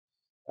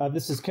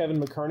This is Kevin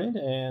McKernan,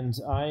 and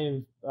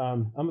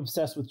I'm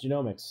obsessed with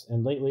genomics.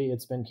 And lately,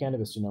 it's been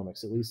cannabis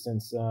genomics, at least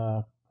since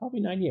probably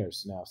 9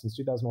 years now, since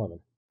 2011.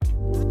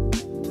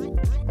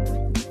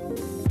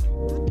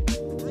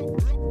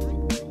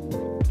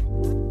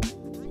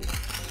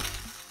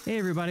 Hey,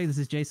 everybody, this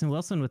is Jason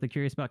Wilson with the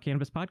Curious About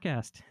Cannabis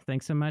podcast.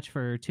 Thanks so much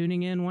for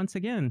tuning in once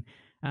again.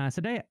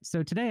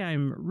 Today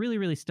I'm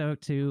really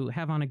stoked to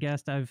have on a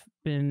guest I've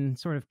been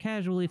sort of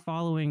casually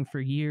following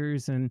for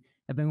years and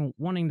have been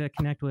wanting to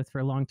connect with for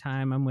a long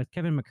time. I'm with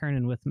Kevin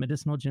McKernan with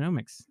Medicinal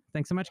Genomics.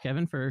 Thanks so much,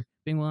 Kevin, for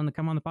being willing to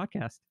come on the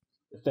podcast.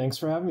 Thanks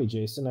for having me,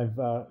 Jason.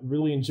 I've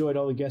really enjoyed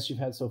all the guests you've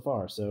had so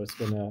far. So it's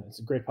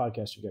a great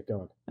podcast you got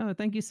going. Oh,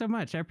 thank you so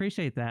much. I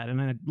appreciate that.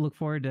 And I look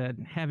forward to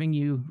having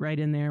you right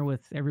in there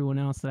with everyone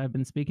else that I've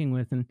been speaking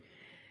with.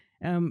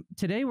 And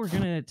today we're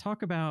going to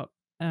talk about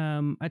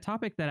a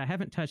topic that I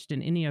haven't touched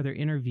in any other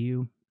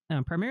interview,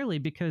 primarily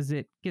because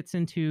it gets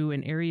into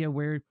an area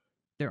where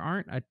there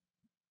aren't a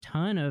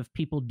ton of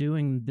people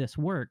doing this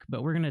work,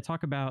 but we're going to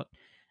talk about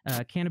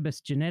cannabis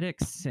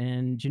genetics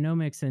and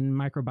genomics and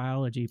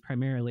microbiology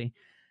primarily.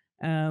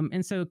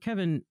 And so,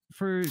 Kevin,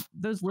 for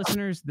those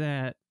listeners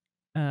that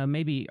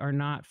maybe are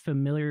not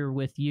familiar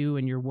with you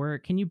and your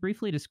work, can you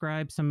briefly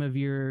describe some of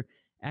your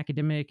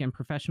academic and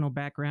professional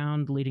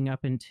background leading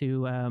up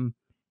into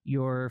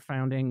your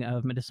founding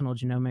of Medicinal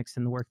Genomics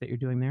and the work that you're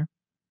doing there?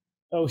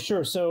 Oh,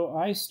 sure. So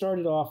I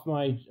started off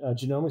my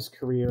genomics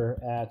career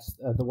at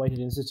the Whitehead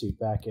Institute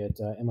back at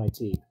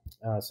MIT.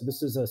 So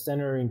this is a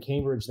center in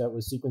Cambridge that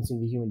was sequencing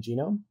the human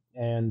genome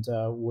and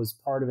was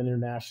part of an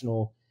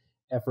international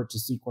effort to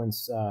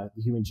sequence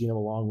the human genome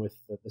along with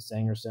the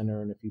Sanger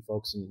Center and a few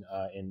folks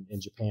in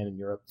Japan and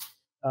Europe.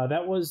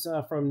 That was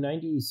from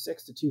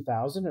 96 to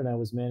 2000, and I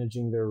was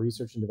managing their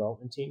research and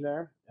development team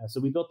there.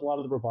 So we built a lot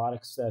of the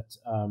robotics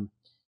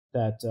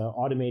that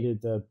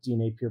automated the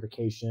DNA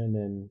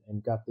purification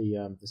and got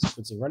the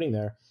sequencing running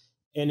there.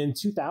 And in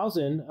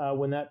 2000,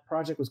 when that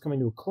project was coming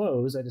to a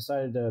close, I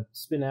decided to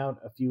spin out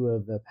a few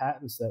of the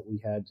patents that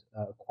we had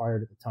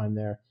acquired at the time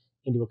there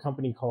into a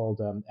company called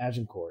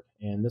Agincourt.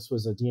 And this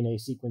was a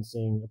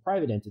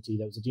private entity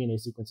that was a DNA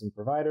sequencing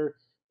provider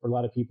for a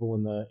lot of people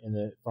in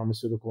the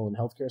pharmaceutical and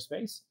healthcare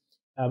space.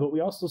 But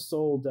we also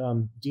sold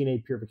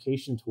DNA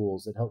purification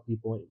tools that help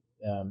people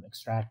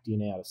extract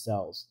DNA out of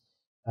cells.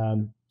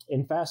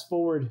 And fast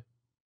forward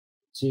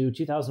to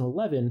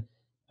 2011,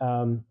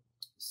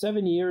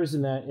 7 years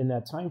in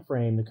that time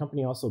frame, the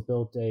company also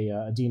built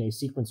a DNA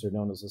sequencer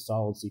known as a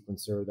solid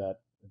sequencer that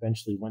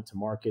eventually went to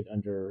market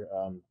under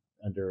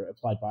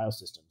Applied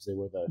Biosystems. They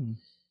were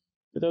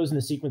for those in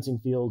the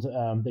sequencing field,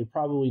 they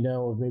probably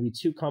know of maybe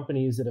two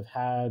companies that have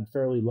had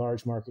fairly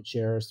large market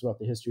shares throughout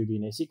the history of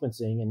DNA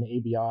sequencing, and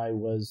ABI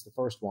was the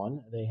first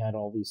one. They had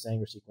all these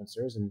Sanger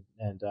sequencers, and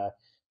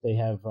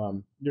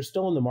they're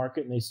still in the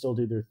market and they still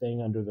do their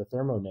thing under the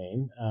Thermo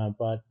name.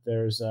 But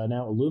there's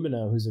now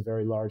Illumina, who's a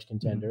very large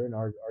contender and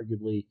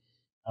arguably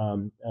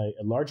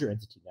a larger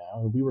entity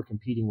now. And we were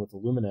competing with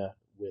Illumina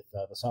with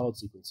the solid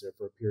sequencer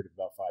for a period of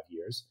about 5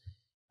 years.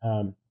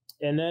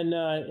 And then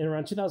in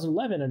around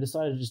 2011, I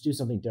decided to just do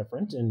something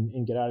different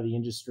and get out of the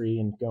industry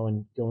and go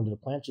into the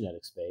plant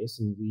genetic space.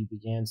 And we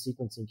began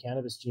sequencing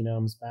cannabis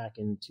genomes back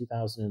in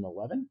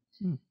 2011.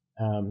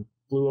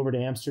 Flew over to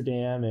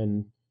Amsterdam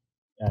and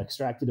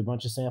extracted a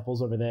bunch of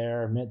samples over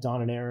there, met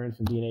Don and Aaron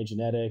from DNA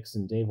Genetics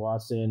and Dave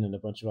Watson and a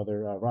bunch of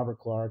other, Robert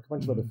Clark, a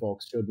bunch of other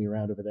folks showed me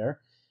around over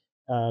there.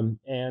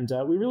 And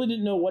we really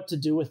didn't know what to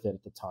do with it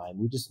at the time.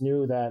 We just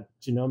knew that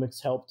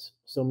genomics helped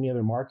so many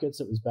other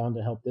markets. It was bound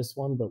to help this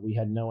one, but we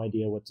had no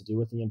idea what to do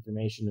with the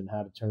information and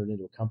how to turn it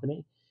into a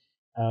company.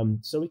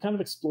 So we kind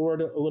of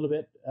explored a little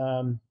bit.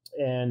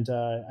 And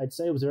I'd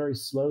say it was a very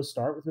slow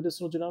start with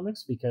medicinal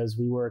genomics because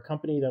we were a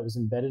company that was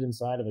embedded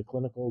inside of a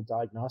clinical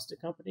diagnostic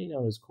company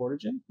known as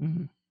Cortigen.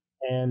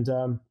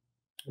 And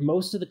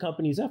most of the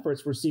company's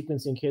efforts were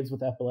sequencing kids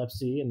with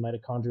epilepsy and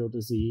mitochondrial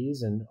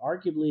disease, and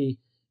arguably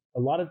a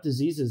lot of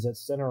diseases that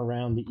center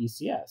around the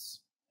ECS.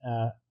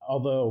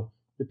 Although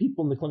the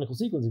people in the clinical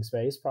sequencing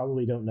space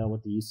probably don't know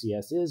what the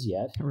ECS is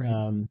yet.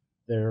 Right.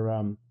 They're,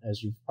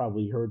 as you've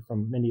probably heard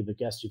from many of the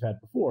guests you've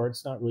had before,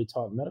 it's not really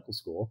taught in medical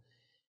school.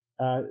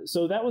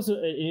 So that was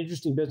an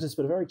interesting business,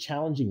 but a very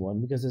challenging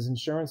one because as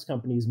insurance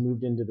companies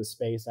moved into the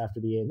space after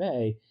the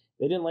AMA,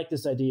 they didn't like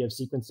this idea of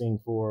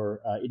sequencing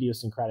for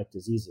idiosyncratic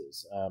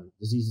diseases,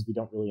 diseases we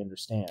don't really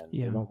understand.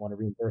 Yeah. They don't want to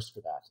reimburse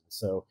for that. And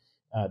so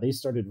they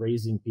started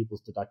raising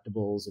people's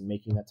deductibles and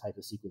making that type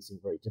of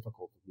sequencing very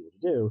difficult for people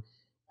to do.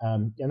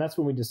 And that's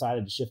when we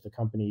decided to shift the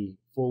company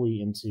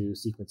fully into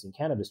sequencing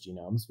cannabis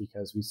genomes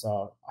because we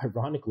saw,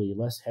 ironically,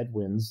 less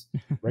headwinds,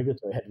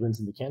 regulatory headwinds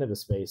in the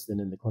cannabis space than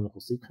in the clinical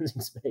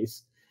sequencing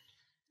space.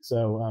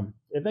 So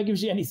if that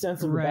gives you any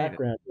sense of the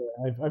background,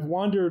 I've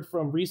wandered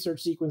from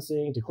research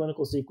sequencing to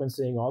clinical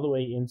sequencing all the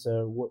way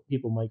into what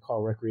people might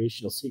call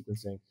recreational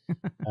sequencing,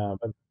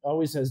 but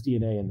always has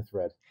DNA in the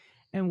thread.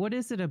 And what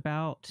is it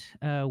about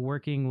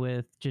working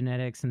with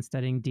genetics and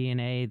studying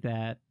DNA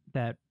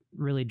that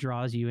really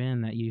draws you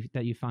in,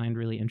 that you find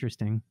really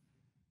interesting?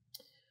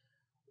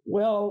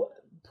 Well,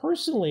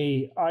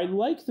 Personally, I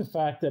like the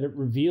fact that it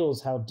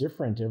reveals how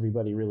different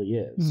everybody really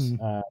is.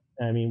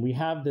 I mean, we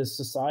have this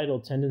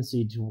societal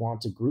tendency to want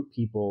to group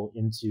people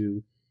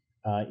into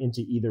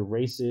either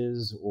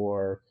races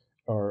or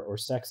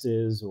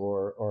sexes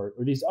or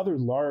these other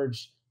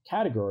large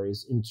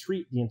categories and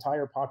treat the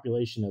entire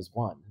population as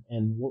one.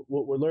 And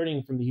what we're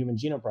learning from the Human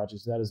Genome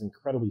Project is that is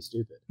incredibly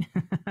stupid.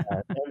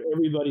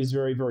 Everybody's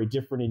very, very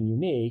different and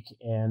unique,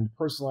 and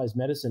personalized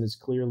medicine is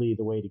clearly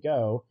the way to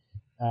go.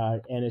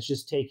 And it's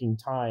just taking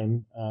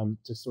time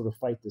to sort of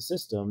fight the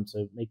system,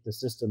 to make the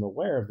system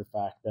aware of the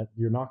fact that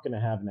you're not going to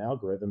have an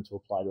algorithm to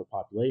apply to a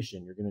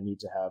population. You're going to need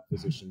to have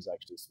physicians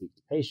actually speak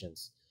to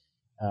patients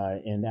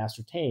and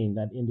ascertain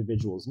that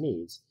individual's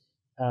needs.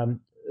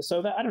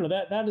 So that, I don't know,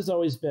 that has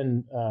always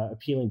been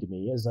appealing to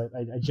me, as I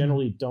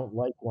generally don't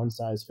like one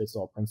size fits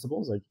all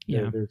principles.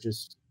 They're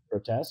just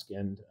grotesque,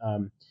 and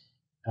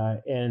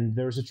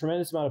there's a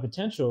tremendous amount of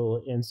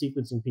potential in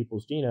sequencing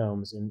people's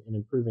genomes and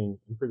improving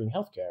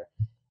healthcare.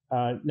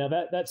 Now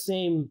that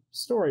same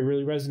story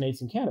really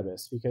resonates in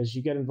cannabis, because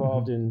you get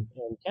involved in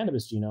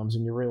cannabis genomes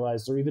and you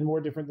realize they're even more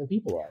different than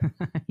people are.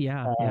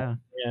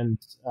 And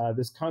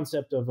this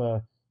concept of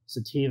a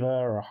sativa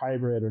or a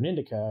hybrid or an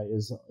indica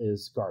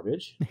is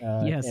garbage.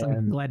 Yes,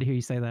 I'm glad to hear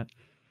you say that.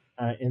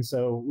 And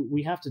so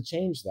we have to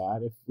change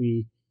that,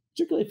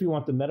 particularly if we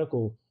want the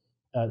medical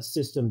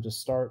system to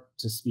start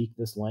to speak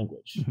this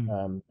language.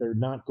 They're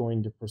not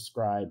going to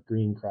prescribe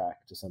green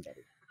crack to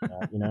somebody.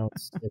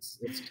 It's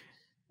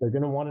they're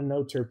going to want to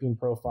know terpene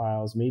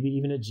profiles, maybe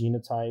even a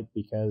genotype,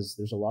 because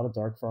there's a lot of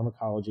dark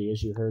pharmacology,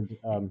 as you heard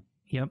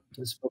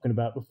spoken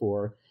about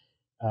before.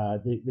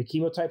 The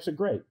chemotypes are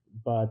great,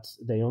 but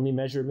they only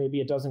measure maybe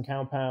a dozen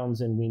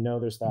compounds, and we know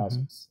there's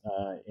thousands.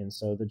 And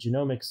so the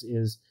genomics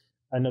is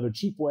another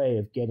cheap way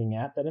of getting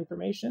at that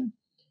information.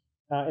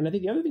 And I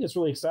think the other thing that's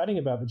really exciting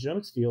about the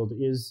genomics field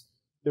is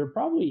there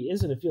probably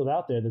isn't a field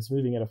out there that's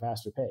moving at a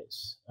faster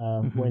pace.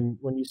 When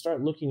you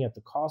start looking at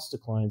the cost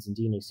declines in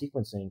DNA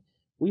sequencing,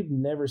 we've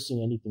never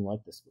seen anything like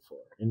this before.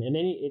 And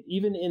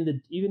even in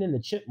the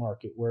chip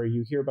market, where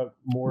you hear about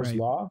Moore's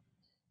law,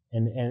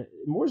 and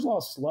Moore's law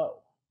is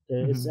slow.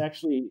 It's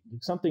actually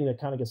something that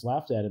kind of gets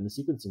laughed at in the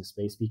sequencing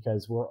space,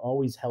 because we're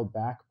always held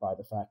back by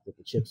the fact that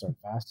the chips aren't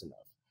fast enough.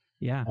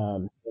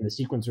 And the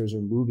sequencers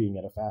are moving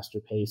at a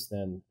faster pace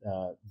than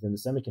the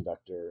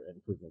semiconductor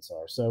improvements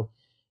are. So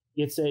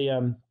it's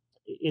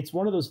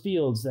one of those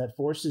fields that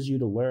forces you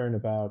to learn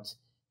about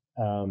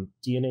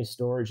DNA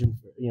storage and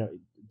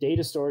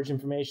data storage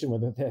information,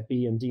 whether that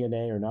be in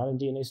DNA or not in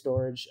DNA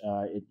storage.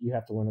 You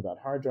have to learn about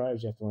hard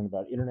drives. You have to learn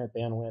about internet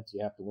bandwidth.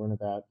 You have to learn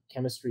about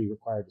chemistry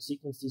required to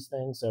sequence these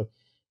things. So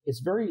it's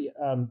very,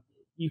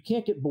 you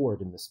can't get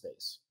bored in this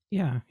space.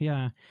 Yeah.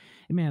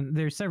 Man,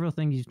 there's several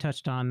things you've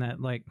touched on that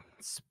like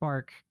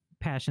spark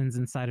passions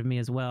inside of me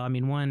as well. I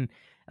mean, one,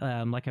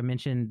 like I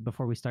mentioned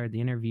before we started the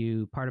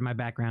interview, part of my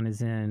background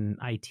is in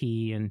IT,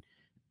 and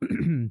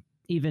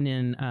even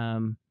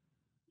in,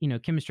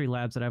 chemistry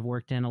labs that I've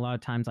worked in, a lot of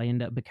times I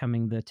end up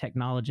becoming the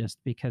technologist,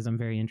 because I'm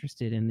very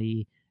interested in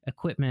the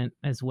equipment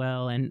as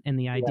well, and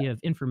the idea of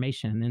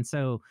information. And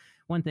so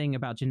one thing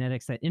about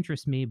genetics that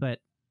interests me, but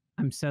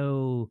I'm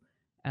so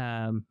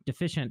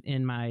deficient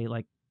in my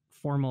like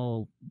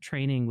formal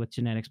training with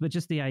genetics, but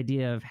just the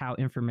idea of how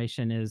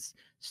information is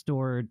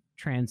stored,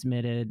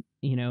 transmitted,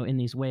 in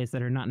these ways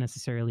that are not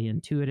necessarily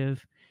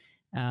intuitive.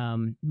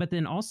 But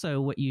then also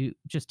what you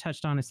just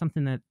touched on is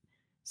something that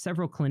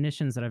several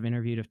clinicians that I've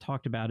interviewed have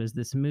talked about, is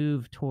this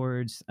move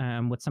towards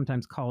what's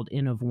sometimes called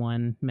N of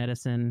one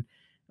medicine,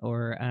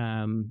 or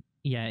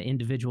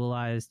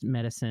individualized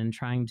medicine,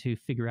 trying to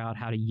figure out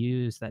how to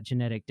use that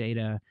genetic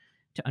data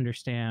to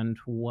understand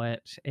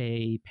what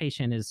a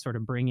patient is sort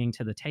of bringing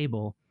to the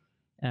table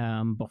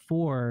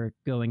before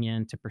going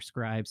in to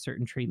prescribe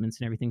certain treatments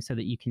and everything, so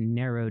that you can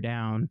narrow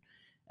down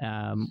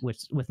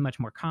with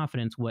much more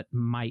confidence what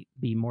might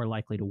be more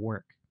likely to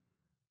work.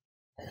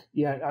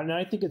 Yeah, and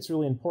I think it's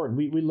really important.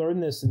 We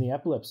learned this in the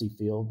epilepsy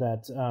field,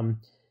 that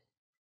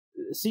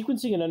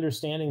sequencing and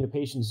understanding the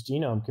patient's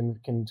genome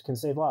can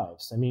save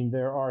lives. I mean,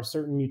 there are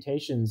certain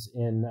mutations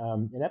in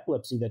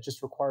epilepsy that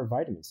just require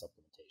vitamin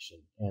supplementation,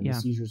 and the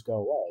seizures go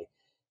away.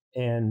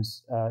 And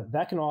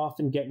that can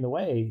often get in the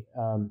way.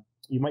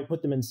 You might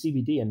put them in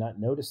CBD and not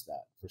notice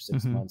that for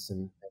 6 months,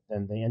 and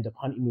then they end up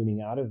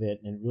honeymooning out of it,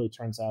 and it really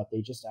turns out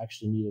they just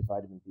actually needed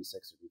vitamin B6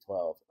 or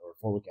B12 or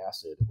folic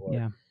acid,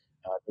 or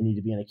they need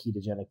to be on a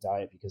ketogenic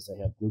diet because they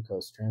have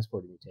glucose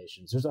transporting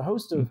mutations. There's a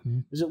host of,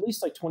 there's at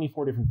least like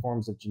 24 different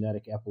forms of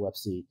genetic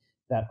epilepsy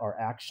that are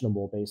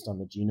actionable based on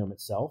the genome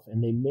itself.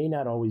 And they may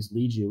not always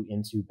lead you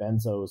into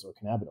benzos or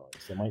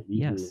cannabinoids. They might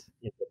lead you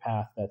into a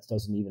path that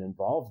doesn't even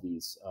involve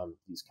these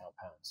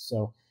compounds.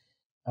 So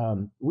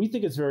we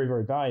think it's very,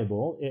 very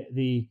valuable.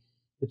 The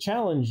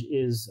challenge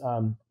is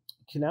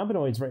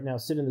cannabinoids right now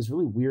sit in this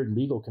really weird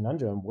legal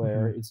conundrum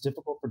where it's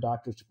difficult for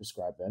doctors to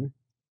prescribe them.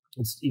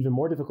 It's even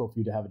more difficult for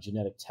you to have a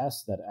genetic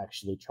test that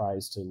actually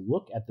tries to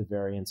look at the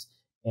variants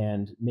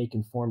and make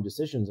informed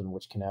decisions on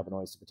which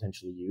cannabinoids to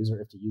potentially use, or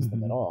if to use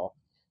them at all,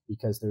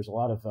 because there's a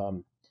lot of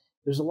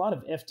there's a lot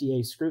of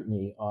FDA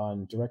scrutiny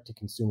on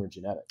direct-to-consumer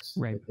genetics.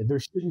 Right. There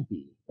shouldn't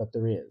be, but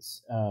there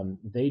is.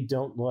 They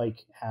don't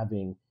like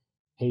having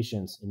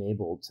patients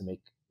enabled to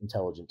make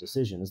intelligent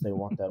decisions. They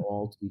want that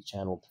all to be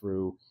channeled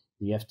through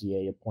the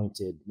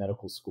FDA-appointed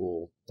medical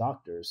school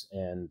doctors,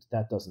 and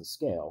that doesn't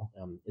scale.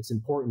 It's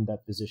important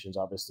that physicians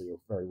obviously are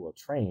very well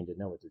trained and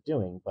know what they're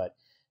doing, but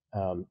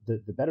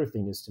the better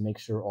thing is to make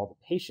sure all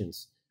the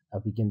patients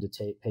begin to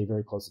pay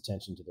very close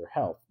attention to their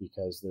health,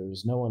 because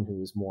there's no one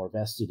who is more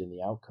vested in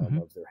the outcome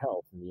of their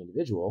health than the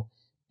individual.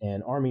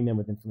 And arming them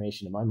with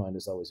information, in my mind,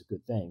 is always a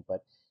good thing.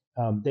 But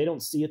they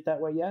don't see it that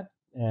way yet.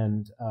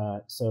 And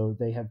so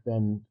they have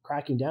been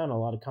cracking down on a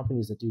lot of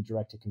companies that do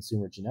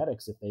direct-to-consumer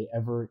genetics if they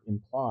ever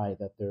imply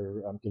that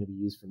they're going to be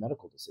used for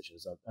medical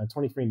decisions.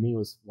 23andMe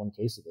was one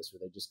case of this,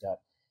 where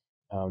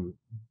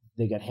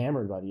they got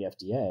hammered by the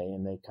FDA,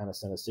 and they kind of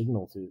sent a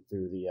signal through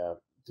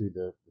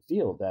the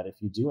field that if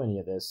you do any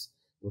of this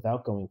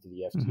without going through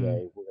the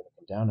FDA, we're going to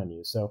come down on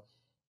you. So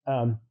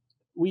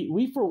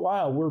we for a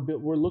while,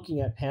 we're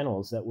looking at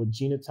panels that would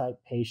genotype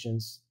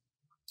patients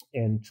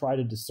and try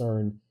to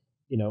discern,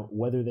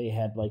 whether they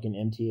had like an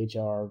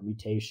MTHR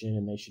mutation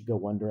and they should go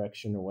one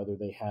direction, or whether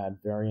they had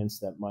variants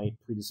that might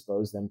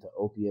predispose them to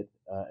opiate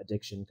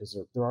addiction, because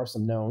there are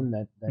some known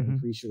that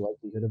increase your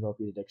likelihood of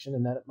opiate addiction,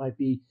 and that it might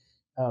be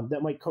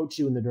that might coach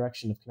you in the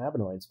direction of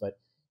cannabinoids. But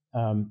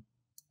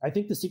I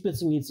think the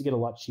sequencing needs to get a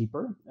lot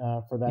cheaper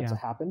for that to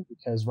happen,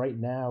 because right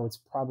now it's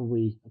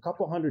probably a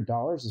couple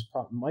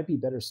 $100 might be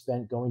better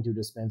spent going to a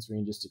dispensary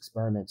and just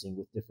experimenting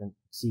with different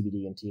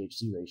CBD and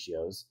THC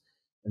ratios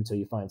until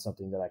you find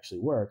something that actually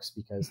works,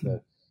 because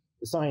the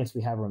science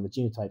we have around the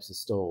genotypes is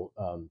still,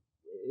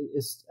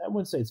 I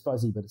wouldn't say it's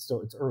fuzzy, but it's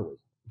early.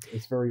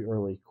 It's very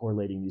early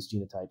correlating these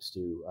genotypes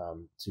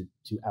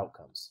to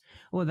outcomes.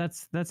 Well,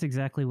 that's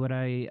exactly what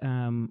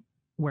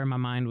where my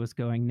mind was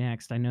going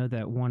next. I know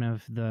that one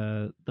of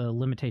the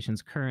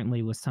limitations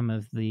currently with some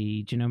of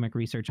the genomic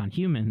research on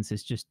humans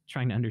is just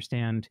trying to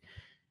understand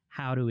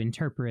how to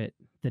interpret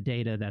the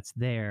data that's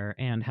there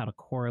and how to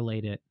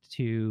correlate it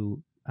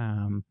to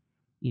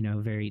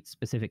very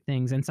specific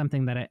things. And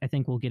something that I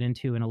think we'll get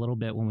into in a little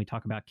bit when we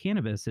talk about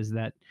cannabis is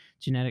that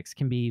genetics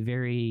can be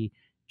very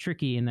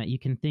tricky in that you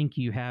can think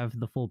you have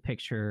the full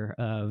picture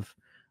of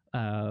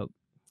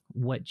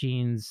what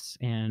genes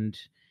and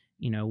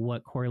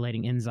what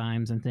correlating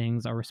enzymes and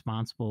things are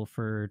responsible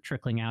for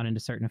trickling out into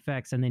certain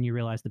effects, and then you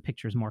realize the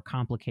picture is more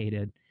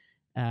complicated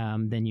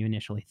than you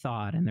initially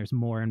thought, and there's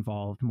more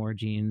involved, more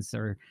genes,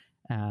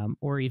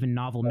 or even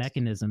novel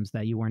mechanisms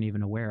that you weren't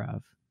even aware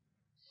of.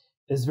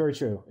 It's very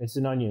true. It's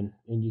an onion,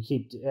 and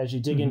as you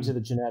dig into the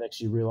genetics,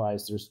 you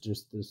realize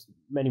there's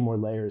many more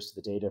layers to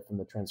the data, from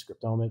the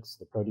transcriptomics,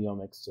 the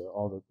proteomics, to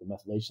all the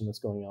methylation that's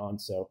going on.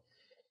 So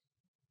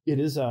it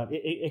is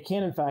it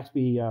can in fact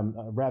be a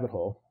rabbit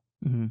hole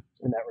in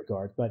that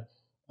regard. But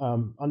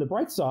on the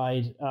bright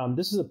side,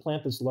 this is a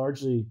plant that's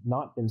largely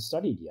not been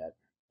studied yet.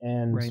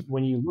 And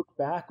when you look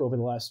back over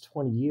the last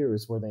 20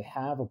 years where they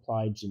have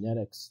applied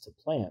genetics to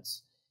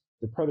plants,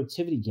 the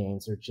productivity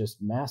gains are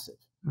just massive.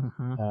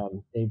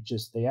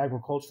 The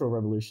agricultural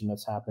revolution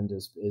that's happened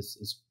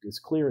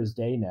is clear as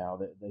day now.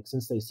 That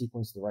since they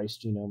sequenced the rice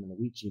genome and the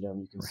wheat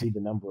genome, you can see the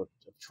number of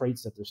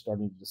traits that they're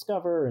starting to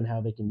discover and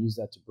how they can use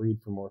that to breed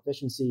for more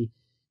efficiency.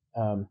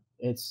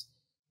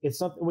 It's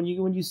something, when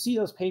you see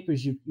those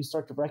papers, you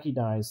start to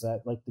recognize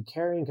that like the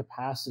carrying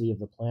capacity of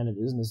the planet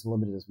isn't as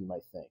limited as we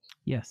might think.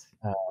 Yes,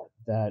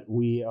 that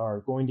we are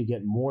going to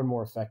get more and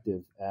more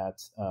effective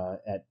at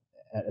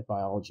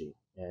biology.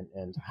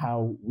 And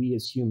how we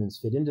as humans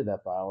fit into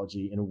that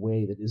biology in a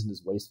way that isn't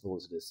as wasteful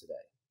as it is today.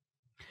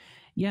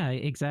 Yeah,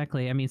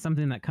 exactly. I mean,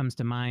 something that comes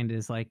to mind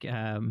is like,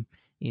 in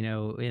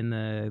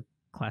the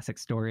classic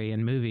story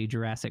and movie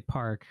Jurassic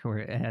Park, where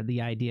it had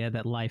the idea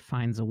that life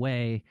finds a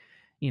way.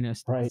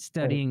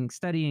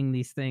 Studying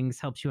these things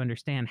helps you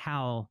understand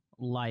how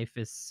life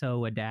is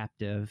so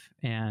adaptive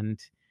and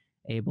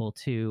able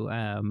to,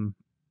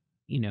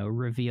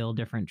 reveal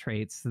different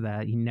traits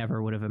that you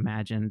never would have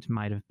imagined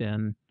might have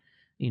been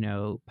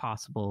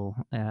possible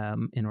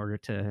in order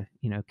to,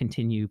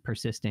 continue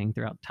persisting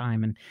throughout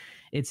time. And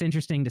it's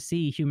interesting to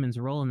see humans'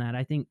 role in that.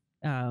 I think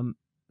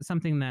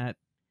something that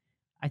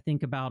I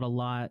think about a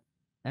lot,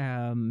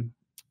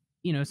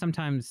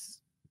 sometimes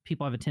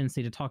people have a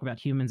tendency to talk about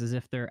humans as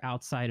if they're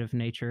outside of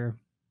nature.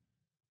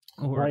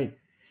 And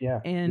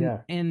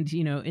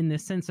in the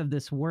sense of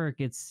this work,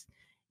 it's,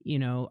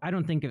 I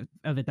don't think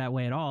of it that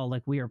way at all.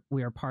 Like we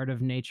are part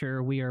of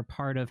nature. We are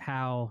part of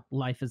how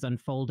life is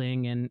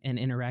unfolding and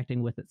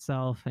interacting with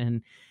itself.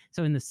 And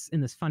so in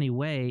this funny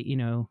way,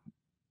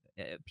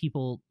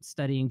 people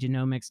studying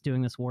genomics,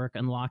 doing this work,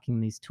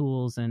 unlocking these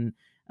tools and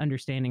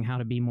understanding how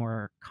to be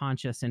more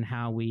conscious in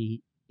how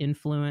we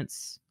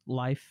influence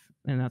life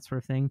and that sort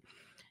of thing.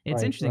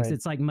 It's interesting.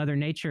 It's like Mother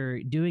Nature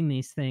doing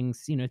these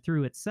things,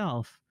 through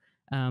itself,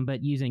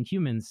 but using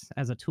humans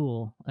as a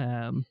tool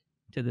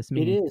to this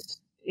meaning. It is.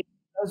 It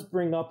does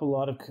bring up a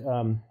lot of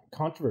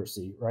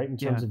controversy, right, in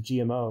terms Yeah. of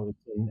GMOs,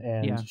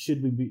 and Yeah.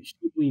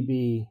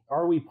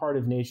 are we part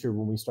of nature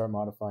when we start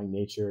modifying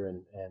nature,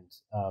 and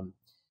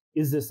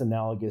is this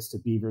analogous to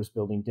beavers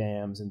building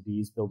dams and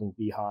bees building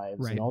beehives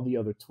and Right. all the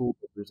other tool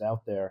builders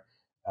out there?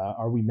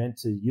 Are we meant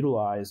to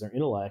utilize our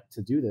intellect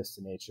to do this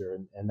to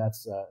nature? And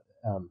that's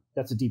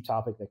a deep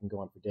topic that can go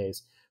on for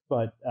days.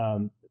 But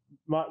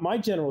my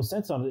general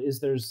sense on it is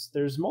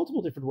there's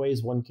multiple different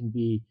ways one can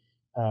be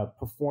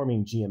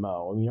performing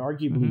GMO. I mean,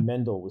 arguably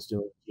Mendel was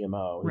doing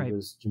GMO. Right. He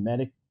was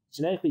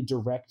genetically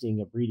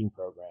directing a breeding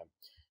program.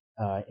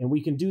 And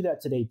we can do that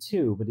today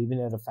too, but even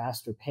at a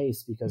faster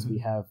pace because we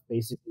have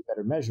basically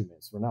better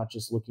measurements. We're not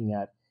just looking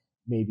at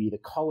maybe the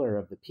color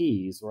of the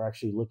peas. We're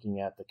actually looking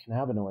at the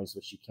cannabinoids,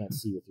 which you can't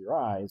see with your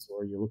eyes,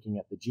 or you're looking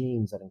at the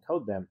genes that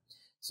encode them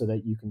so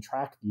that you can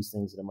track these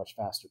things at a much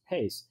faster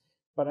pace.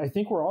 But I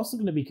think we're also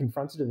going to be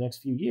confronted in the next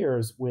few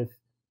years with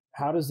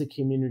how does the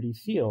community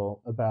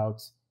feel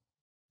about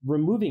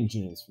removing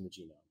genes from the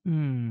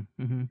genome?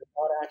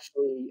 Not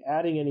actually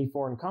adding any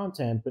foreign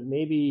content, but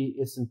maybe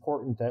it's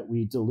important that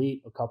we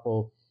delete a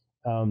couple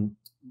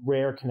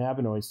rare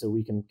cannabinoids so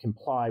we can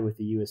comply with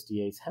the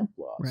USDA's hemp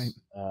laws. Right.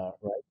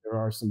 Right. There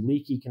are some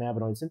leaky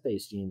cannabinoid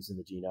synthase genes in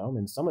the genome,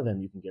 and some of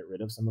them you can get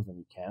rid of, some of them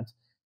you can't,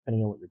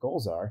 depending on what your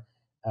goals are.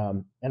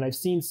 And I've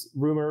seen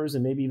rumors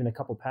and maybe even a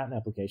couple patent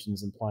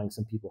applications implying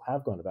some people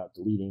have gone about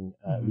deleting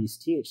at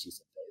least THC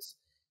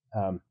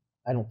synthase.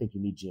 I don't think you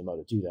need GMO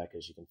to do that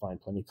because you can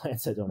find plenty of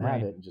plants that don't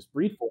have it and just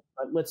breed for it.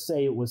 But let's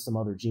say it was some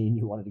other gene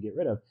you wanted to get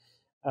rid of.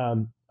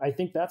 I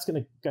think that's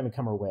going to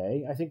come our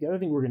way. I think the other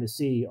thing we're going to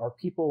see are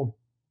people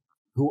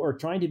who are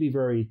trying to be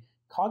very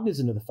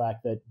cognizant of the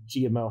fact that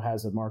GMO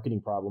has a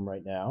marketing problem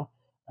right now,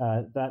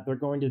 that they're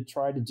going to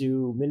try to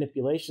do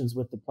manipulations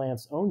with the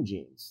plant's own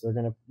genes. They're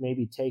going to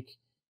maybe take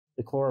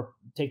the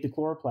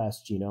chloroplast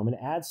genome and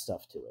add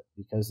stuff to it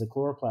because the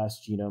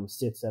chloroplast genome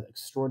sits at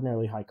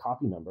extraordinarily high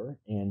copy number,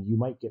 and you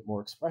might get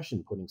more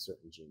expression putting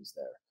certain genes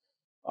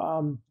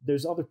there.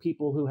 There's other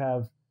people who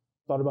have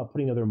thought about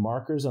putting other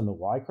markers on the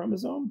Y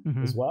chromosome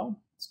as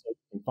well, so you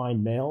can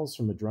find males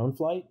from a drone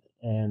flight.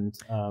 And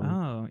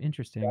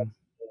interesting.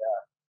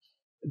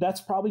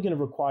 That's probably going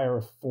to require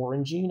a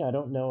foreign gene. I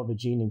don't know of a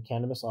gene in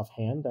cannabis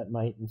offhand that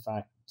might, in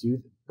fact,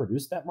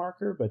 produce that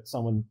marker. But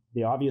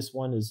the obvious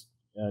one is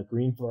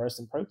green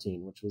fluorescent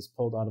protein, which was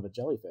pulled out of a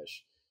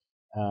jellyfish.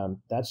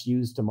 That's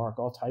used to mark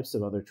all types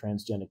of other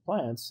transgenic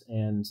plants,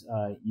 and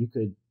you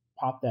could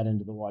pop that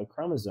into the Y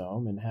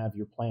chromosome and have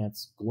your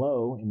plants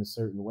glow in a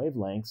certain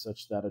wavelength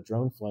such that a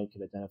drone flight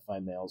could identify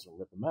males and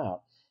rip them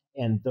out.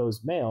 And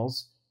those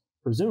males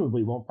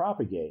presumably won't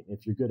propagate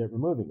if you're good at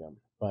removing them.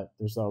 But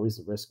there's always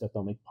the risk that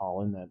they'll make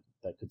pollen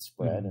that could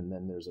spread. And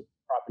then there's a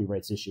property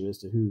rights issue as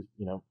to who,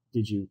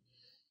 did you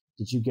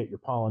get your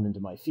pollen into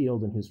my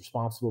field and who's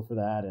responsible for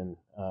that? And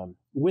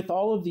with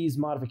all of these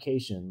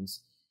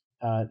modifications,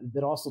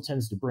 that also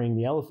tends to bring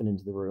the elephant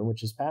into the room,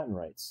 which is patent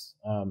rights.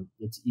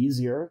 It's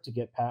easier to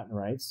get patent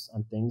rights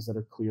on things that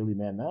are clearly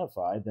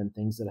man-modified than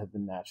things that have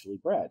been naturally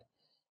bred.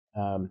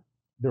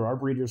 There are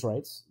breeders'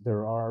 rights,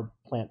 there are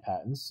plant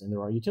patents, and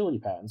there are utility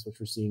patents, which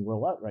we're seeing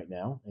roll out right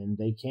now, and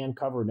they can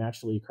cover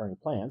naturally occurring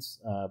plants,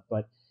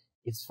 but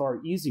it's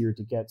far easier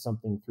to get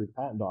something through the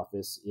patent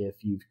office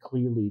if you've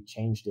clearly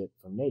changed it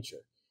from nature.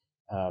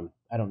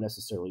 I don't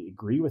necessarily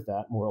agree with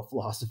that moral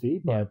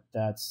philosophy, but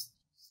that's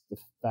the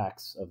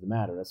facts of the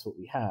matter. That's what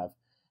we have.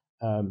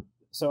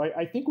 So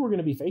I think we're going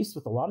to be faced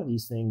with a lot of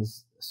these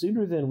things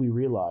sooner than we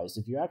realize.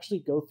 If you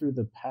actually go through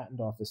the patent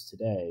office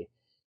today,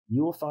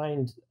 you will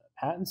find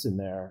patents in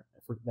there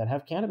that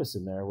have cannabis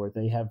in there where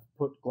they have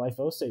put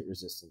glyphosate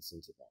resistance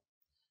into them.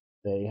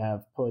 They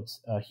have put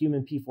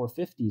human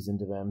P450s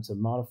into them to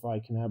modify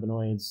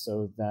cannabinoids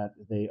so that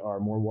they are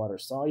more water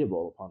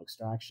soluble upon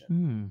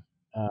extraction.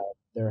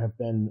 There have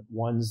been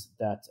ones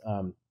that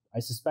I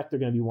suspect they're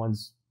going to be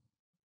ones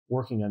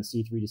working on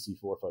C3 to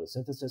C4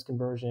 photosynthesis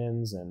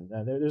conversions. And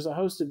there's a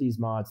host of these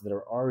mods that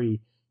are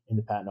already in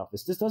the patent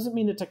office. This doesn't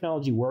mean the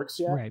technology works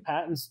yet. Right.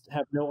 Patents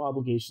have no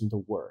obligation to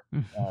work.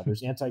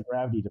 There's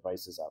anti-gravity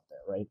devices out there,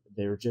 right?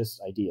 They're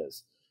just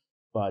ideas.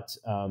 But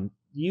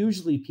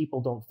usually people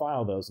don't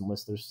file those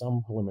unless there's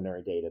some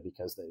preliminary data,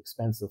 because the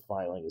expense of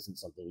filing isn't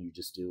something you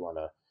just do on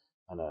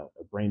a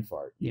brain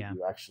fart.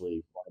 You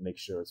actually want to make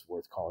sure it's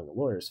worth calling the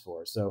lawyers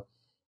for. So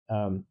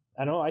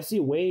I know I see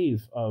a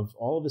wave of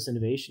all of this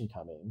innovation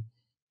coming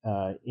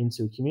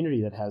into a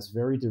community that has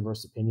very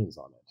diverse opinions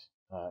on it.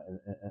 And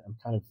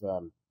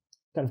I'm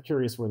kind of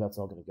curious where that's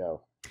all going to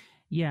go.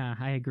 Yeah,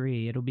 I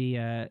agree. It'll be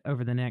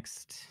over the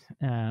next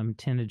 10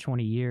 to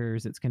 20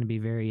 years, it's going to be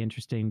very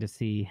interesting to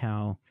see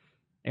how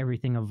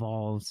everything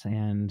evolves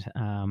and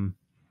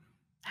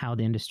how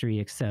the industry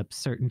accepts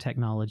certain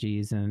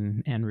technologies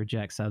and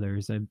rejects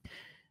others. I'm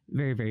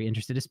very, very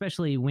interested,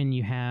 especially when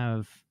you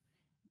have,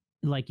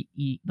 like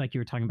you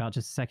were talking about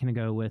just a second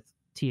ago with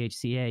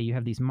THCA, you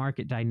have these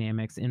market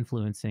dynamics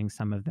influencing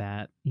some of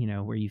that,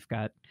 where you've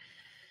got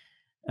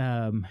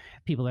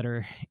people that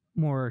are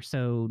more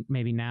so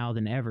maybe now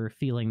than ever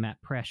feeling that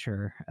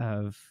pressure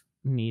of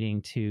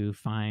needing to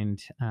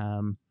find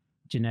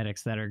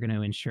genetics that are going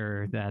to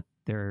ensure that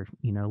their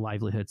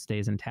livelihood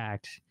stays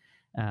intact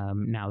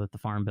now that the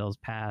Farm Bill's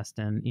passed,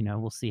 and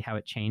we'll see how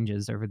it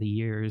changes over the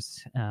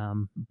years.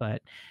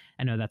 But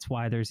I know that's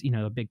why there's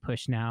a big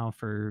push now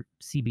for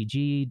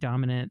CBGA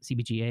dominant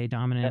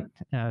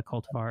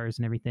cultivars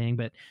and everything,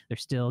 but they're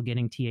still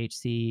getting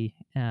THC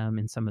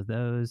in some of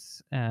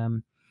those.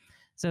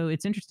 So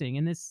it's interesting,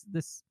 and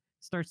this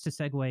starts to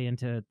segue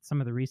into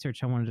some of the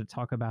research I wanted to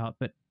talk about.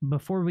 But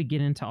before we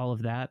get into all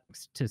of that,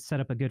 to set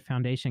up a good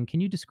foundation, can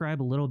you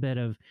describe a little bit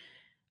of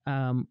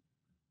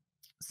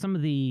some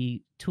of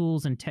the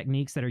tools and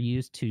techniques that are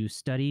used to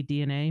study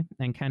DNA,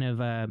 and kind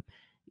of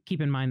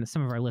keep in mind that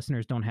some of our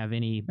listeners don't have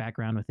any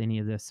background with any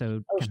of this.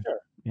 So, sure.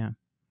 Yeah.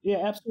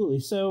 Yeah, absolutely.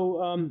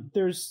 So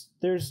there's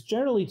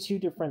generally two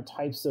different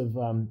types of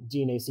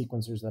DNA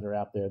sequencers that are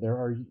out there. There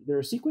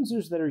are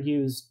sequencers that are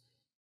used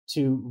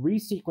to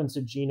resequence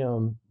a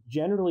genome,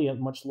 generally at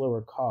much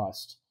lower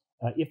cost,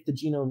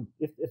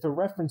 if a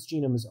reference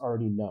genome is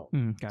already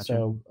known. Gotcha.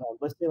 So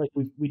let's say like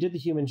we did the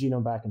human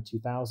genome back in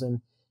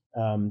 2000.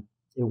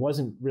 It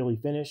wasn't really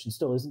finished and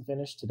still isn't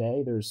finished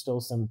today. There's still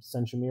some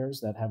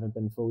centromeres that haven't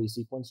been fully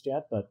sequenced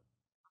yet, but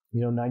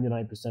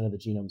 99% of the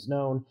genome's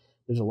known.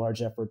 There's a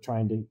large effort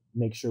trying to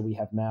make sure we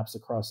have maps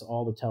across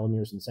all the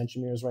telomeres and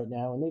centromeres right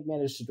now, and they've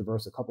managed to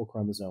traverse a couple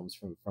chromosomes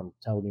from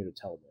telomere to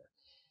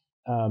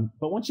telomere.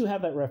 But once you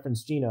have that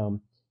reference genome,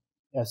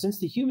 since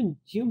the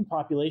human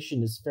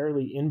population is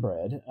fairly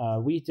inbred,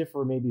 we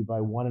differ maybe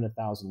by 1 in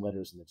 1,000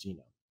 letters in the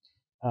genome.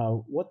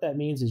 What that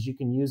means is you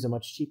can use a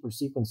much cheaper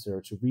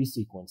sequencer to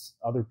resequence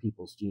other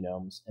people's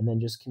genomes and then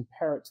just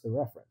compare it to the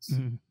reference.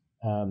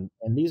 And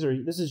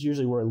this is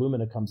usually where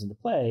Illumina comes into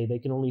play. They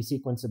can only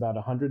sequence about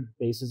 100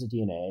 bases of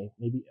DNA,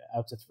 maybe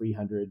out to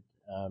 300.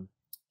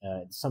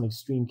 In some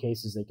extreme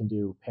cases, they can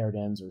do paired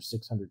ends or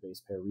 600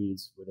 base pair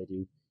reads, where they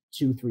do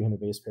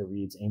 300 base pair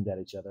reads aimed at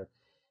each other.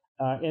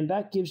 And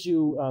that gives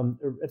you,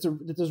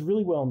 it does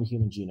really well in the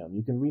human genome.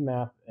 You can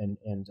remap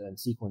and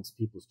sequence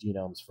people's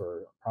genomes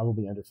for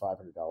probably under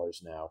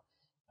 $500 now.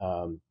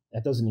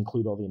 That doesn't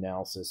include all the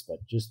analysis,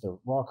 but just the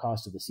raw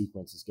cost of the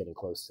sequence is getting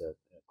close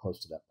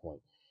to that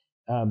point.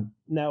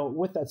 Now,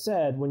 with that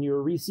said, when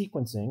you're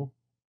resequencing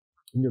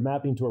and you're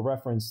mapping to a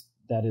reference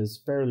that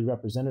is fairly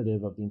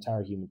representative of the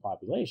entire human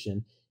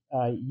population,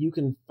 you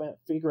can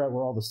figure out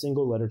where all the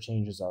single letter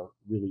changes are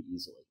really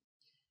easily.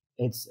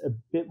 It's a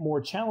bit more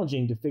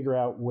challenging to figure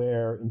out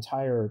where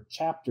entire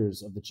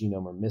chapters of the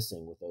genome are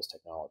missing with those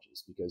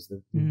technologies, because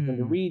when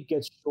the read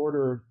gets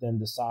shorter than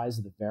the size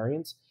of the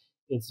variant,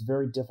 it's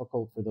very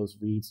difficult for those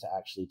reads to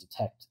actually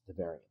detect the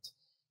variant.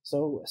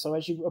 So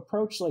as you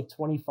approach like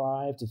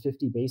 25 to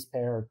 50 base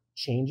pair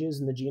changes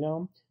in the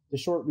genome, the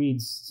short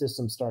reads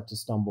systems start to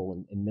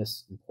stumble and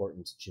miss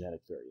important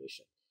genetic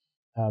variation.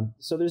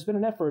 So there's been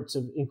an effort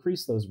to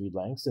increase those read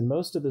lengths, and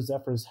most of those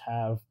efforts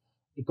have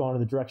gone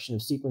in the direction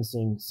of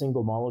sequencing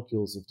single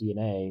molecules of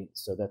DNA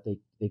so that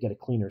they get a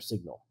cleaner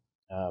signal.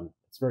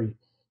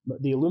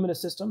 The Illumina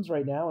systems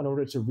right now, in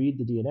order to read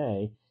the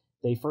DNA,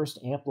 they first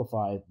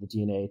amplify the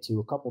DNA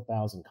to a couple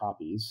thousand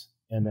copies.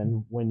 And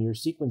then when you're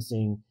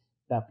sequencing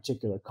that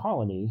particular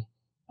colony,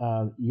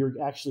 you're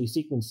actually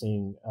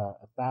sequencing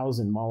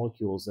 1,000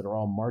 molecules that are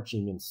all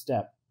marching in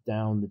step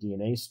down the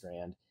DNA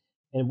strand.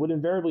 And what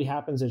invariably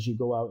happens as you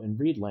go out in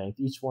read length,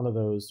 each one of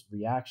those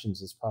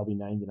reactions is probably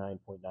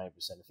 99.9%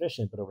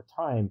 efficient, but over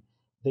time,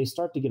 they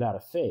start to get out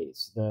of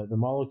phase. The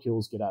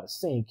molecules get out of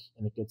sync,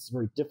 and it gets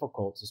very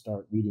difficult to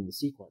start reading the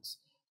sequence.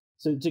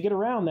 So to get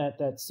around that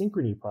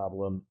synchrony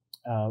problem,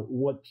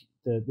 what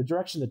the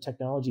direction the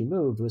technology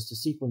moved was to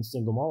sequence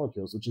single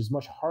molecules, which is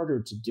much harder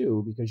to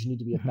do because you need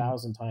to be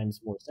 1,000 times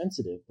more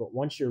sensitive. But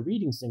once you're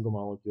reading single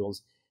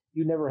molecules,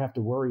 you never have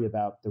to worry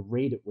about the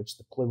rate at which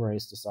the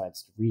polymerase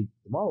decides to read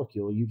the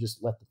molecule. You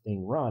just let the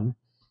thing run,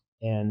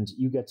 and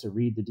you get to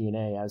read the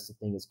DNA as the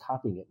thing is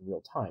copying it in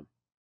real time.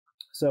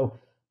 So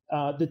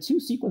the two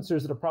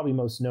sequencers that are probably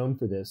most known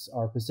for this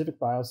are Pacific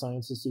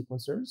Biosciences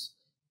sequencers,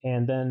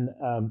 and then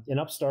an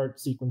upstart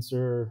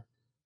sequencer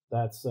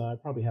that's, I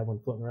probably have one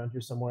floating around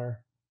here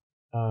somewhere.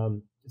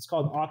 It's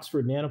called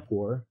Oxford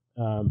Nanopore.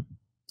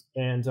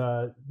 And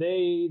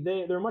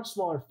they're much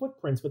smaller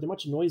footprints, but they're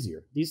much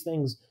noisier. These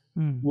things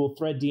will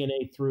thread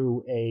DNA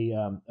through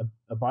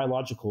a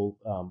biological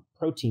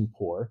protein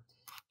pore,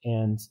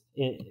 and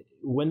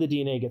when the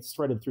DNA gets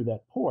threaded through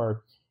that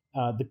pore,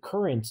 the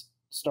current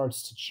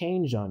starts to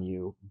change on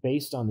you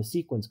based on the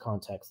sequence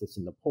context that's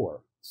in the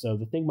pore. So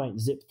the thing might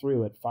zip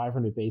through at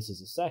 500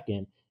 bases a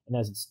second, and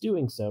as it's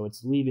doing so,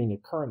 it's leaving a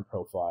current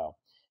profile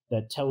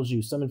that tells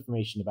you some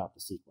information about the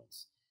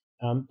sequence.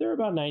 They're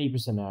about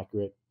 90%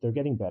 accurate. They're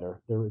getting better.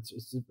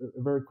 It's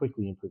a very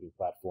quickly improving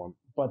platform.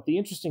 But the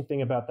interesting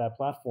thing about that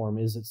platform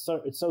is it's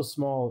so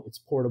small, it's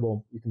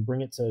portable. You can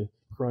bring it to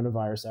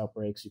coronavirus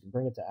outbreaks. You can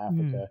bring it to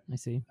Africa. I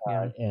see.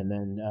 Yeah. And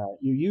then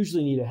you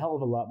usually need a hell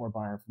of a lot more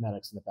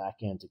bioinformatics in the back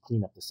end to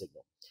clean up the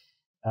signal.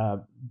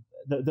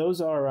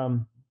 Those are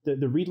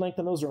the read length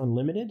on those are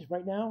unlimited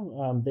right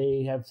now.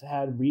 They have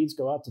had reads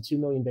go out to 2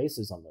 million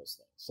bases on those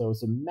things. So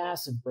it's a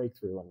massive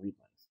breakthrough on read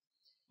length.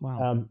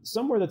 Wow.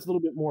 Somewhere that's a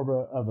little bit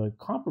more of a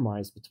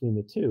compromise between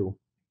the two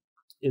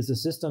is a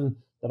system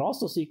that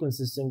also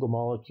sequences single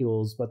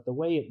molecules, but the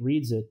way it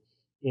reads it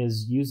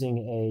is using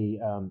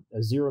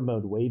a zero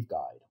mode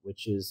waveguide,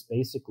 which is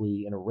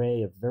basically an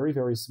array of very,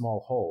 very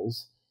small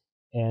holes.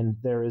 And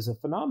there is a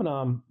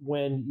phenomenon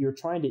when you're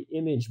trying to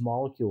image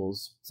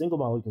molecules, single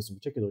molecules in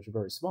particular, which are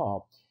very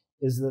small,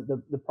 is that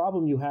the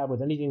problem you have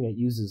with anything that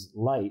uses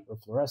light or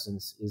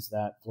fluorescence is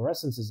that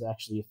fluorescence is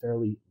actually a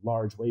fairly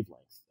large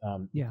wavelength.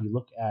 If you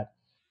look at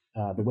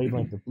the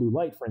wavelength of blue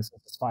light, for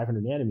instance, is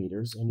 500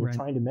 nanometers, and you're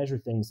trying to measure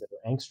things that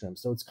are angstroms.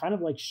 So it's kind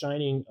of like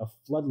shining a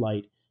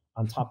floodlight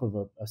on top of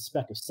a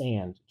speck of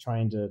sand,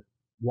 trying to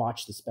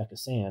watch the speck of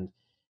sand.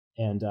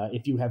 And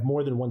if you have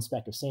more than one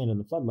speck of sand in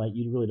the floodlight,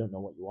 you really don't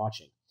know what you're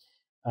watching.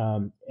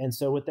 And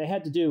so what they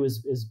had to do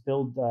is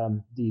build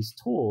these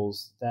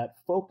tools that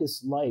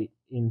focus light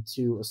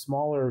into a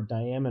smaller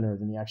diameter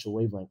than the actual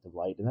wavelength of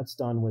light. And that's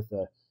done with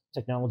a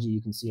technology you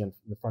can see on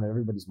the front of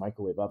everybody's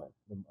microwave oven.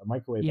 A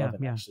microwave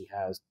oven actually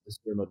has this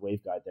zero mode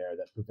waveguide there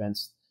that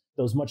prevents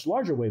those much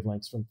larger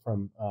wavelengths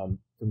from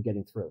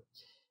getting through.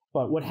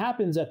 But what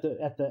happens at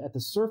the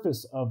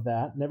surface of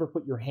that, never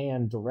put your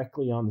hand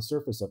directly on the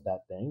surface of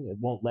that thing. It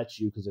won't let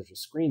you because there's a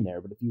screen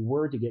there. But if you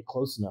were to get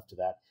close enough to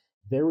that,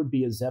 there would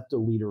be a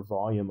zeptoliter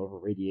volume of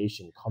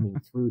irradiation coming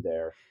through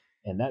there.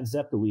 And that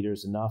zeptoliter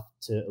is enough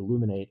to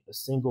illuminate a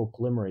single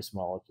polymerase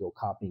molecule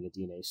copying a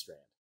DNA strand.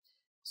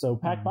 So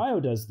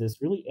PacBio does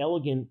this really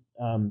elegant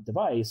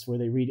device where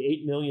they read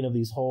 8 million of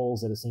these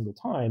holes at a single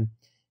time.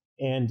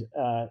 And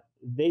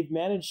they've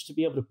managed to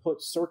be able to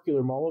put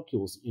circular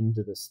molecules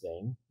into this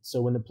thing.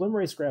 So when the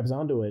polymerase grabs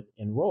onto it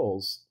and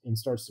rolls and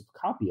starts to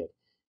copy it,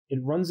 it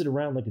runs it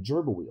around like a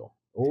gerbil wheel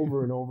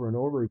over and over and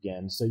over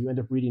again. So you end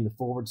up reading the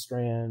forward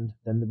strand,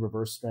 then the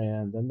reverse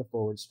strand, then the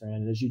forward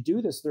strand. And as you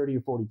do this 30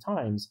 or 40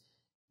 times,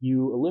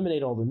 you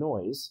eliminate all the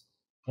noise.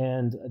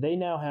 And they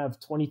now have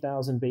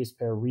 20,000 base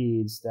pair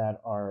reads that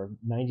are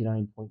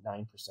 99.9%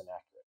 accurate,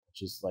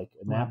 which is like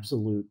an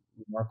absolute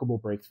remarkable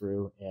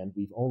breakthrough. And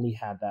we've only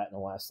had that in the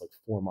last like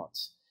 4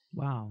 months.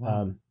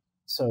 Wow.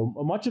 So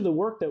much of the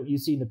work that you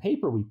see in the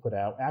paper we put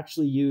out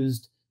actually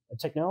used a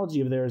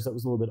technology of theirs that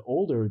was a little bit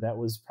older, that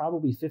was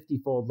probably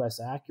 50-fold less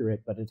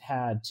accurate, but it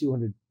had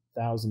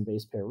 200,000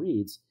 base pair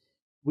reads.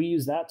 We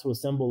use that to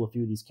assemble a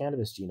few of these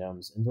cannabis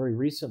genomes. And very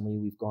recently,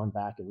 we've gone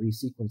back and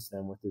resequenced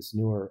them with this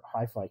newer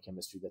hi-fi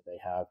chemistry that they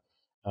have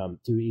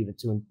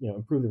to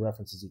improve the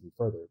references even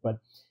further. But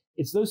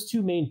it's those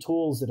two main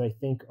tools that I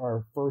think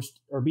are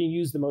being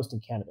used the most in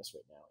cannabis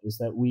right now, is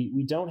that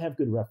we don't have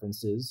good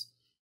references,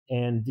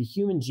 and the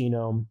human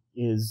genome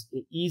is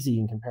easy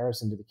in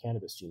comparison to the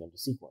cannabis genome to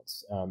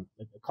sequence.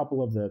 A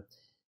couple of the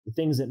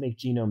things that make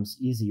genomes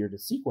easier to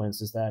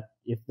sequence is that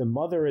if the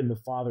mother and the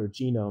father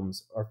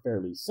genomes are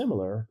fairly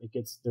similar,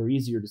 they're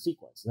easier to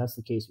sequence. And that's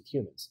the case with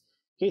humans.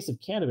 In the case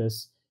of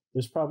cannabis,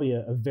 there's probably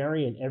a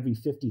variant every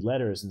 50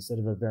 letters instead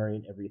of a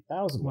variant every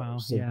 1,000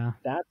 letters. So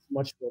that's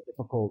much more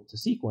difficult to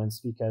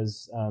sequence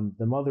because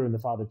the mother and the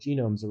father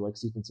genomes are like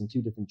sequencing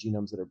two different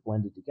genomes that are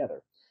blended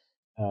together.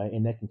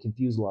 And that can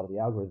confuse a lot of the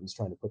algorithms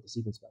trying to put the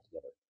sequence back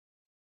together.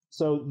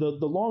 So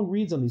the long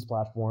reads on these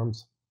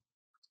platforms,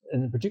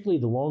 and particularly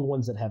the long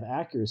ones that have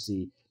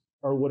accuracy,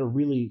 are what are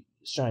really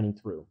shining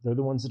through. They're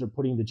the ones that are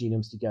putting the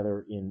genomes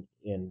together in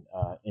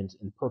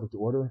perfect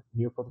order,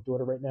 near perfect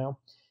order right now.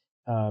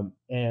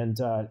 And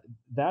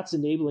that's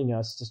enabling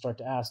us to start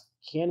to ask,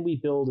 can we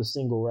build a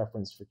single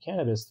reference for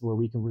cannabis where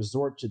we can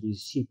resort to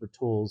these cheaper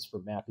tools for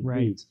mapping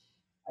reads?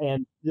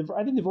 And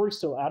I think the verdict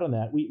still out on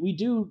that. We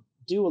do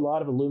a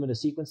lot of Illumina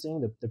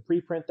sequencing. The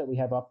preprint that we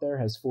have up there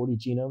has 40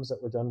 genomes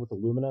that were done with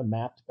Illumina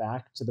mapped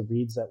back to the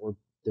reads that were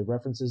the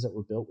references that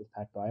were built with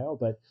PacBio.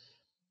 But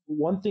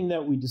one thing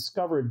that we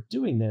discovered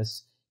doing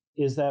this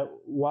is that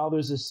while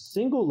there's a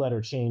single letter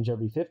change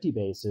every 50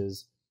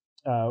 bases,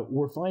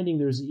 we're finding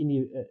there's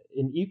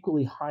an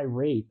equally high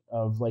rate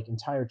of like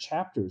entire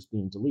chapters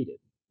being deleted.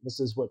 This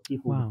is what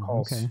people would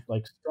call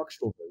like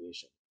structural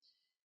variation.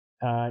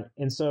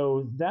 And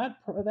so that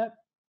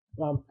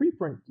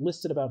preprint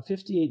listed about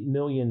 58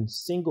 million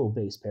single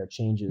base pair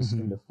changes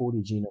in the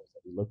 40 genomes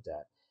that we looked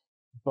at.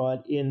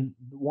 But in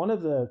one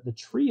of the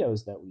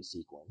trios that we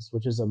sequenced,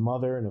 which is a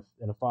mother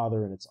and a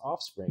father and its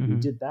offspring, we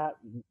did that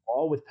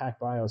all with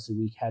PacBio, so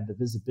we had the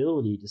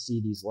visibility to see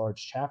these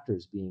large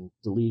chapters being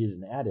deleted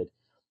and added.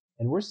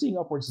 And we're seeing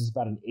upwards of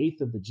about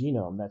 1/8 of the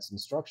genome that's in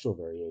structural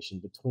variation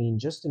between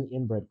just an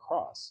inbred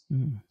cross.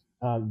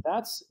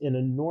 That's an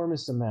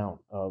enormous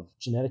amount of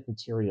genetic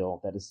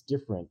material that is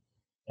different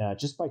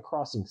just by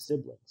crossing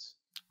siblings.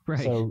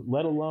 Right. So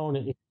let alone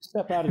if you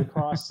step out of the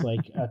cross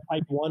like a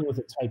type 1 with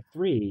a type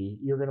 3,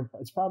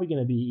 it's probably going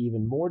to be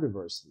even more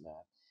diverse than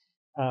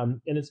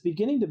that. And it's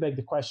beginning to beg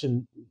the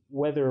question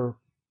whether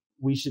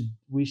we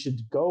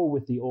should go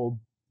with the old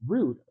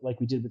route like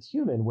we did with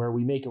human, where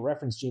we make a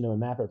reference genome and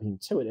map everything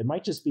to it. It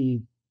might just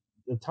be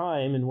the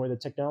time and where the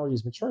technology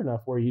is mature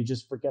enough where you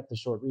just forget the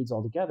short reads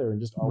altogether and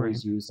just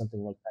always use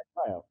something like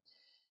PacBio.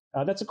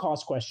 That's a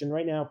cost question.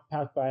 Right now,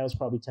 PacBio is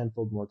probably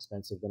tenfold more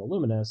expensive than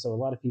Illumina, so a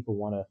lot of people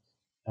want to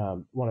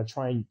want to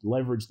try and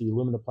leverage the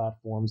Illumina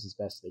platforms as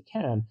best they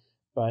can.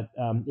 But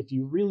if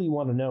you really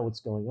want to know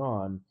what's going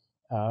on,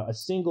 a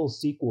single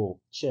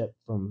sequel chip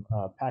from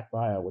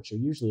PacBio, which are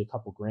usually a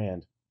couple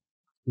grand,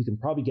 you can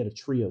probably get a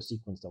trio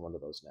sequenced on one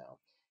of those now.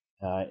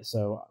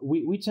 So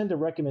we tend to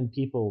recommend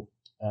people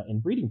in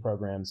breeding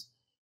programs,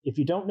 if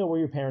you don't know where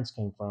your parents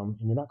came from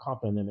and you're not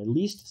confident in them, at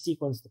least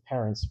sequence the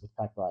parents with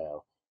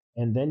PacBio.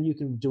 And then you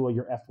can do all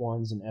your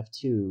F1s and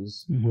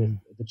F2s with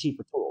the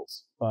cheaper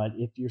tools. But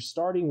if you're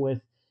starting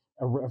with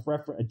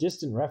a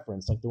distant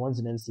reference, like the ones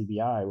in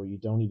NCBI, where you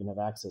don't even have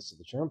access to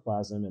the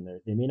germplasm, and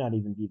they may not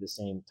even be the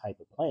same type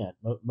of plant.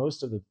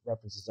 Most of the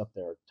references up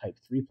there are type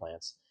 3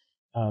 plants.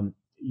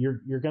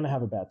 You're going to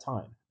have a bad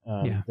time.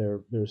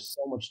 There's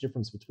so much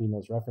difference between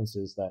those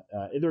references that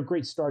they're a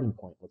great starting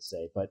point, let's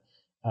say. But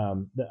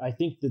I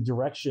think the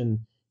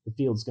direction the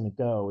field's going to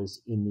go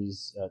is in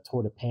these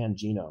toward a pan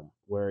genome,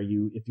 where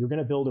if you're going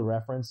to build a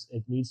reference,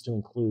 it needs to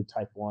include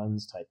type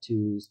 1s, type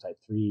 2s, type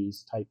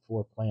 3s, type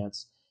 4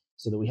 plants,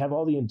 so that we have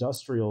all the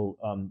industrial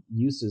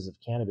uses of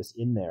cannabis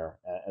in there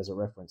as a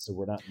reference, so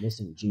we're not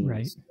missing genes.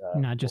 Right,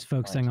 not just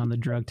focusing on the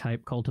drug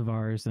type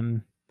cultivars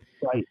and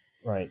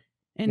right.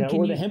 And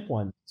or the hemp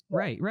one.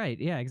 Right.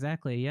 Yeah,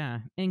 exactly. Yeah.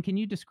 And can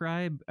you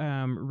describe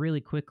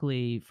really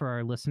quickly for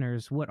our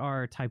listeners what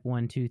are type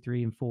 1, 2,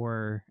 3, and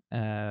 4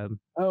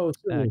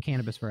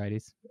 cannabis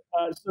varieties?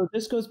 So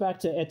this goes back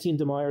to Etienne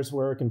Demeyer's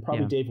work and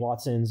probably Dave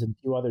Watson's and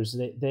a few others.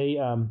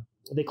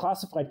 They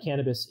classified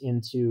cannabis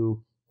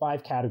into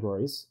 5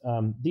 categories.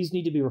 These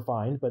need to be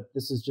refined, but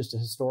this is just a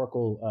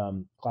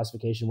historical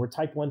classification where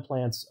type 1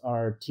 plants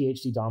are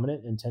THC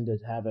dominant and tend to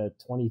have a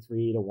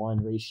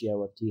 23-to-1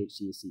 ratio of THC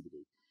to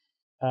CBD.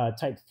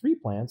 Type 3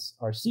 plants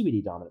are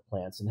CBD dominant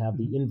plants and have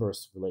the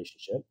inverse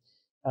relationship.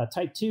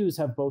 Type 2s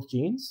have both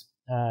genes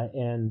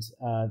and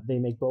they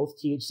make both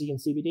THC and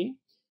CBD.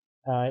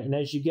 And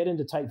as you get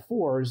into type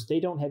 4s, they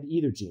don't have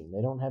either gene.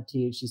 They don't have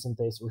THC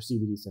synthase or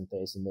CBD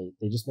synthase, and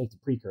they just make the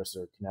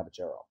precursor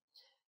cannabigerol.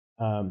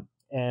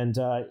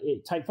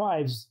 Type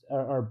 5s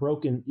are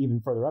broken even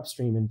further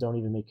upstream and don't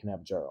even make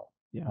cannabigerol.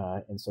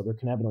 And so they're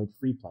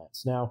cannabinoid-free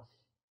plants. Now,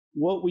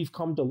 what we've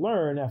come to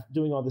learn after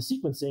doing all the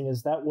sequencing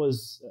is that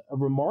was a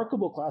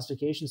remarkable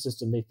classification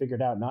system they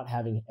figured out, not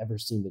having ever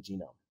seen the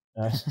genome.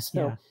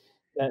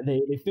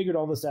 They figured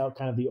all this out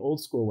kind of the old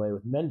school way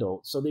with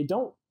Mendel. So they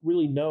don't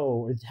really know,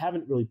 or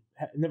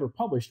never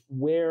published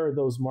where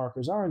those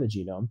markers are in the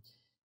genome.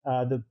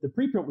 The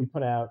preprint we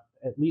put out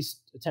at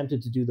least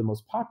attempted to do the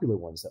most popular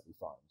ones that we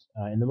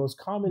find. And the most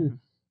common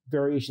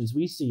variations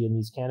we see in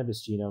these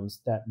cannabis genomes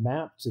that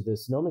map to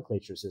this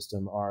nomenclature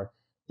system are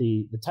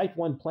the type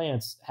 1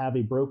 plants have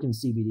a broken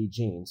CBD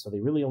gene, so they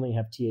really only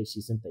have THC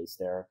synthase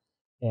there.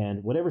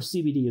 And whatever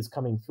CBD is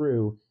coming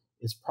through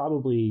is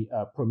probably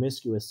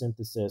promiscuous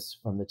synthesis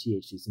from the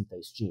THC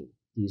synthase gene.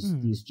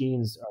 These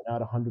genes are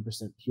not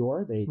 100%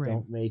 pure. They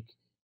don't make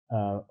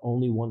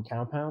only one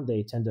compound.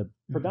 They tend to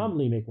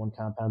predominantly make one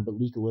compound, but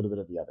leak a little bit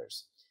of the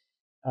others.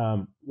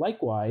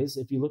 Likewise,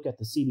 if you look at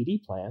the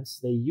CBD plants,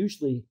 they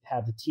usually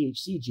have the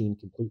THC gene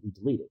completely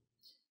deleted.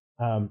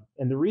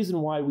 And the reason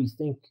why we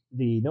think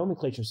the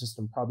nomenclature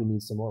system probably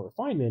needs some more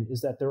refinement is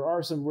that there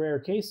are some rare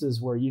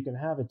cases where you can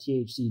have a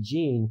THC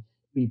gene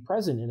be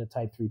present in a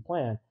type 3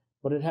 plant,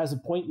 but it has a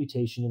point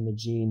mutation in the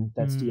gene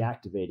that's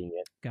deactivating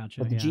it.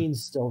 Gotcha. But the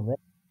gene's still there.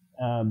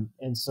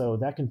 And so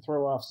that can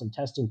throw off some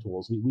testing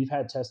tools. We've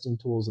had testing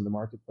tools in the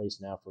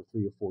marketplace now for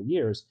 3 or 4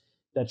 years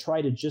that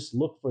try to just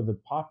look for the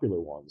popular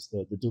ones,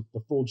 the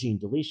full gene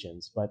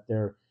deletions, but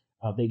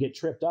they get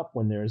tripped up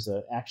when there's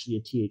actually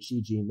a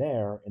THC gene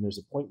there and there's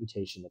a point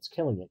mutation that's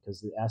killing it because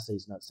the assay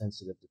is not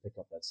sensitive to pick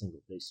up that single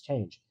base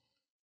change.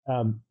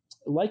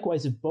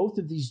 Likewise, if both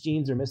of these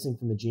genes are missing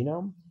from the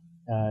genome,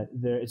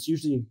 it's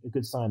usually a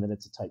good sign that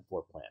it's a type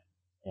 4 plant.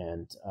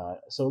 And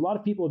so a lot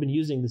of people have been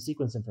using the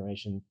sequence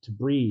information to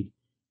breed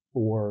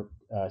for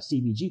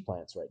CBG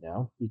plants right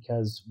now,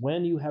 because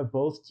when you have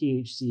both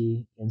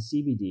THC and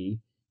CBD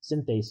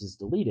synthases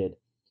deleted,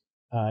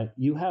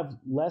 you have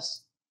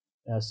less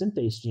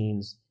synthase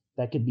genes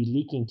that could be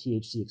leaking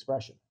THC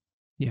expression.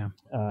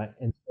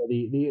 And so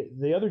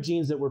the other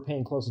genes that we're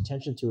paying close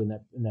attention to in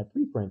that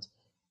preprint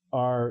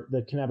are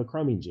the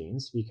cannabichromine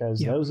genes,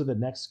 because those are the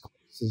next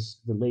closest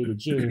related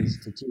genes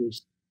to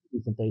THC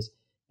synthase.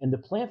 And the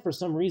plant, for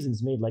some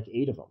reasons, made like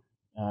 8 of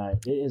them.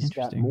 It has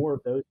got more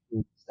of those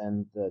genes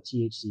than the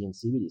THC and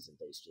CBD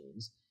synthase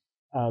genes.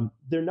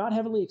 They're not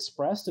heavily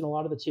expressed in a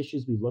lot of the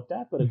tissues we've looked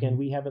at, but again,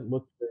 we haven't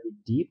looked very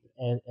deep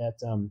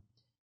at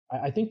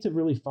I think to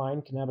really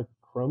find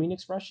cannabichromine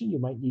expression, you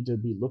might need to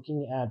be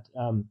looking at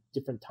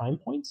different time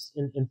points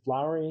in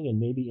flowering and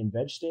maybe in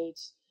veg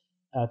states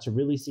to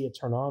really see it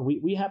turn on.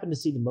 We happen to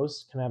see the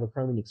most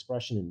cannabichromine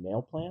expression in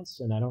male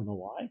plants, and I don't know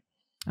why.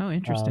 Oh,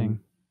 interesting.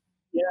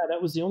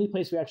 That was the only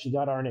place we actually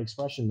got RNA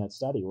expression in that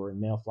study, were in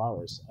male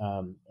flowers.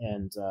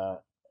 And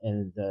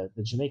the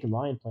Jamaican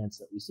lion plants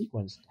that we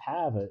sequenced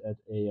have a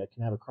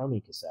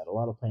cannabichromine cassette. A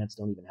lot of plants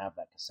don't even have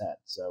that cassette.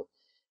 So,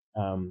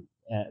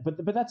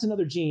 but that's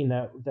another gene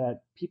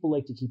that people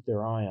like to keep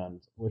their eye on.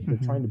 If they're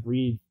trying to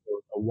breed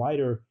for a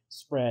wider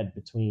spread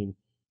between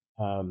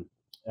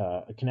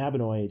a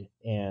cannabinoid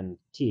and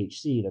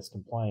THC that's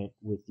compliant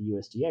with the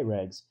USDA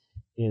regs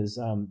is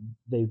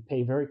they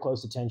pay very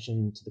close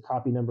attention to the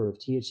copy number of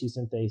THC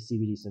synthase,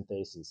 CBD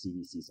synthase, and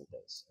CBC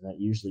synthase. And that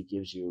usually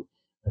gives you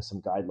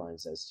some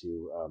guidelines as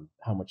to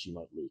how much you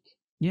might leak.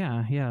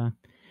 Yeah, yeah.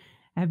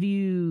 Have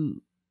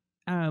you,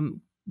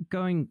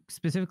 going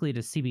specifically to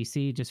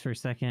CBC just for a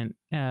second,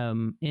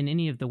 in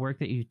any of the work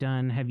that you've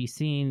done, have you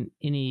seen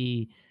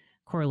any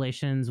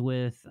correlations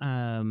with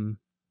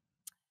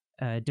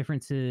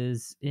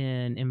differences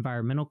in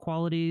environmental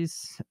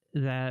qualities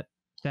that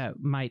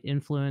might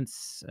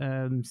influence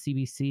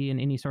CBC in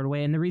any sort of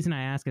way? And the reason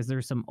I ask is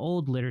there's some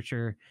old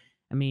literature.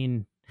 I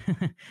mean,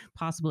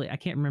 possibly, I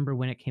can't remember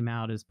when it came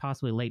out. It was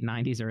possibly late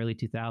 90s, early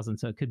 2000s,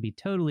 so it could be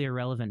totally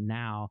irrelevant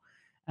now.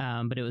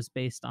 But it was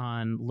based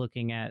on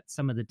looking at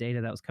some of the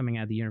data that was coming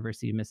out of the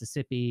University of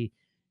Mississippi,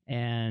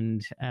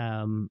 and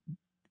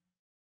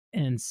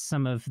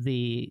some of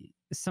the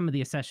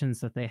accessions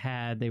that they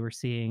had, they were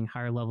seeing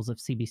higher levels of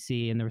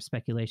CBC, and there was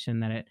speculation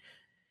that it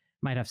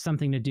might have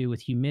something to do with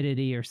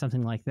humidity or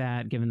something like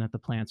that, given that the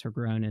plants were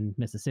grown in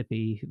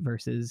Mississippi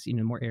versus,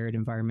 more arid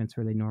environments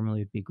where they normally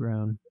would be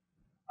grown.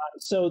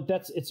 So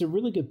it's a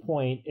really good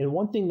point. And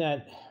one thing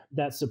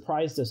that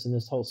surprised us in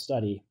this whole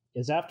study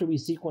is after we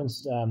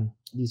sequenced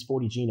these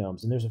 40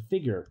 genomes, and there's a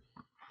figure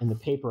in the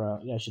paper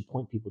I should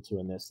point people to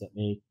in this that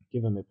may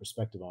give them a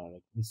perspective on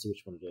it. Let's see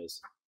which one it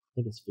is. I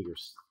think it's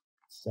figures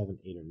 7,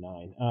 8, or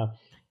 9.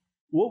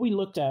 What we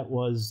looked at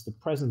was the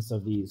presence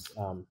of these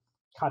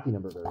copy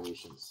number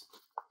variations.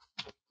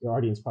 Your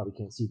audience probably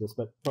can't see this,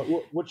 but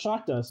what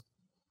shocked us,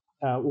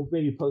 we'll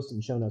maybe post it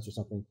in show notes or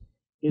something,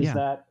 is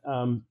that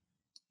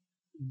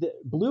the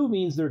blue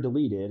means they're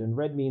deleted, and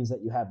red means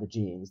that you have the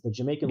genes. The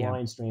Jamaican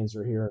lion strains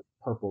are here,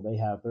 purple.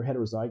 They're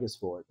heterozygous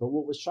for it. But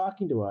what was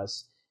shocking to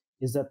us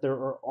is that there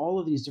are all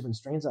of these different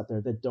strains out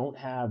there that don't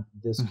have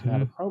this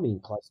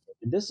cannabichromine cluster.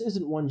 And this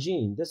isn't one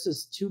gene. This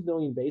is 2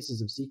 billion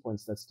bases of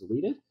sequence that's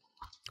deleted.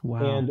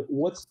 Wow. And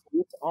what's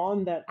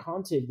on that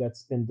contig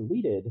that's been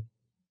deleted,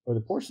 or the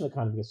portion of the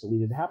contig that's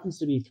deleted, happens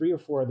to be 3 or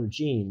 4 other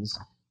genes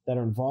that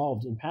are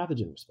involved in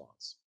pathogen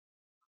response.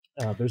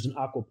 There's an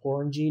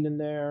aquaporin gene in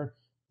there.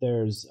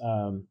 There's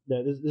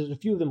a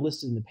few of them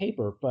listed in the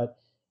paper, but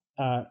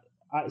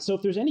so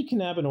if there's any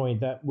cannabinoid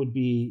that would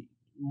be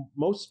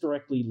most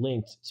directly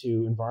linked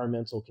to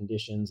environmental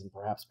conditions and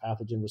perhaps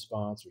pathogen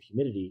response or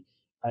humidity,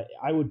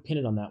 I would pin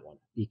it on that one,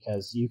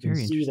 because you can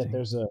see that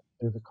there's a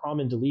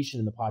common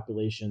deletion in the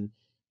population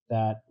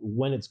that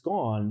when it's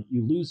gone,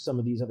 you lose some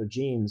of these other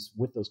genes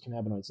with those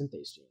cannabinoid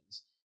synthase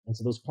genes. And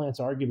so those plants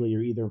arguably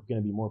are either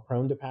going to be more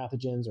prone to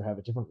pathogens or have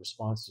a different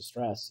response to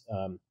stress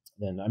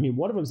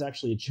one of them is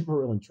actually a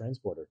gibberellin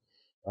transporter,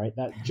 right?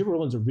 That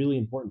gibberellin's a really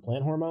important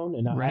plant hormone,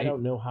 and I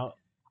don't know how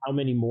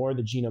many more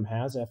the genome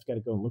has. I have to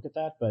go and look at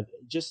that, but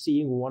just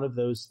seeing one of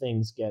those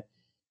things get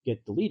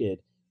deleted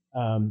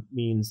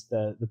means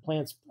the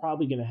plant's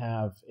probably going to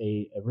have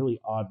a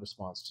really odd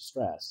response to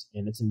stress,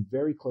 and it's in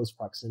very close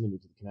proximity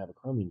to the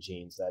cannabichromine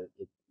genes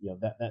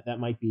that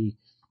might be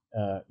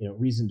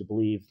reason to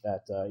believe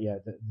that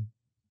the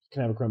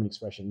cannabichromine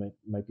expression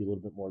might be a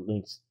little bit more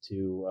linked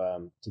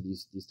to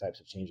these types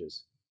of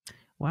changes.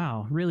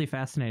 Wow, really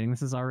fascinating.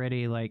 This is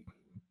already like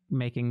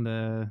making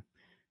the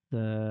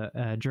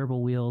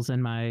gerbil wheels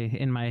in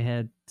my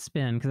head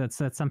spin, because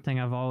that's something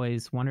I've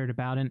always wondered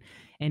about.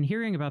 And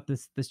hearing about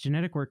this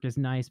genetic work is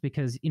nice,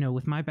 because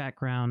with my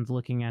background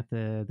looking at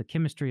the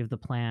chemistry of the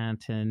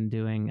plant and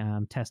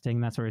doing testing,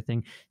 that sort of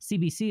thing,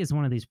 CBC is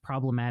one of these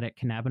problematic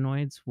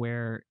cannabinoids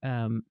where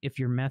if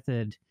your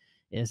method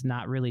is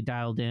not really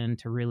dialed in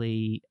to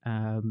really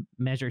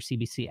measure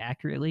CBC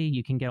accurately,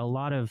 you can get a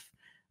lot of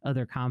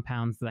other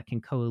compounds that can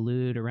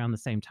collude around the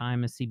same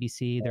time as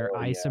CBC. They're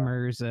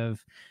isomers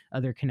of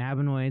other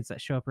cannabinoids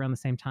that show up around the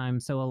same time.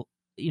 So,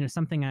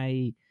 something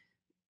I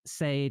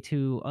say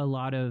to a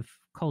lot of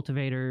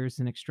cultivators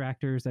and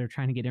extractors that are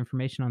trying to get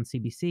information on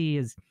CBC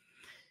is,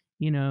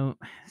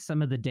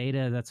 some of the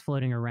data that's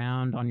floating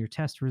around on your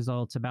test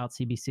results about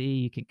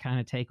CBC, you can kind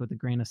of take with a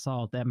grain of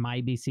salt. That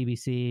might be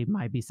CBC,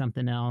 might be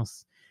something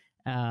else.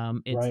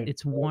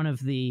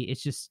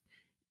 It's just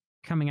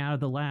coming out of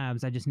the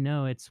labs. I just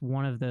know it's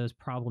one of those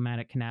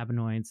problematic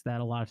cannabinoids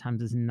that a lot of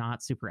times is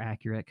not super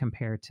accurate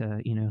compared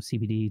to,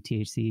 CBD,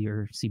 THC,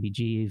 or CBG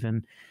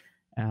even.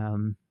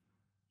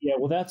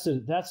 Well, that's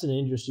an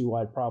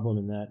industry-wide problem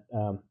in that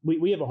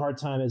we have a hard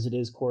time as it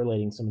is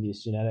correlating some of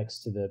these genetics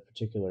to the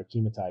particular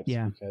chemotypes,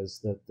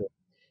 because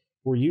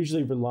we're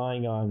usually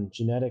relying on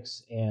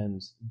genetics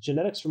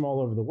from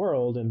all over the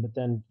world, but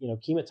then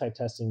chemotype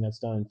testing that's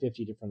done in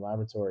 50 different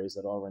laboratories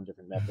that all run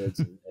different methods,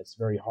 and it's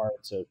very hard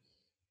to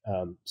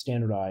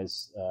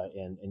standardize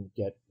and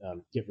get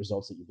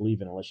results that you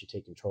believe in unless you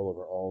take control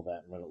over all of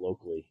that and run it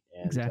locally.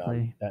 And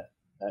exactly.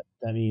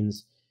 That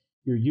means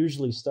you're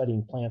usually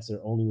studying plants that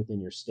are only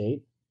within your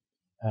state,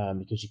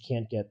 because you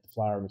can't get the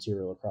flower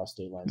material across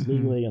state lines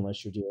legally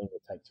unless you're dealing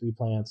with type 3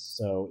 plants.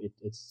 So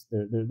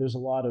there's a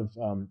lot of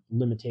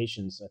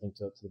limitations, I think,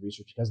 to the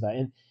research because of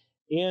that.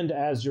 And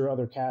as your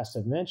other casts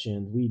have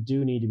mentioned, we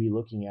do need to be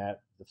looking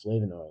at the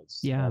flavonoids,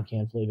 Yeah.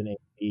 canflavin A,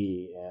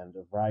 B, and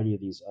a variety of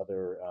these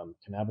other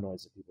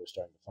cannabinoids that people are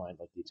starting to find,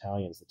 like the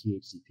Italians. The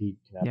THCP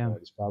Yeah.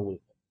 cannabinoid is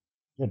probably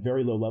at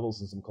very low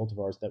levels in some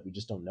cultivars that we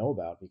just don't know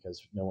about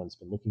because no one's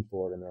been looking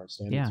for it and there aren't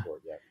standards Yeah. for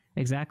it yet.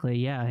 Exactly.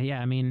 Yeah.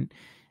 Yeah. I mean,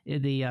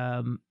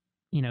 the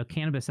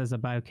cannabis as a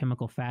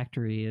biochemical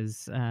factory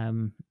is,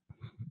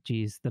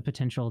 geez, the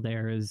potential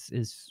there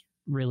is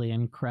really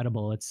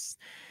incredible. It's,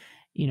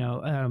 you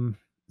know,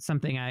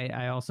 something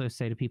I also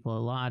say to people a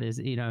lot is,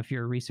 if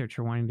you're a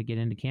researcher wanting to get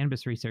into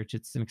cannabis research,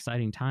 it's an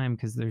exciting time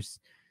because there's,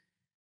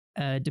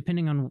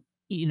 depending on,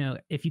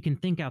 if you can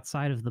think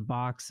outside of the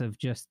box of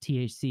just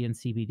THC and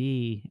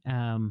CBD,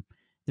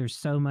 there's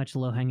so much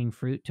low hanging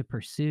fruit to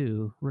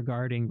pursue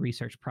regarding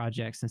research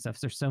projects and stuff.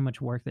 There's so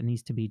much work that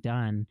needs to be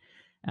done.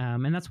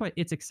 And that's why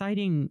it's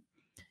exciting.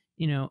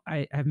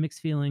 I have mixed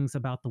feelings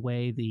about the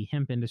way the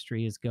hemp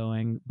industry is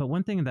going. But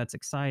one thing that's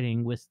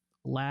exciting with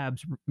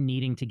labs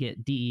needing to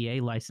get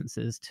DEA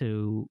licenses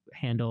to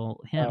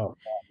handle hemp, Oh,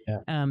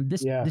 yeah.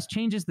 This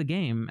changes the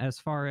game as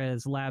far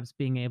as labs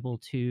being able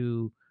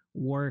to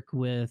work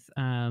with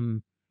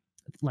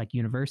like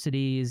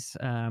universities,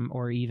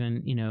 or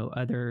even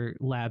other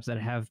labs that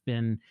have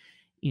been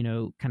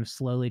kind of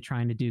slowly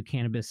trying to do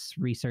cannabis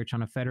research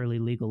on a federally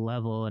legal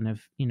level and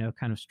have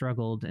kind of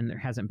struggled, and there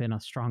hasn't been a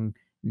strong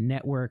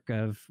network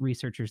of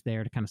researchers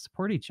there to kind of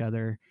support each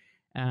other.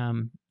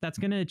 That's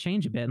going to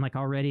change a bit, and like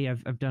already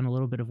I've done a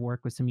little bit of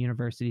work with some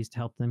universities to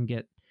help them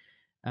get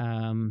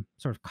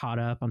sort of caught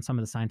up on some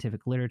of the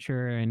scientific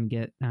literature and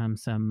get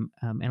some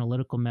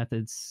analytical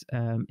methods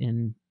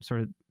in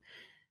sort of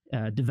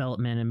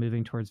development and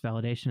moving towards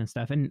validation and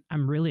stuff. And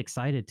I'm really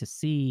excited to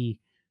see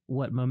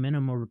what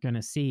momentum we're going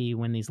to see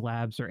when these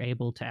labs are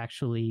able to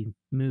actually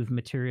move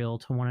material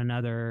to one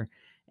another,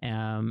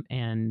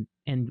 and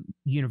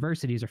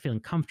universities are feeling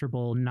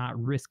comfortable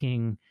not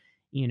risking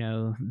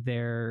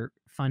their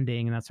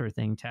funding and that sort of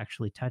thing to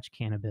actually touch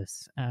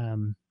cannabis.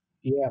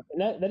 Yeah,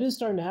 and that is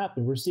starting to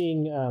happen. We're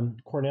seeing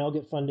Cornell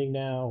get funding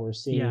now. We're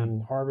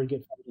seeing Harvard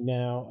get funding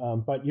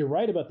now. But you're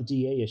right about the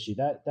DA issue.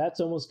 That's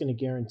almost going to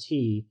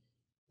guarantee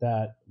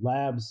that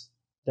labs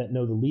that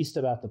know the least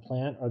about the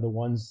plant are the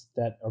ones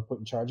that are put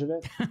in charge of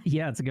it.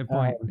 Yeah, it's a good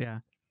point. Yeah.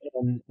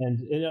 And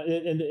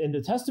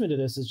the testament to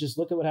this is just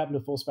look at what happened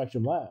to Full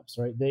Spectrum Labs,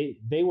 right?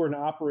 They were an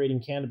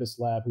operating cannabis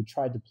lab who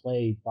tried to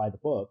play by the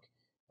book,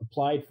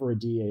 applied for a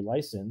DA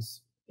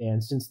license,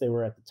 and since they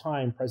were at the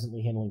time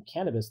presently handling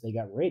cannabis, they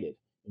got raided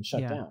and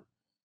shut down.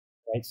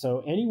 Right.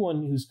 So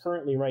anyone who's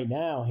currently right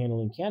now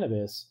handling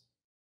cannabis,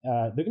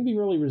 they're going to be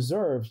really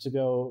reserved to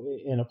go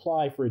and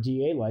apply for a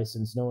DA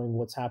license, knowing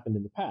what's happened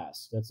in the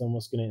past. That's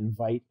almost going to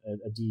invite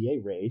a DA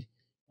raid,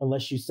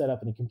 unless you set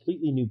up in a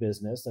completely new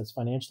business that's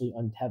financially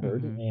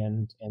untethered,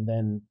 and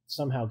then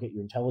somehow get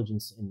your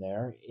intelligence in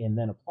there and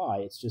then apply.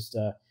 It's just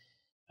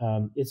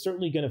it's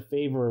certainly going to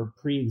favor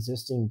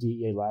pre-existing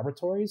DEA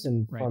laboratories.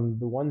 And from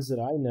the ones that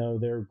I know,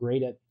 they're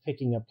great at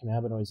picking up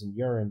cannabinoids in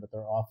urine, but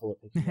they're awful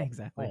at picking up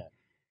exactly. plant.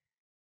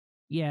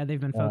 Yeah,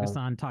 they've been focused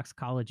on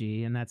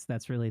toxicology, and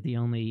that's really the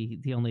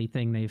only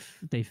thing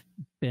they've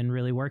been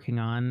really working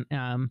on.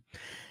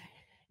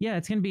 Yeah,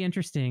 it's going to be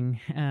interesting.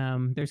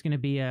 There's going to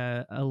be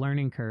a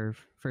learning curve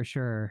for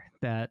sure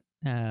that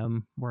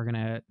we're going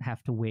to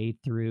have to wade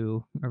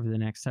through over the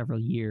next several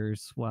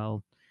years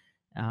while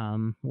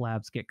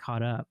labs get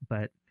caught up.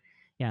 But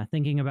yeah,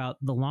 thinking about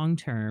the long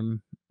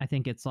term, I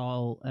think it's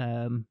all.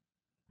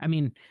 I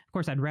mean, of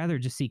course, I'd rather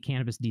just see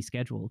cannabis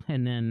descheduled,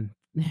 and then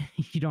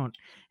you don't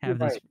have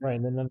this. Right.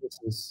 And then none of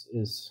this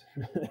is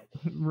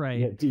right.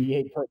 Yeah,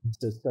 DEA purpose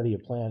to study a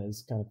plant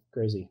is kind of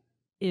crazy.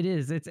 It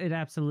is. It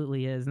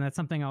absolutely is, and that's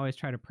something I always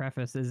try to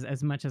preface. Is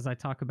as much as I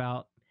talk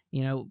about,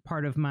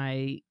 part of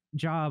my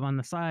job on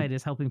the side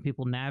is helping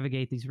people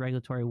navigate these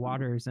regulatory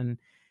waters, and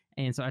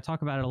so I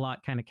talk about it a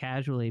lot, kind of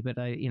casually, but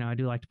I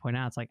do like to point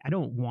out, it's like I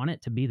don't want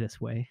it to be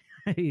this way.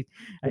 I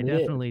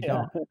definitely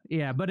don't.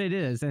 Yeah, but it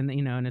is, and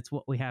and it's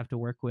what we have to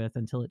work with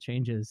until it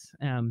changes.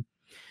 So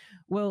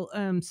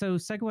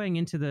segueing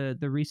into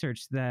the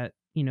research that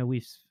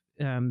we've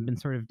been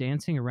sort of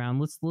dancing around,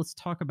 let's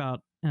talk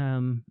about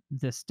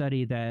the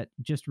study that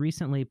just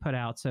recently put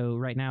out. So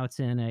right now it's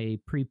in a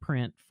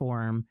preprint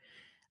form,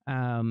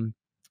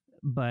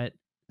 but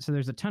so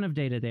there's a ton of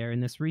data there. In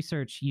this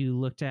research, you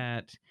looked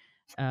at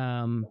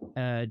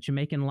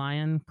Jamaican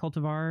lion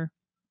cultivar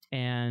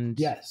and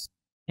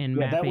mapping.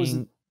 That was.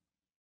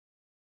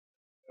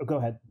 Oh, go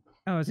ahead.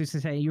 Oh, I was just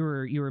to say you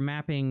were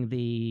mapping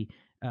the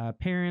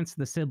parents,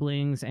 the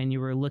siblings, and you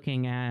were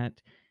looking at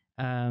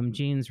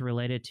genes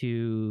related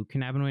to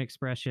cannabinoid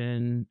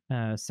expression,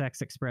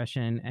 sex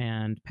expression,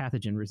 and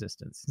pathogen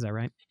resistance. Is that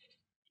right?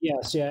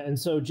 Yes, yeah. And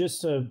so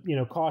just to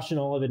caution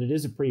all of it, it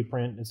is a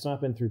preprint. It's not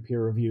been through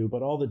peer review,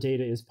 but all the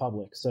data is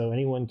public, so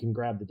anyone can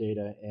grab the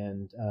data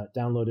and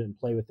download it and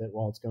play with it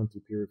while it's going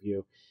through peer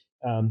review.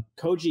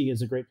 Koji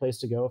is a great place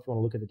to go if you want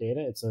to look at the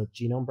data. It's a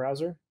genome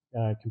browser.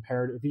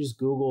 Comparative. If you just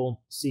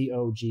Google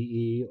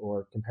COGE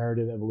or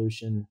comparative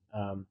evolution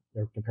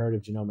or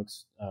comparative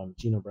genomics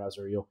genome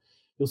browser,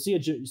 you'll you'll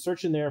see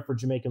search in there for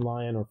Jamaican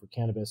lion or for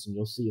cannabis, and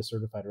you'll see a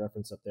certified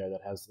reference up there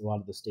that has a lot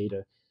of this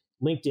data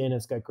linked in.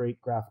 It's got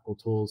great graphical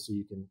tools, so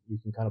you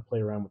can kind of play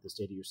around with this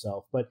data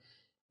yourself. But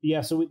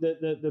yeah, so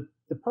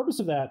the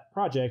purpose of that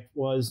project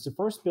was to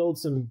first build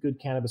some good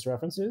cannabis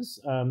references.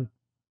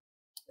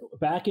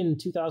 Back in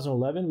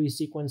 2011, we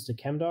sequenced a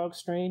chemdog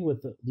strain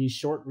with these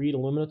short read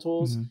Illumina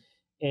tools.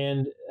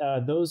 And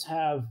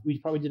we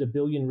probably did 1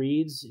 billion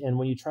reads. And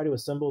when you try to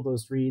assemble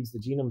those reads, the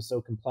genome is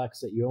so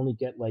complex that you only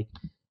get like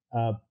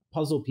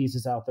puzzle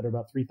pieces out that are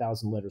about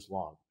 3,000 letters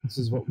long. This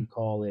is what we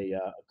call a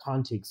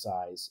contig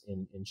size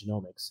in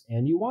genomics.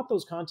 And you want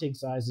those contig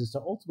sizes to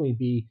ultimately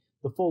be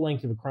the full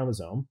length of a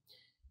chromosome.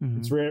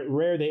 It's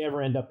rare they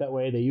ever end up that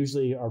way. They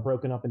usually are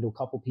broken up into a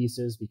couple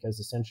pieces because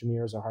the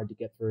centromeres are hard to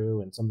get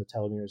through and some of the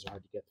telomeres are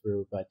hard to get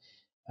through. But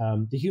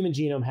the human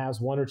genome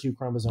has 1 or 2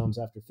 chromosomes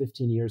after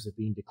 15 years of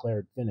being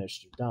declared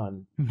finished or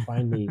done,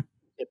 finally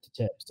tip to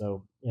tip.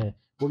 So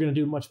we're going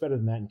to do much better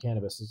than that in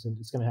cannabis.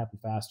 It's going to happen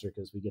faster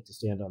because we get to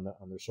stand on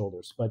their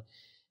shoulders. But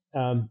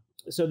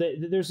so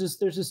there's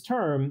this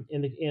term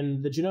in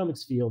the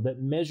genomics field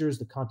that measures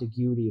the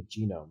contiguity of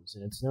genomes,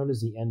 and it's known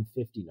as the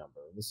N50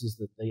 number. This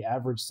is the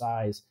average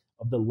size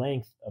of the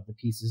length of the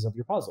pieces of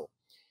your puzzle.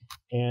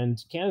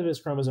 And cannabis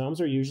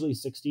chromosomes are usually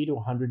 60 to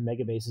 100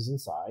 megabases in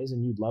size,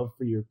 and you'd love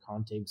for your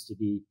contigs to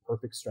be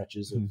perfect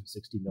stretches of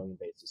 60 million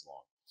bases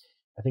long.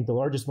 I think the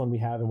largest one we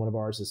have in one of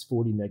ours is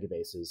 40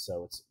 megabases,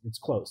 so it's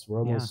close. We're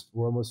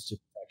almost to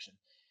perfection.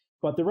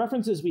 But the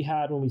references we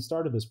had when we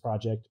started this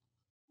project,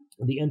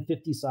 the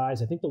N50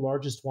 size, I think the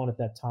largest one at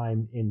that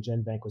time in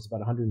GenBank was about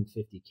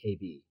 150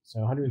 kb, so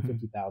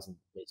 150,000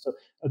 base. So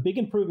a big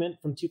improvement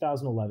from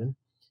 2011.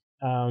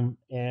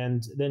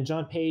 And then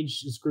John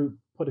Page's group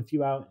put a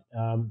few out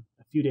a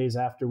few days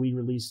after we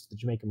released the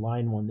Jamaican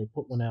lion one. They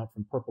put one out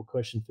from Purple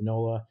Kush and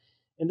Finola,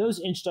 and those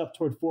inched up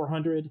toward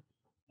 400.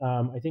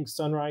 I think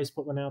Sunrise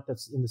put one out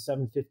that's in the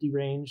 750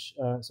 range,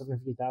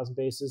 750,000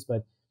 bases.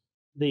 But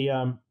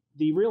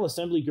the real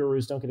assembly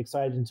gurus don't get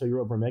excited until you're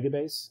over a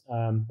megabase.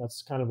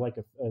 That's kind of like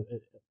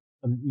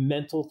a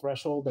mental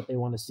threshold that they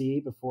want to see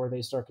before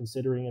they start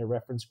considering a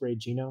reference grade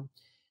genome.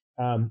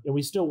 And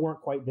we still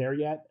weren't quite there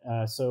yet.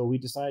 So we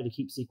decided to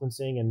keep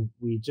sequencing, and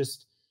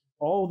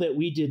all that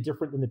we did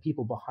different than the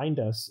people behind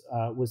us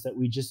was that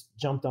we just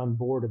jumped on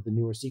board of the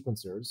newer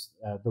sequencers.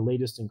 The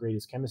latest and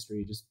greatest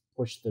chemistry just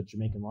pushed the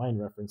Jamaican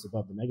lion reference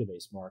above the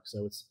megabase mark.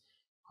 So it's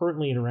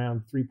currently at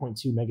around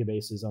 3.2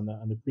 megabases on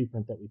the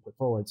preprint that we put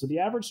forward. So the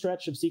average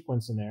stretch of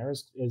sequence in there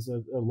is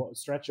a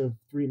stretch of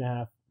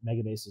 3.5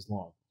 megabases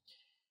long.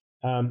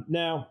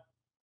 Now,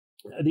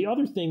 the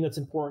other thing that's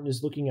important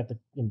is looking at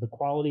the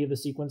quality of the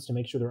sequence to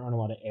make sure there aren't a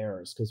lot of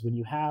errors. Because when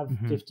you have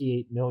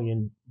 58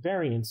 million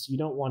variants, you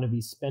don't want to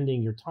be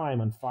spending your time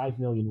on 5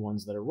 million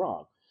ones that are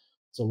wrong.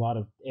 It's a lot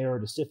of error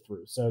to sift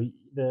through. So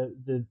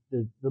the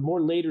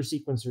more later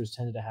sequencers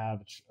tended to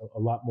have a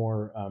lot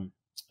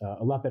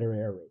better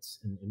error rates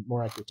and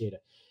more accurate data.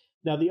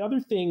 Now, the other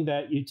thing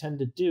that you tend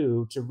to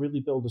do to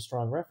really build a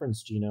strong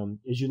reference genome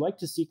is you like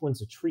to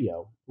sequence a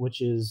trio, which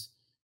is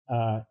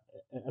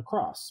a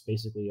cross,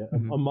 basically,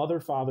 a mother,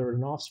 father, and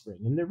an offspring.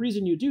 And the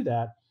reason you do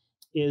that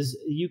is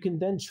you can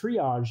then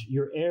triage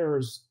your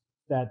errors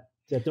that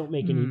don't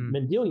make any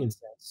Mendelian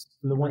sense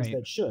from the ones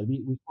that should.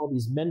 We call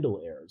these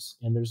Mendel errors,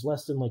 and there's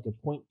less than like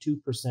a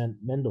 0.2%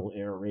 Mendel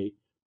error rate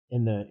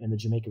in the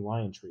Jamaican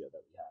lion trio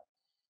that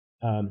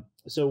we have.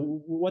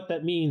 So what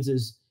that means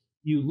is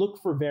you look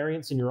for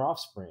variants in your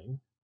offspring,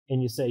 and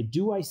you say,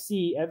 do I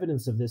see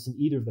evidence of this in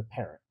either of the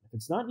parent? If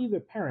it's not in either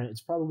parent,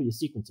 it's probably a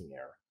sequencing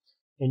error.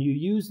 And you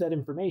use that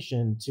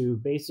information to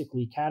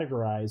basically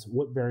categorize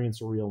what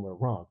variants are real and what are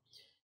wrong.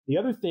 The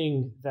other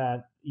thing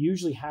that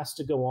usually has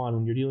to go on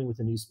when you're dealing with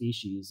a new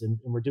species, and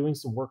we're doing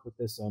some work with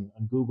this on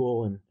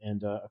Google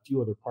and a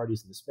few other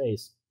parties in the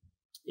space,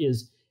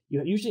 is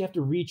you usually have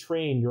to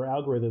retrain your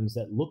algorithms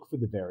that look for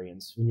the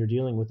variants when you're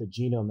dealing with a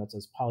genome that's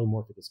as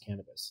polymorphic as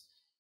cannabis.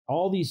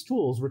 All these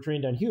tools were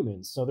trained on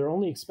humans, so they're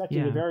only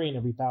expecting a variant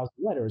every 1,000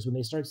 letters. When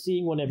they start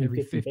seeing one every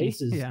 50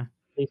 bases,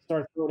 they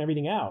start throwing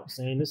everything out,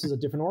 saying this is a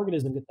different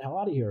organism, get the hell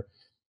out of here.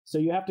 So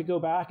you have to go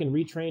back and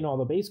retrain all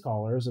the base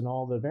callers and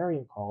all the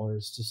variant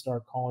callers to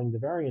start calling the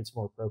variants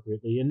more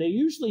appropriately. And they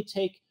usually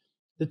take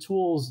the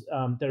tools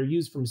that are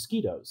used for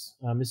mosquitoes.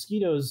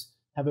 Mosquitoes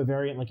have a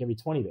variant like every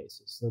 20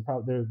 bases.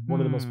 They're one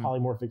of the most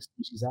polymorphic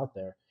species out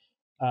there.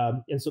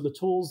 And so the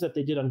tools that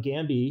they did on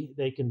Gambi,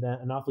 they can then,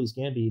 Anopheles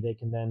gambi, they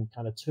can then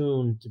kind of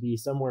tune to be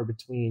somewhere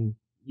between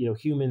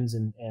humans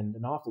and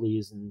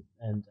Anopheles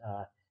and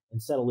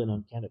settle in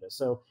on cannabis.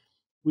 So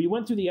we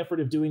went through the effort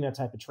of doing that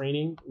type of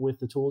training with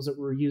the tools that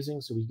we were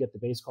using, so we get the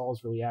base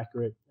calls really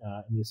accurate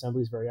and the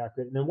assembly is very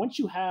accurate. And then once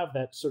you have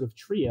that sort of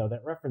trio,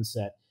 that reference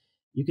set,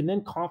 you can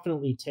then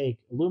confidently take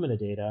Illumina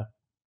data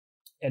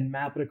and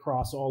map it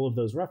across all of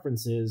those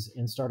references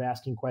and start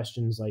asking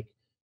questions like,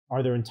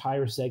 are there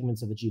entire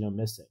segments of the genome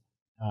missing?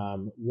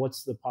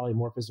 What's the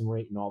polymorphism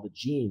rate in all the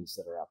genes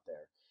that are out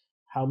there?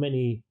 How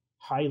many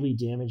highly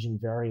damaging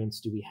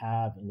variants do we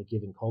have in a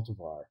given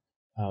cultivar?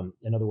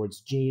 In other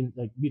words,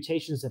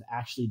 mutations that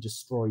actually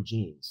destroy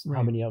genes. Right.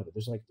 How many of them?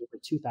 There's like over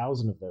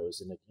 2,000 of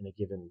those in a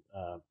given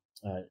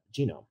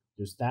genome.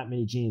 There's that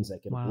many genes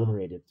that get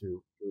obliterated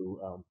through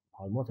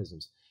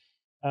polymorphisms.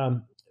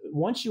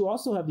 Once you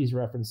also have these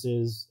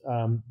references,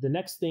 the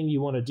next thing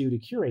you want to do to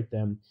curate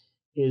them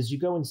is you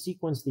go and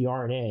sequence the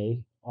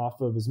RNA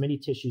off of as many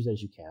tissues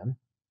as you can.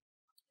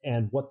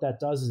 And what that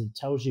does is it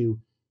tells you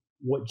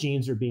what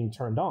genes are being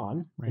turned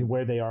on and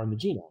where they are in the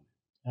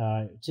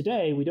genome.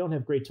 Today, we don't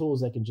have great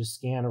tools that can just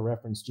scan a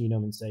reference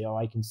genome and say, oh,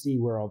 I can see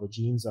where all the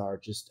genes are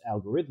just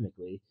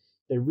algorithmically.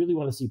 They really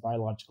want to see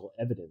biological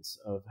evidence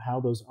of how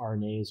those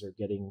RNAs are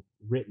getting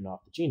written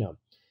off the genome.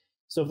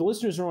 So if the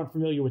listeners aren't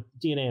familiar with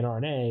DNA and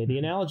RNA, the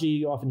analogy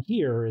you often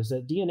hear is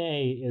that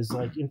DNA is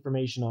like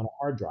information on a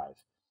hard drive.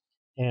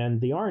 And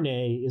the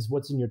RNA is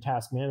what's in your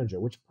task manager,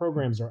 which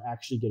programs are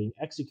actually getting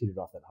executed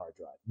off that hard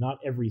drive. Not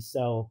every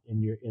cell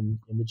in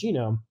the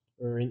genome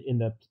or in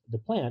the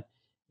plant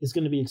is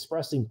going to be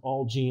expressing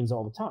all genes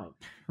all the time.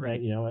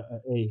 Right.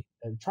 A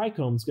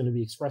trichome is going to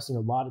be expressing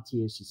a lot of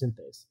THC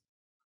synthase,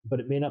 but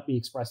it may not be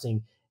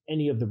expressing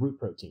any of the root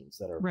proteins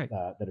that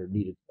are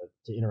needed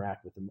to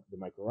interact with the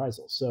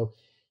mycorrhizal. So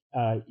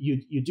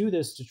you do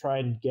this to try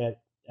and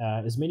get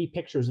as many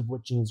pictures of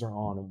what genes are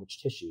on and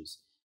which tissues.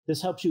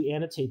 This helps you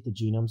annotate the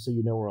genome so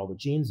you know where all the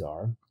genes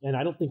are. And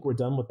I don't think we're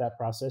done with that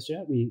process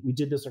yet. We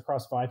did this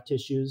across 5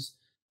 tissues.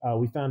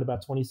 We found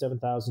about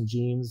 27,000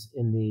 genes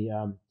in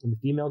the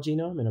female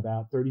genome and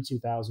about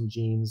 32,000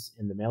 genes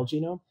in the male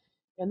genome.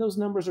 And those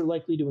numbers are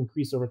likely to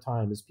increase over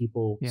time as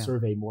people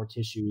survey more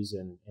tissues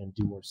and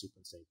do more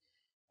sequencing.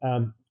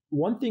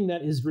 One thing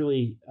that is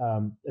really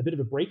a bit of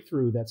a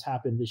breakthrough that's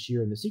happened this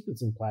year in the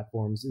sequencing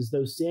platforms is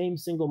those same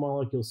single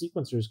molecule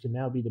sequencers can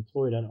now be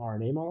deployed on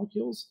RNA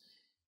molecules.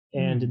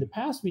 And in the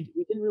past, we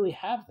didn't really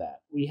have that.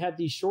 We had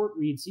these short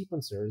read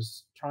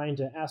sequencers trying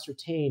to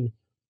ascertain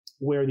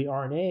where the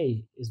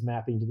RNA is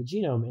mapping to the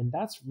genome. And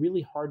that's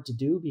really hard to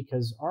do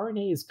because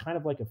RNA is kind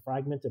of like a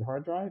fragmented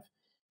hard drive.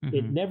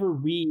 It never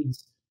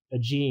reads a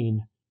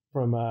gene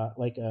from a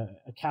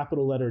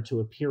capital letter to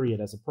a period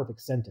as a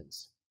perfect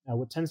sentence. Now,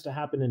 what tends to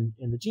happen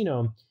in the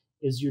genome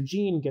is your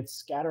gene gets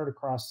scattered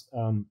across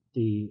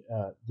the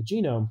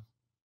genome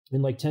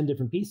in like 10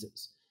 different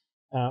pieces,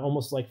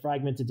 almost like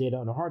fragmented data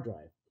on a hard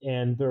drive.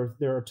 And there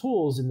are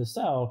tools in the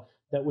cell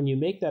that when you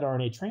make that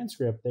RNA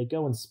transcript, they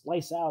go and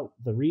splice out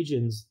the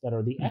regions that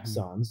are the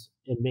exons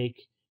and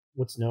make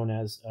what's known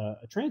as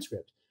a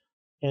transcript.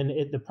 And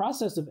the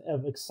process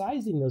of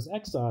excising those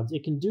exons,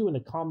 it can do in a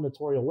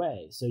combinatorial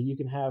way. So you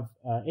can have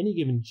any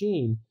given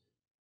gene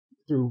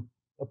through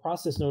a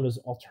process known as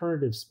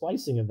alternative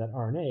splicing of that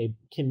RNA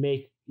can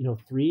make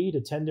 3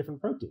 to 10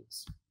 different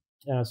proteins.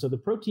 So the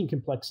protein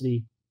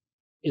complexity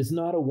is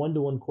not a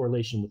one-to-one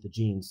correlation with the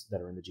genes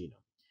that are in the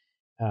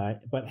genome.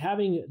 But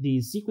having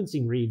these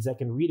sequencing reads that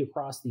can read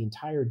across the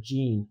entire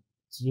gene's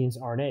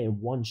RNA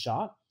in one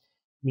shot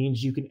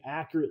means you can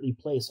accurately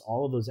place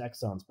all of those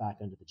exons back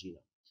into the genome.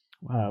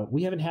 Wow.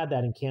 We haven't had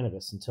that in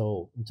cannabis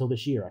until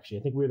this year, actually.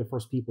 I think we were the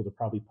first people to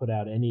probably put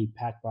out any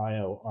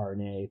PacBio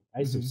RNA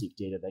isoseq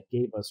data that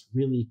gave us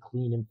really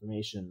clean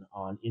information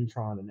on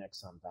intron and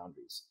exon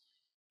boundaries.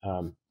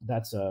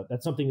 That's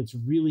something that's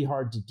really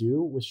hard to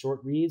do with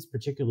short reads,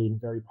 particularly in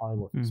very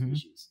polymorphic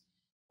species.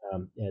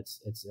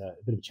 It's a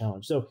bit of a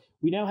challenge. So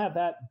we now have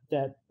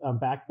that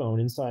backbone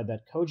inside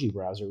that Koji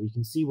browser. We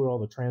can see where all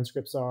the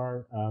transcripts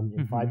are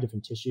in 5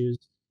 different tissues.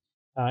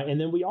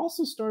 And then we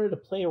also started to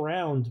play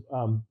around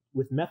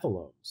with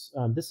methylomes.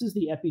 This is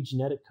the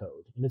epigenetic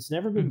code, and it's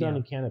never been done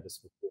in cannabis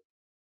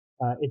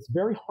before. It's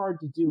very hard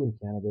to do in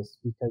cannabis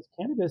because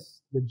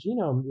cannabis, the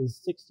genome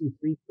is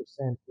 63%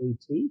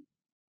 AT.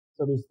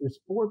 So there's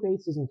 4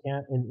 bases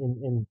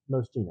in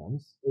most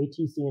genomes, A,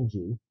 T, C, and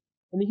G.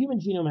 And the human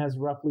genome has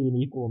roughly an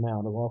equal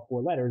amount of all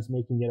 4 letters,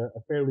 making it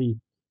a fairly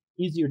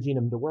easier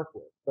genome to work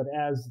with. But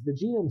as the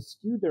genomes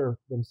skew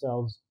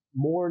themselves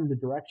more in the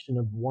direction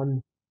of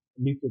one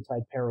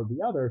nucleotide pair or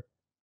the other,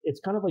 it's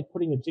kind of like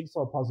putting a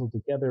jigsaw puzzle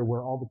together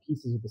where all the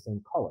pieces are the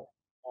same color.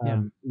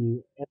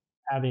 You end up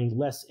having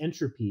less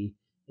entropy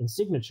and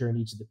signature in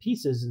each of the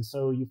pieces, and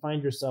so you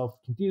find yourself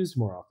confused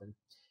more often.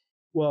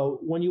 Well,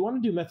 when you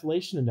want to do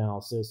methylation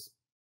analysis,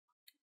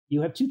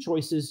 you have 2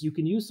 choices. You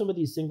can use some of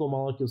these single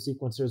molecule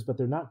sequencers, but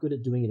they're not good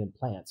at doing it in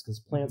plants because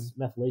plants'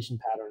 methylation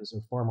patterns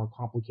are far more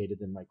complicated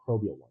than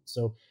microbial ones.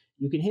 So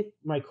you can hit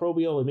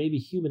microbial and maybe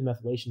human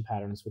methylation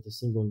patterns with the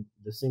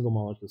single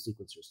molecule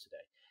sequencers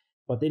today,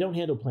 but they don't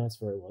handle plants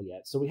very well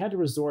yet. So we had to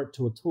resort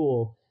to a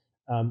tool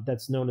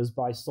that's known as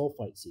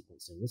bisulfite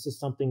sequencing. This is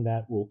something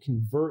that will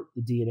convert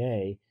the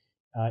DNA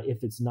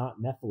if it's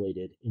not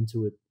methylated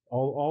into it.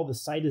 All the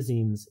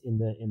cytosines in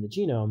the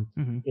genome,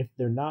 if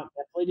they're not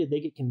methylated, they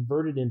get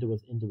converted into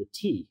a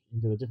T,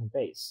 into a different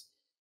base.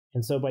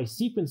 And so by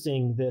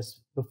sequencing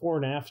this before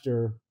and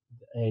after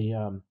a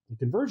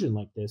conversion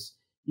like this,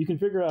 you can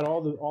figure out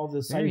all the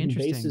cytosine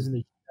bases in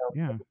the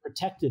genome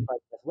protected by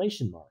the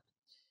methylation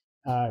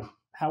mark.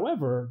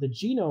 However, the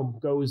genome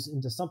goes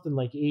into something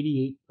like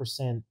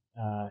 88%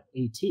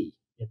 AT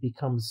it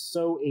becomes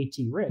so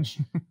AT rich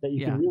that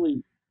you Yeah. can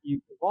really,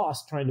 you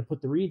lost trying to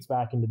put the reads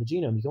back into the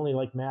genome. You can only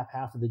like map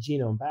half of the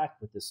genome back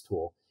with this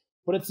tool.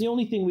 But it's the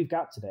only thing we've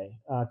got today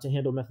to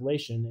handle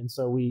methylation. And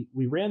so we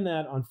ran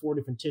that on 4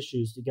 different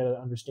tissues to get an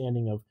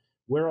understanding of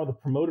where all the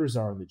promoters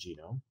are in the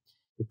genome.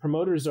 The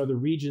promoters are the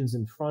regions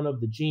in front of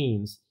the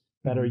genes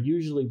that are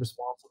usually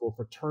responsible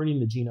for turning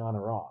the gene on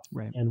or off.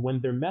 Right. And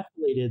when they're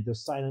methylated, they're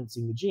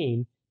silencing the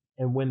gene.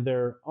 And when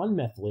they're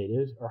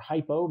unmethylated or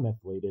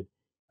hypomethylated,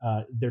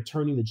 they're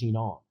turning the gene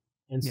on.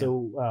 And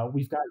so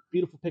we've got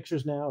beautiful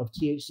pictures now of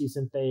THC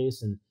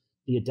synthase and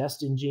the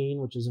adestin gene,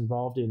 which is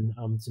involved in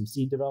some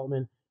seed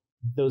development,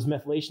 those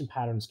methylation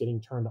patterns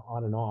getting turned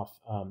on and off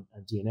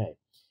DNA.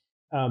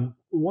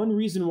 One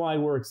reason why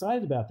we're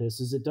excited about this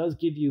is it does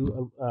give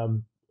you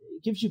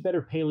it gives you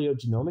better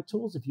paleogenomic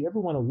tools. If you ever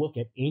want to look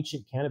at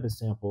ancient cannabis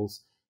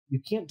samples, you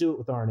can't do it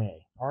with RNA.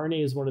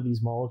 RNA is one of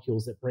these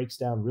molecules that breaks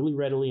down really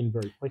readily and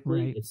very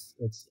quickly. Right.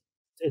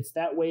 It's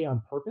that way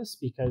on purpose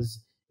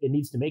because it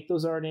needs to make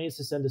those RNAs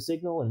to send a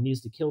signal and it needs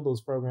to kill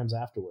those programs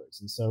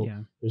afterwards. And so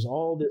there's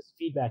all this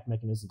feedback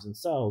mechanisms in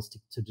cells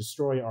to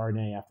destroy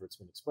RNA after it's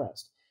been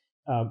expressed.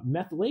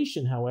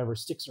 Methylation, however,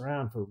 sticks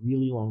around for a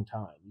really long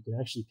time. You can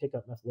actually pick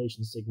up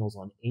methylation signals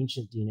on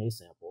ancient DNA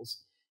samples.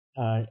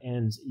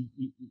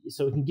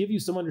 So it can give you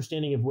some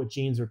understanding of what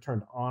genes are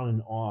turned on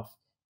and off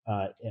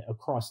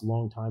across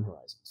long time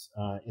horizons.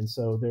 And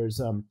so there's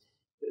an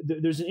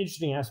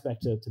interesting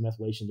aspect to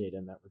methylation data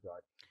in that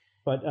regard.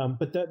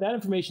 But that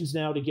information is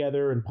now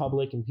together and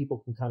public, and people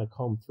can kind of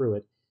comb through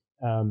it.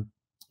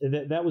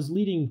 That was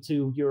leading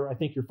to your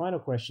final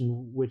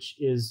question, which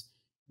is,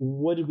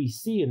 what did we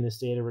see in this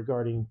data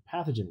regarding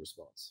pathogen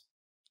response?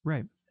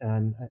 Right.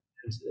 And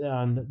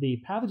on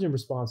the pathogen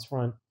response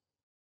front,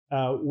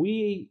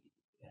 we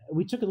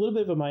took a little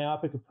bit of a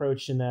myopic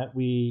approach in that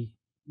we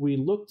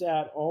looked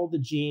at all the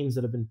genes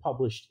that have been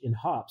published in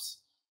hops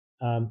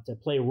that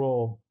play a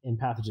role in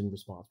pathogen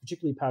response,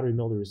 particularly powdery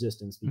mildew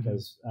resistance,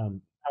 because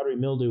powdery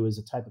mildew is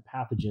a type of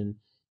pathogen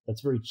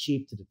that's very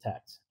cheap to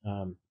detect.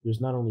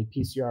 There's not only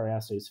PCR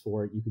assays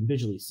for it, you can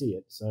visually see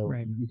it. So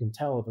you can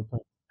tell if a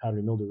plant is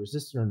powdery mildew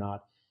resistant or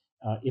not,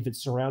 if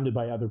it's surrounded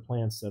by other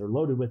plants that are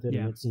loaded with it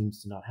and it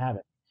seems to not have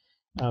it.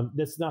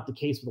 That's not the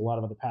case with a lot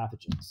of other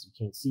pathogens. You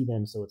can't see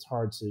them, so it's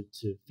hard to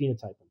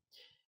phenotype them.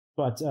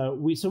 But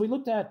we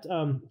looked at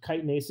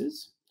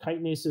chitinases.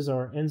 Chitinases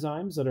are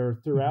enzymes that are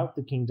throughout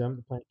the kingdom,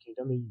 the plant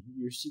kingdom.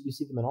 You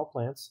see them in all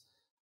plants,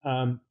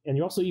 and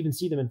you also even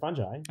see them in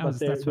fungi. That's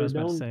what I was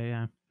about to say.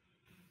 Yeah.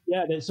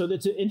 Yeah. So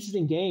that's an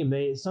interesting game.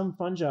 Some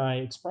fungi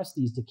express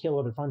these to kill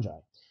other fungi.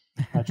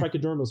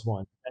 Trichoderma is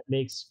one that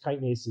makes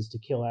chitinases to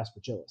kill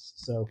Aspergillus.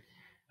 So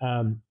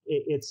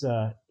it's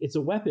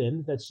a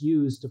weapon that's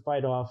used to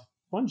fight off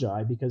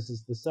fungi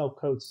because the cell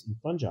coats in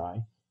fungi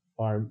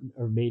are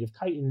made of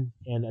chitin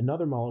and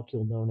another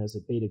molecule known as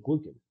a beta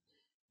glucan.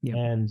 Yep.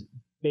 And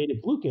beta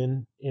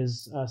glucan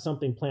is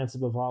something plants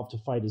have evolved to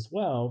fight as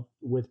well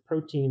with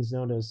proteins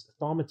known as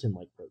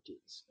thaumatin-like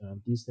proteins.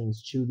 These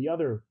things chew the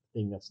other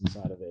thing that's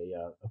inside of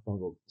a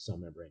fungal cell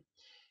membrane.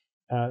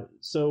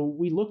 So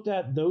we looked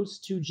at those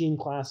 2 gene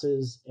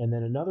classes and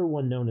then another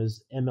one known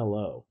as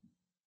MLO,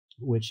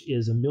 which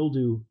is a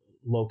mildew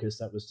locus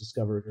that was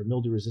discovered, or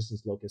mildew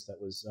resistance locus that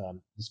was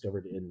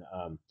discovered in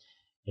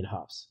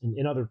hops and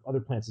in other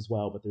plants as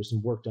well. But there's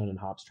some work done in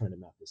hops trying to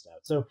map this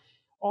out. So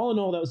all in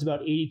all, that was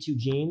about 82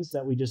 genes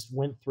that we just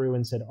went through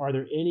and said, are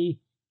there any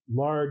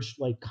large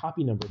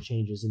copy number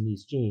changes in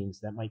these genes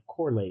that might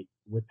correlate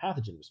with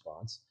pathogen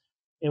response?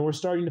 And we're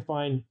starting to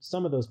find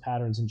some of those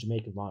patterns in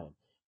Jamaican lion.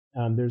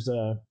 There's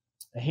a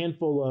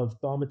handful of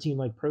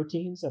thaumatin-like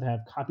proteins that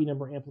have copy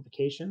number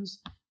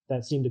amplifications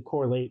that seem to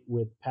correlate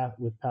with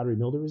powdery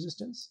mildew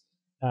resistance.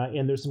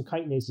 And there's some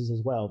chitinases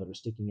as well that are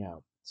sticking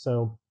out.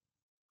 So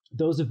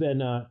those have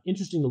been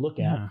interesting to look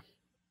at.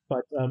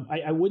 But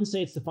I wouldn't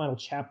say it's the final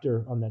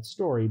chapter on that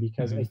story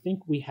because I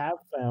think we have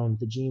found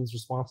the genes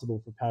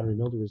responsible for powdery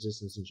mildew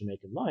resistance in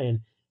Jamaican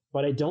lion,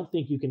 but I don't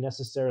think you can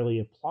necessarily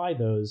apply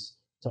those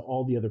to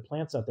all the other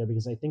plants out there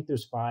because I think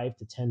there's 5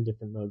 to 10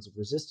 different modes of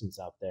resistance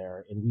out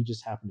there, and we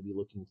just happen to be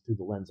looking through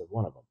the lens of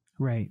one of them.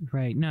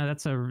 Right. No,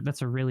 that's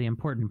a really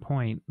important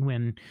point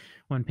when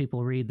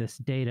people read this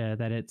data,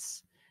 that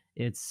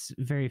it's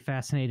very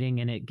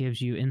fascinating and it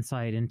gives you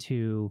insight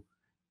into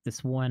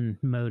this one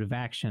mode of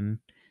action.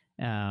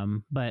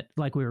 But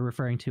like we were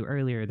referring to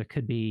earlier,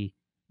 the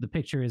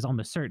picture is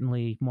almost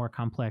certainly more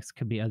complex,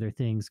 could be other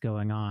things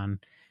going on.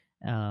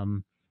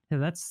 So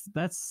that's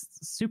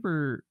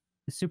super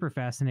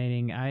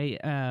fascinating.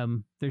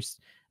 There's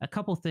a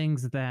couple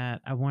things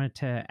that I wanted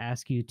to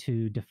ask you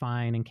to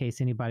define in case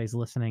anybody's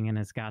listening and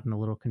has gotten a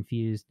little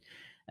confused.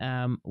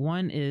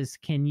 One is,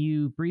 can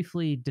you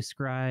briefly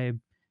describe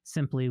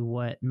simply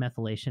what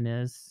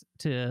methylation is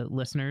to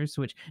listeners,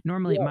 which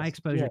normally my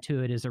exposure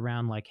to it is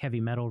around heavy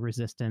metal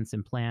resistance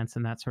in plants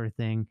and that sort of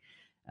thing.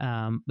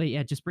 But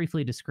yeah, just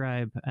briefly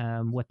describe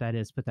what that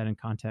is. Put that in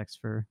context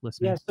for Yeah,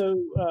 listeners.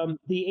 so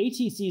the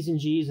ATCs and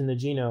Gs in the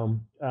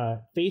genome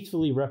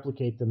faithfully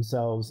replicate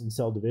themselves in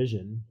cell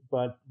division,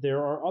 but there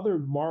are other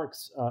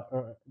marks,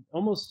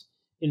 almost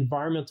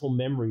environmental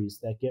memories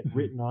that get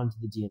written onto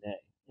the DNA,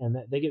 and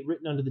that they get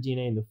written onto the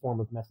DNA in the form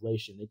of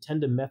methylation. They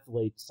tend to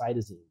methylate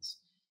cytosines,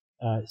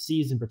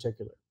 Cs in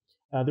particular.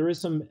 There is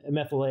some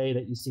methyl A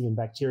that you see in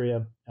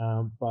bacteria,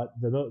 but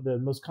the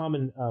most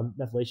common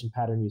methylation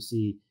pattern you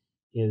see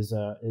is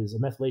a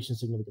methylation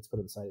signal that gets put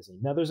on the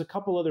cytosine. Now, there's a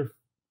couple other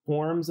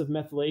forms of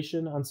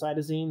methylation on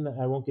cytosine that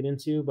I won't get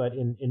into, but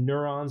in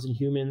neurons in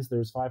humans,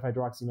 there's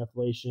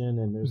 5-hydroxymethylation,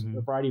 and there's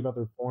a variety of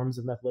other forms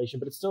of methylation,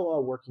 but it's still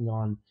all working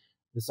on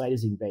the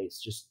cytosine base,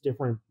 just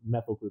different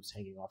methyl groups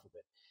hanging off of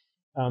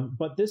it.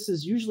 But this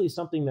is usually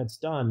something that's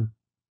done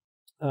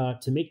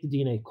to make the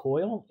DNA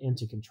coil and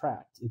to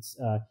contract. It's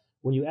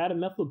when you add a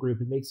methyl group,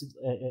 it makes it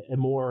a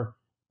more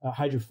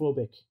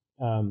hydrophobic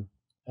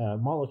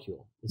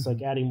molecule. It's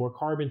like adding more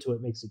carbon to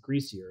it makes it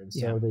greasier, and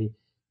so the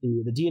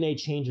DNA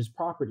changes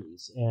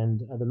properties, and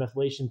the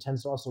methylation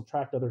tends to also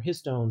attract other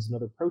histones and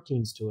other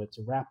proteins to it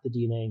to wrap the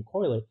DNA and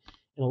coil it.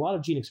 And a lot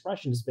of gene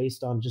expression is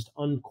based on just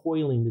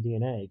uncoiling the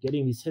DNA,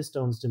 getting these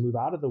histones to move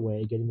out of the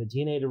way, getting the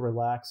DNA to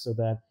relax so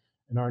that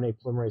an RNA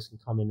polymerase can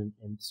come in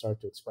and start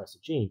to express a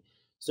gene.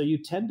 So you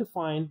tend to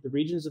find the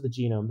regions of the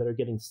genome that are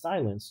getting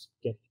silenced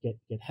get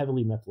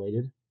heavily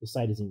methylated. The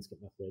cytosines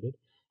get methylated.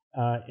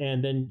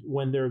 And then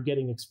when they're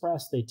getting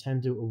expressed, they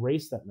tend to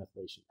erase that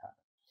methylation pattern.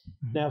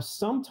 Now,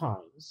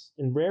 sometimes,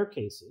 in rare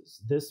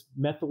cases, this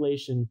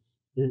methylation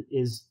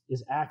is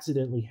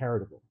accidentally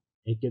heritable.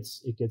 It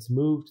gets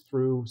moved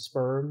through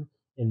sperm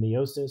and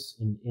meiosis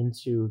and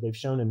into. They've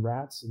shown in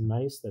rats and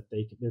mice that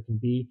there can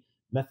be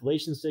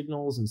methylation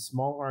signals and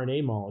small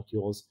RNA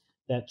molecules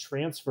that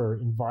transfer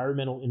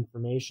environmental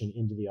information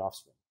into the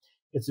offspring.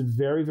 It's a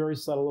very, very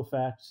subtle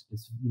effect.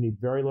 You need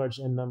very large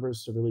N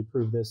numbers to really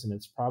prove this, and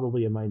it's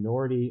probably a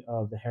minority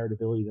of the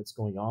heritability that's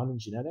going on in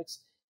genetics,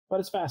 but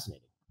it's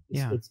fascinating.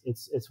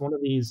 It's one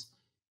of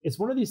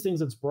these things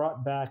that's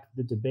brought back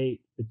the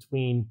debate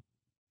between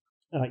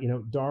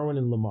Darwin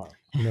and Lamarck.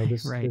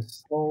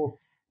 This whole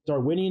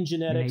Darwinian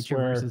genetics, nature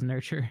versus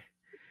nurture.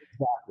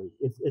 Exactly.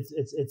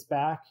 It's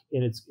back,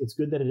 and it's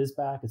good that it is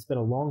back. It's been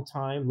a long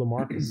time.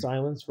 Lamarck was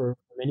silenced for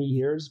many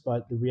years,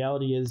 but the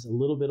reality is a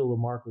little bit of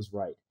Lamarck was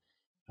right,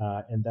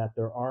 and that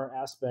there are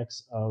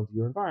aspects of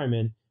your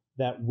environment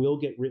that will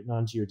get written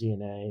onto your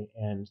DNA,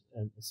 and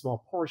a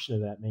small portion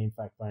of that may in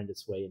fact find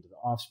its way into the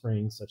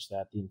offspring, such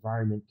that the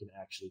environment can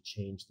actually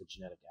change the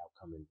genetic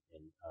outcome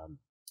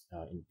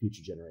in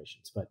future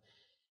generations. But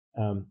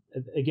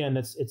again,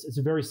 it's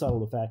a very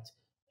subtle effect,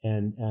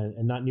 and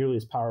not nearly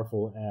as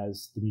powerful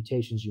as the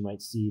mutations you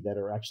might see that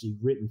are actually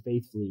written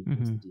faithfully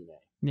into the DNA.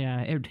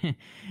 Yeah,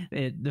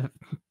 the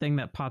thing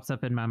that pops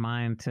up in my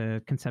mind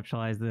to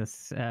conceptualize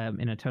this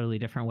in a totally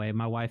different way.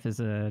 My wife is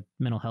a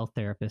mental health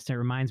therapist. It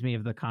reminds me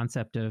of the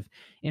concept of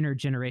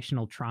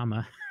intergenerational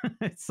trauma.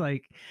 It's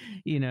like,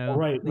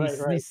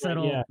 these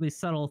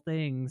subtle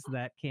things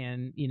that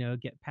can,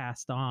 get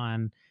passed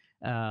on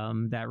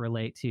that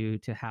relate to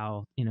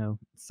how,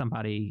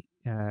 somebody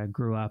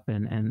grew up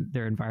and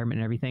their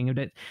environment and everything.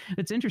 But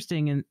it's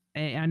interesting, and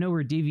I know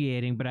we're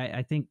deviating, but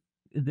I think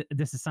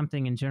this is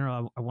something in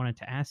general I wanted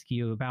to ask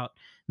you about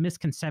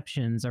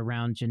misconceptions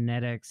around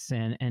genetics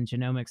and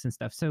genomics and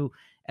stuff. So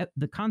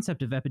the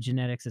concept of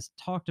epigenetics is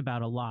talked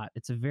about a lot.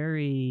 It's a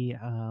very,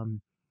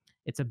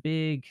 it's a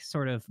big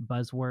sort of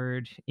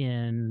buzzword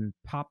in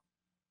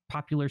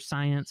popular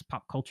science,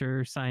 pop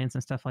culture science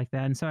and stuff like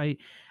that. And so I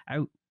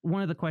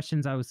one of the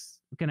questions I was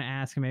going to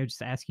ask, and maybe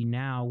just ask you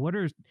now, what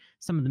are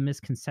some of the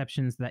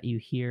misconceptions that you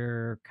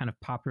hear kind of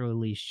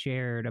popularly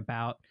shared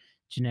about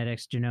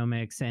genetics,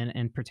 genomics,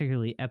 and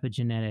particularly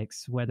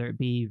epigenetics, whether it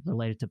be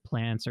related to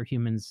plants or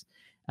humans,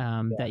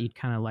 that you'd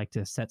kind of like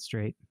to set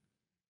straight?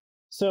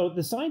 So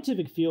the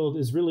scientific field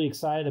is really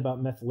excited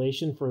about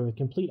methylation for the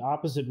complete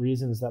opposite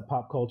reasons that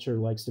pop culture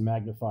likes to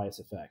magnify its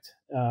effect.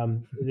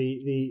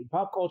 The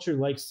pop culture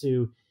likes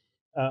to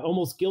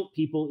almost guilt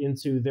people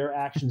into their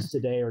actions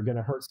today are going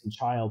to hurt some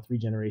child 3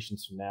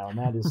 generations from now, and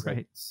that is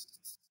right.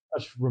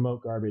 Such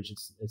remote garbage.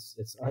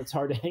 It's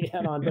hard to hang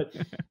out on, but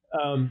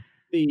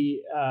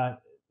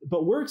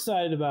but we're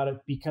excited about it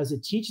because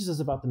it teaches us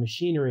about the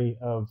machinery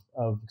of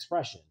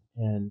expression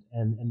and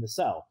the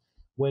cell.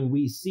 When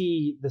we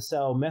see the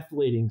cell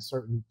methylating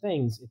certain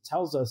things, it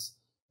gives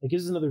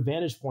us another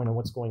vantage point on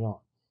what's going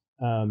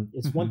on.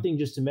 It's one thing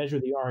just to measure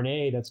the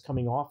RNA that's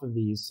coming off of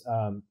these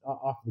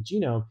off the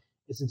genome.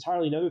 It's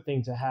entirely another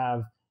thing to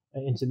have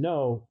and to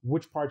know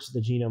which parts of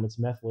the genome it's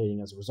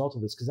methylating as a result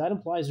of this, because that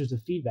implies there's a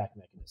feedback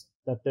mechanism,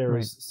 that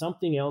there's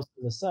something else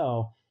in the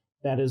cell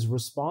that is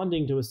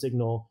responding to a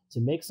signal to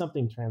make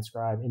something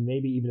transcribe, and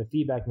maybe even a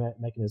feedback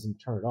mechanism to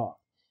turn it off.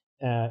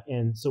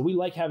 And so we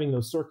like having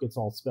those circuits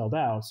all spelled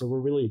out. So we're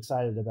really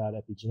excited about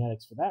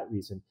epigenetics for that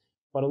reason.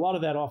 But a lot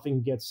of that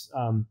often gets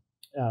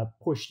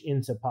pushed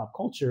into pop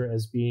culture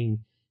as being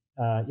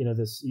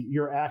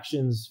your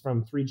actions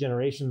from 3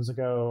 generations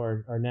ago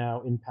are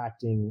now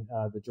impacting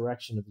the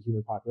direction of the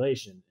human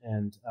population,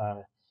 and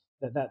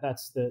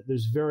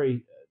there's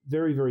very,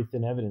 very, very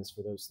thin evidence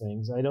for those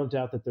things. I don't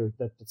doubt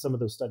that some of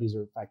those studies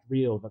are in fact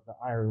real, but the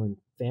Ireland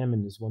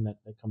famine is one that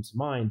comes to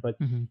mind. But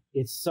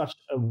it's such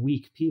a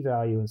weak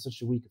p-value and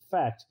such a weak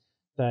effect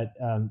that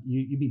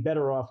you'd be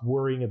better off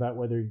worrying about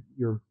whether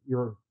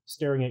you're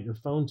staring at your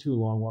phone too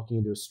long walking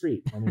into a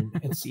street. I mean,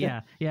 it's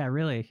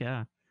really.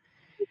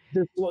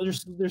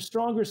 There's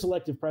stronger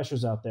selective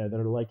pressures out there that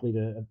are likely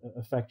to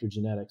affect your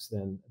genetics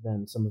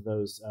than some of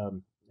those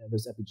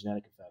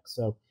epigenetic effects.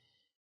 So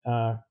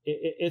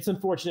it's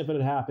unfortunate, but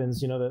it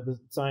happens. The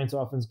science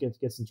often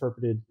gets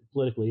interpreted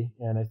politically,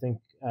 and I think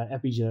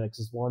epigenetics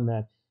is one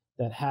that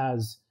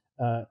has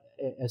a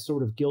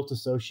sort of guilt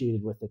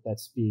associated with it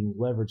that's being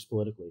leveraged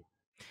politically.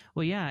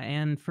 Well, yeah,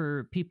 and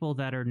for people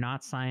that are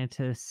not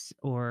scientists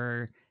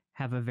or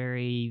have a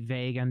very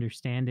vague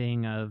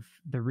understanding of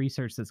the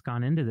research that's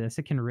gone into this,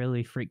 it can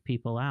really freak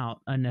people out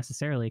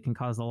unnecessarily. It can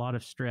cause a lot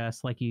of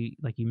stress, like you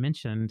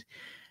mentioned,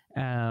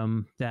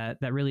 that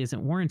really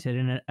isn't warranted.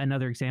 And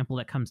another example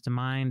that comes to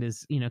mind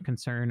is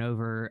concern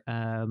over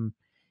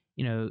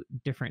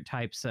different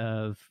types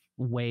of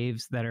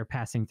waves that are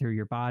passing through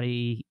your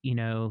body,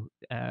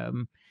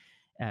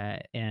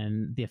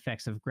 and the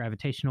effects of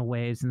gravitational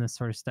waves and this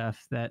sort of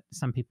stuff that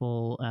some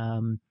people,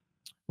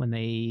 when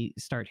they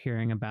start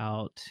hearing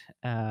about,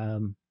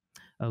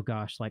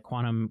 like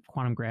quantum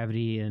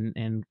gravity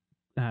and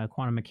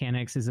quantum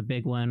mechanics is a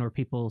big one, where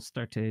people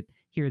start to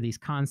hear these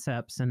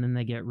concepts and then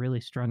they get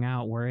really strung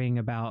out worrying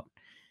about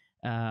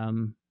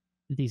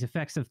these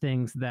effects of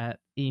things that,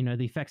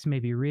 the effects may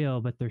be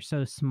real, but they're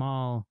so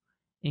small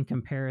in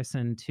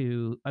comparison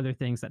to other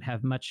things that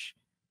have much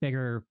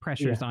bigger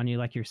pressures on you,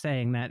 like you're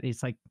saying, that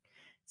it's like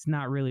it's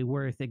not really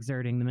worth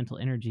exerting the mental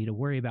energy to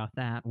worry about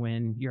that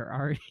when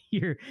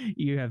you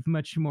have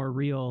much more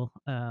real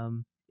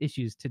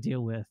issues to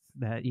deal with,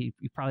 that you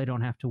probably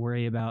don't have to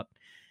worry about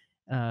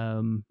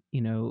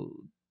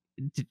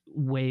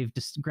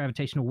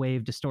gravitational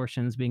wave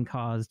distortions being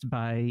caused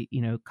by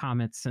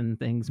comets and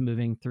things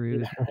moving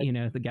through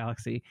the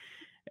galaxy.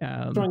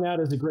 Strung out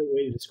is a great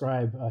way to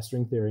describe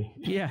string theory.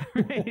 Yeah,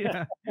 right.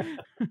 Yeah.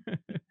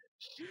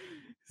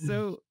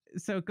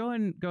 So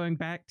going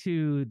back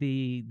to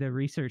the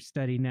research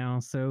study now.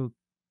 So,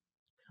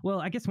 well,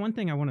 I guess one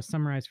thing I want to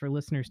summarize for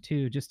listeners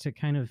too, just to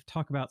kind of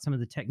talk about some of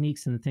the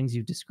techniques and the things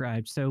you've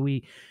described. So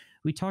we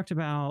talked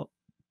about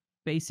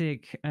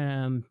basic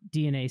DNA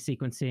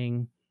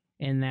sequencing,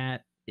 and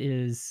that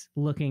is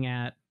looking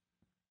at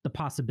the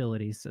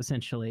possibilities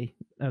essentially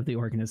of the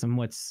organism,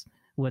 what's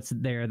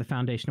there, the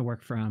foundation to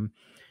work from.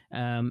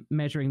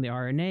 Measuring the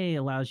RNA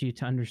allows you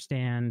to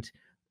understand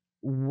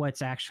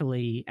what's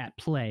actually at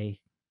play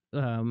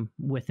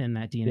within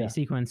that DNA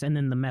sequence. And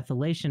then the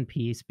methylation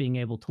piece, being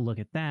able to look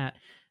at that,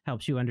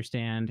 helps you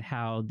understand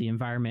how the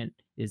environment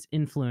is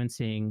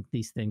influencing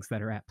these things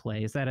that are at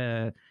play. Is that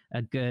a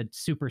good,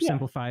 super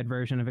simplified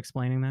version of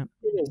explaining that?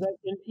 It is.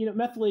 And,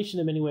 methylation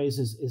in many ways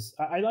is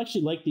I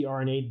actually like the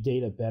RNA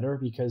data better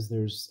because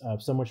there's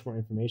so much more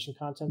information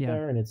content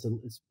there, and it's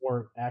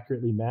more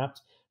accurately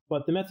mapped.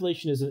 But the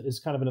methylation is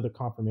kind of another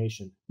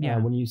confirmation.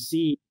 When you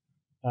see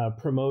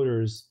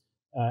promoters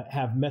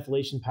have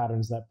methylation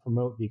patterns that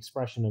promote the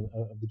expression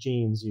of the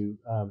genes, you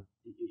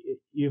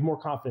have more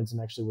confidence in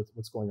actually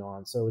what's going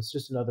on. So it's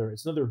just another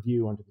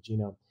view onto the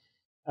genome.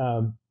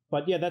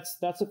 But yeah,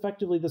 that's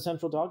effectively the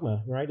central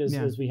dogma, right?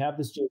 As we have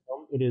this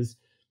genome, it is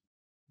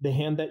the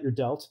hand that you're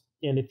dealt,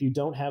 and if you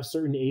don't have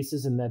certain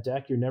aces in that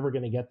deck, you're never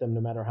going to get them, no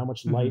matter how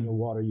much light or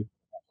water you put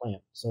in that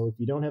plant. So if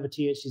you don't have a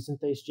THC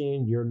synthase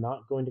gene, you're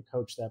not going to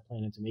coach that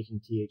plant into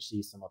making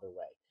THC some other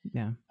way.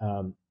 Yeah.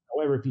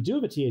 However, if you do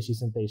have a THC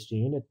synthase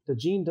gene, the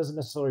gene doesn't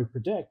necessarily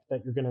predict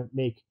that you're going to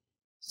make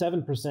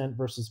 7%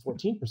 versus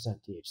 14%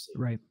 THC.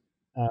 Right.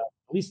 At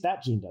least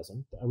that gene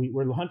doesn't.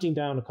 We're hunting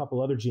down a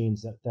couple other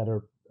genes that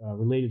are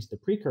related to the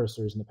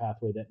precursors in the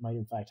pathway that might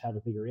in fact have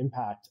a bigger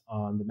impact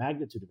on the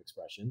magnitude of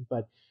expression.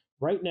 But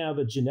right now,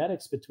 the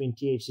genetics between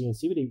THC and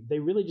CBD, they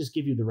really just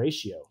give you the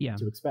ratio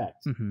to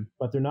expect.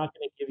 But they're not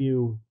going to give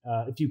you,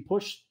 if you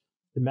push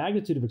the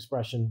magnitude of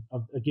expression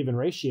of a given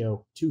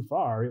ratio too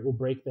far, it will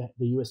break the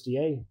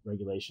USDA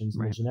regulations.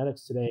 And the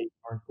genetics today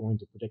aren't going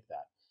to predict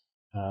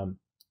that.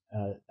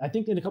 I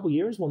think in a couple of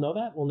years, we'll know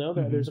that. We'll know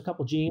that there's a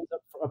couple genes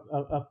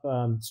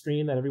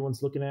upstream that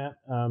everyone's looking at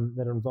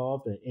that are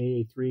involved,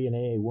 AA3 and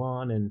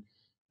AA1,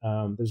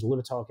 and there's a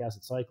lipotylic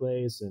acid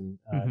cyclase and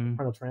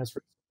kernel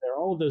transfer.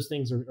 All of those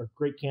things are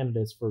great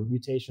candidates for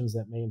mutations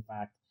that may in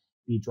fact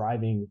be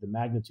driving the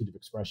magnitude of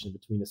expression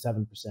between a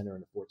 7%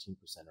 and a 14%.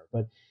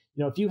 But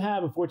if you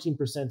have a 14%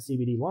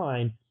 CBD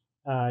line,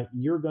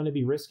 you're going to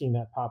be risking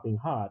that popping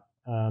hot.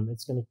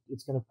 It's going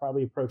to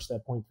probably approach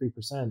that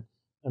 0.3%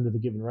 under the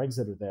given regs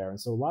that are there. And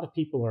so a lot of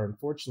people are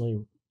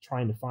unfortunately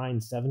trying to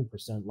find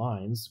 7%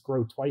 lines,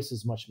 grow twice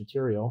as much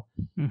material,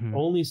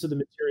 only so the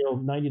material,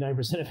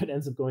 99% of it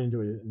ends up going into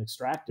an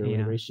extractor where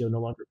the ratio no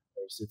longer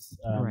matters.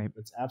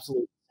 It's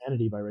absolute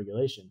insanity by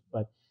regulation.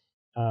 But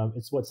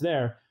It's what's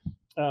there.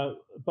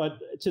 But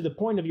to the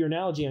point of your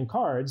analogy on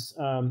cards,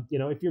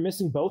 if you're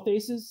missing both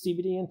aces,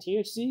 CBD and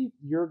THC,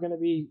 you're going to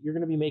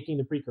be making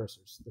the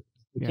precursors,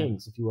 the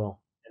kings, if you will.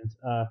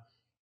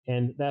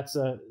 And that's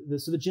so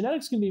the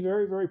genetics can be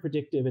very, very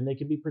predictive, and they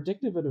can be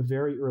predictive at a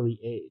very early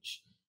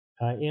age,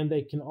 and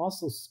they can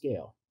also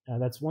scale.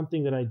 That's one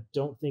thing that I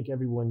don't think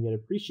everyone yet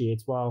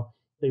appreciates. While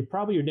they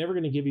probably are never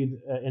going to give you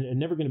and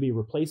never going to be a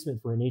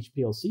replacement for an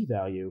HPLC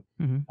value,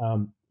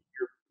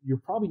 you're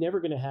probably never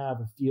going to have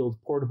a field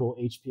portable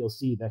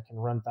HPLC that can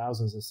run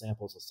thousands of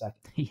samples a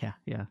second.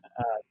 Yeah.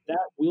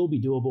 That will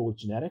be doable with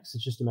genetics.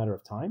 It's just a matter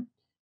of time.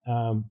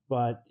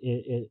 But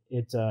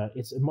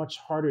it's much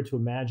harder to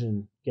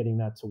imagine getting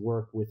that to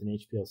work with an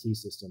HPLC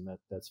system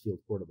that's field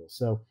portable.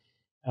 So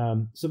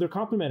they're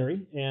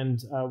complementary,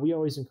 and we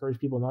always encourage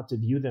people not to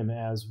view them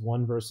as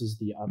one versus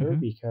the other,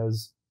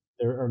 because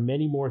there are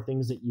many more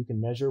things that you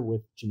can measure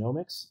with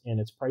genomics, and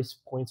its price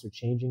points are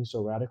changing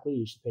so radically.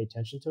 You should pay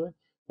attention to it,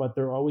 but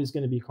they're always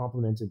going to be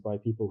complemented by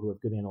people who have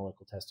good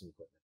analytical testing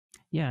equipment.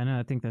 Yeah, no,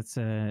 I think that's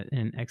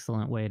an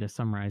excellent way to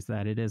summarize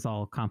that. It is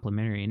all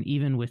complementary, and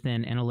even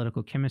within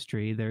analytical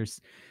chemistry, there's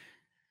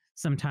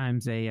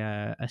sometimes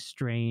a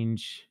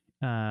strange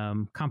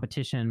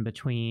competition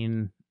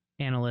between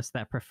analysts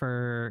that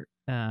prefer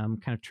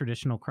kind of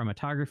traditional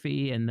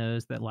chromatography and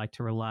those that like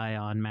to rely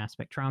on mass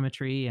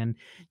spectrometry. And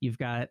you've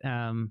got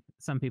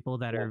some people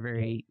that are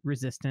very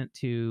resistant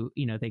to,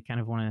 they kind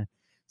of want to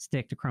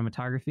stick to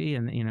chromatography,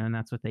 and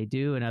that's what they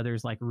do. And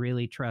others like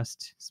really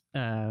trust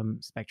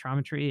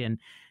spectrometry. And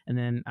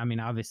then,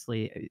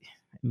 obviously,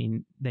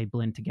 they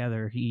blend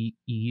together. You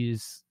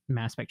use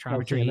mass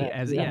spectrometry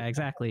as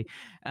exactly.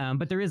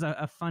 But there is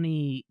a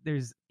funny,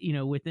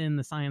 within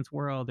the science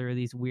world, there are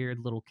these weird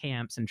little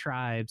camps and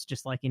tribes,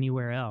 just like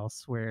anywhere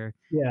else, where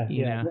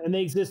and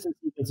they exist in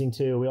sequencing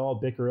too. We all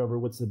bicker over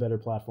what's the better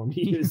platform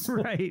to use.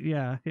 Right.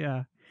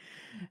 Yeah.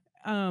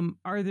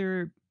 Are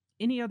there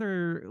any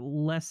other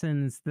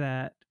lessons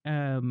that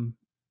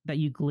that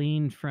you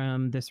gleaned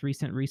from this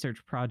recent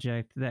research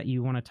project that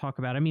you want to talk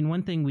about?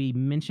 One thing we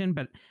mentioned,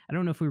 but I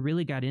don't know if we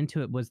really got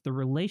into it, was the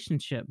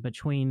relationship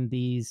between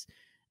these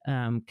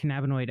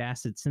cannabinoid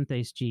acid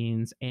synthase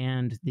genes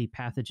and the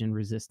pathogen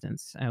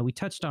resistance. We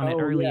touched on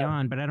it early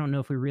on, but I don't know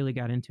if we really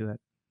got into it.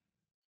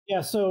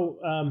 Yeah,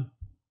 so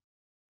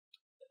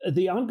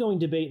the ongoing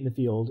debate in the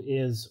field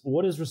is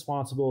what is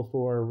responsible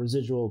for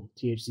residual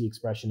THC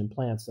expression in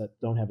plants that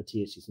don't have a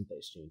THC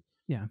synthase gene.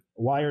 Yeah.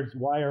 Why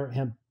are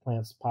hemp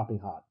plants popping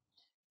hot?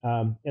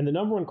 And the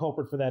number one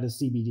culprit for that is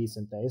CBD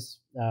synthase.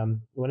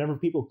 Whenever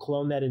people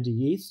clone that into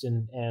yeast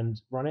and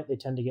run it, they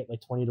tend to get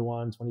like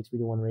 20-to-1,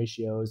 23-to-1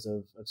 ratios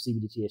of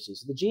CBD THC.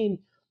 So the gene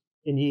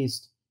in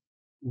yeast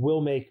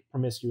will make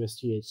promiscuous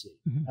THC.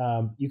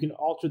 You can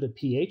alter the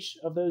pH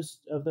of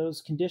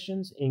those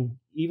conditions and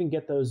even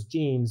get those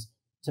genes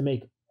to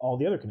make all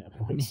the other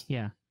cannabinoids.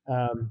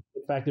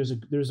 In fact,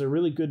 there's a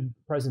really good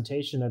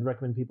presentation I'd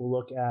recommend people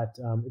look at.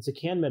 It's a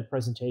CanMed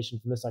presentation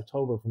from this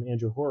October from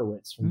Andrew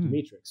Horowitz from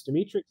Genomics.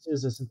 Genomics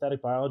is a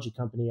synthetic biology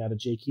company out of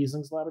Jay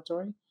Kiesling's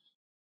laboratory.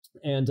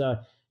 And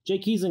Jay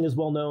Kiesling is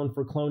well known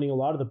for cloning a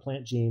lot of the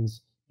plant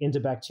genes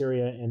into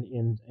bacteria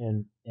and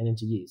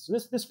into yeast.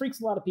 And this freaks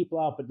a lot of people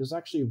out, but there's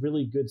actually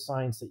really good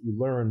science that you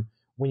learn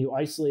when you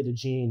isolate a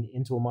gene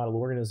into a model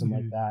organism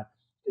like that,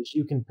 because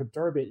you can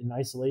perturb it in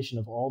isolation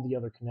of all the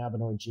other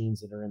cannabinoid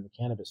genes that are in the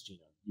cannabis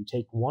genome. You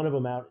take one of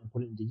them out and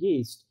put it into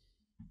yeast,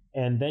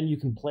 and then you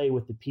can play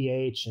with the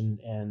pH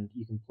and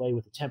you can play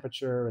with the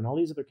temperature and all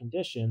these other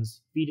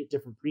conditions, feed it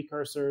different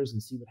precursors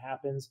and see what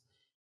happens.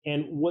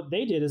 And what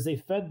they did is they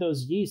fed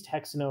those yeast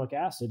hexanoic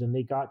acid and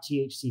they got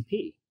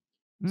THCP.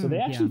 So they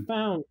actually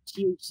found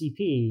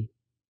THCP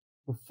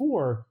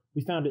before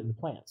we found it in the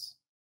plants.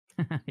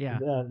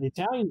 The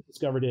Italians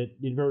discovered it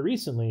very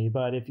recently,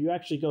 but if you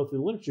actually go through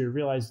the literature, you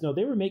realize, no,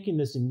 they were making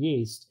this in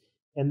yeast,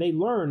 and they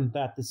learned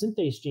that the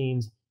synthase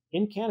genes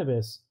in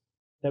cannabis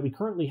that we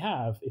currently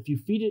have, if you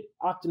feed it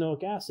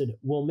octanoic acid,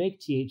 will make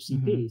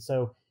THCP.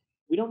 So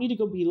we don't need to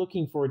go be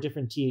looking for a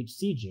different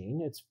THC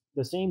gene. It's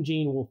the same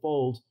gene will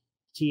fold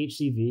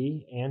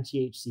THCV and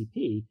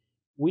THCP.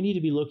 We need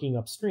to be looking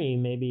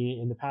upstream, maybe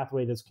in the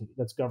pathway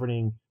that's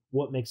governing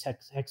what makes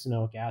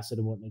hexanoic acid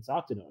and what makes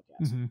octanoic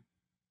acid.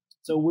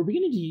 So we're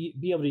beginning to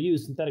be able to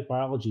use synthetic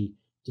biology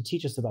to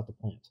teach us about the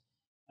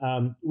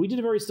plant. We did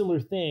a very similar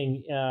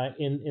thing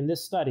in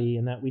this study,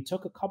 in that we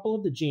took a couple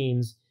of the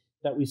genes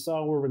that we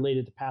saw were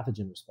related to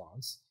pathogen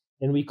response,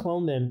 and we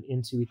cloned them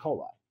into E.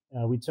 coli.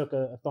 We took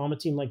a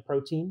thaumatin-like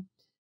protein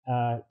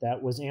that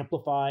was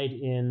amplified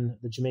in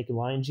the Jamaican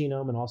lion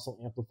genome and also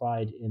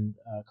amplified in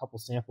a couple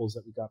samples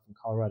that we got from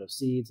Colorado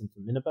Seeds and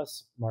from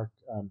Minibus, Mark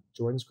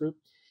Jordan's group.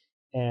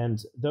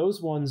 And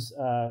those ones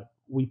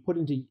we put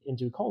into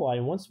E. coli.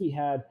 And once we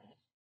had,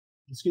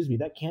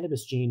 that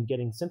cannabis gene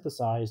getting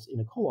synthesized in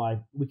E.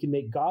 coli, we can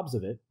make gobs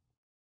of it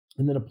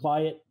and then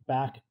apply it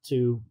back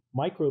to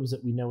microbes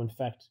that we know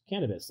infect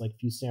cannabis, like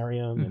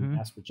Fusarium and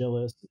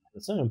Aspergillus and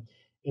Penicillium,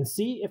 and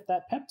see if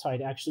that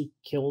peptide actually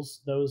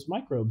kills those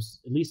microbes,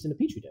 at least in a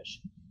petri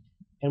dish.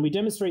 And we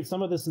demonstrate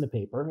some of this in the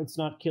paper. It's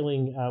not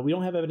killing, we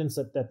don't have evidence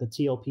that the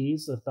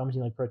TLPs, the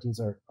thaumatin-like proteins,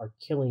 are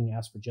killing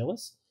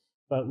Aspergillus,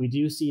 but we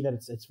do see that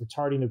it's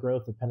retarding the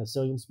growth of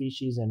Penicillium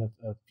species and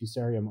of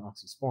Fusarium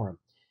oxysporum.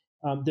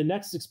 The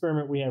next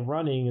experiment we have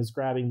running is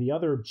grabbing the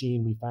other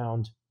gene we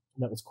found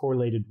that was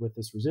correlated with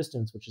this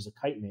resistance, which is a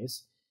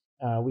chitinase.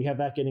 We have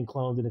that getting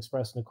cloned and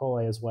expressed in E.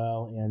 coli as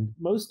well. And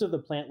most of the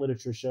plant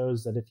literature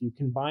shows that if you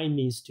combine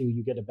these two,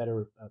 you get a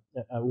better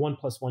 1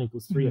 + 1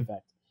 = 3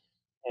 effect.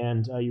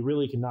 And you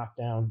really can knock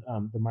down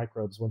the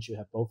microbes once you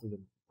have both of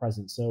them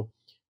present. So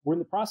we're in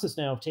the process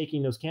now of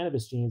taking those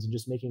cannabis genes and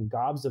just making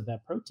gobs of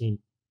that protein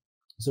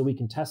so we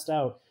can test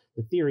out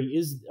the theory.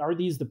 Are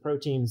these the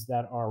proteins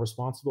that are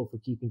responsible for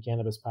keeping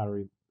cannabis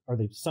powdery? Are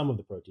they some of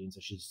the proteins,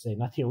 I should say,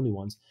 not the only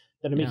ones,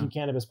 that are making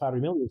cannabis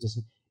powdery mildew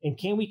resistant? And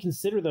can we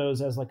consider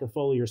those as like a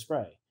foliar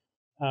spray?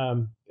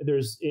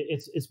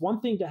 It's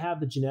one thing to have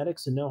the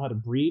genetics and know how to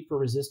breed for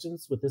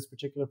resistance with this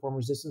particular form of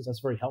resistance. That's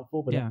very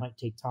helpful, but it might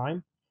take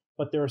time.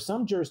 But there are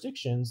some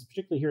jurisdictions,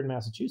 particularly here in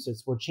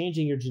Massachusetts, where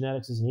changing your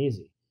genetics isn't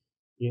easy.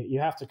 You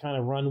have to kind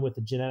of run with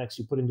the genetics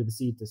you put into the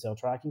seed to cell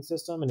tracking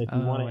system. And if you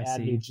want to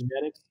add new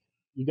genetics,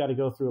 you got to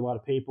go through a lot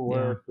of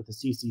paperwork with the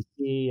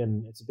CCC,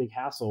 and it's a big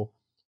hassle.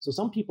 So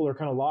some people are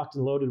kind of locked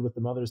and loaded with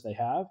the mothers they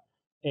have,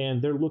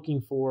 and they're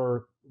looking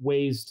for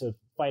ways to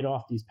fight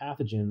off these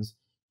pathogens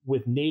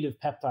with native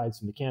peptides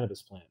from the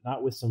cannabis plant,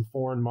 not with some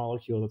foreign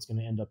molecule that's going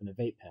to end up in a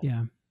vape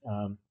pen.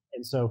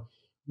 And so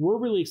we're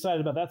really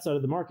excited about that side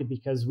of the market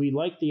because we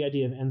like the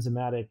idea of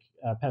enzymatic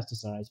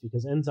pesticides,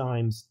 because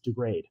enzymes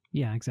degrade.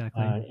 Yeah,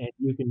 exactly. And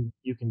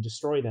you can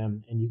destroy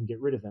them and you can get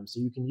rid of them. So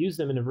you can use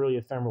them in a really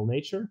ephemeral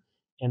nature,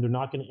 and they're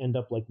not going to end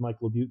up like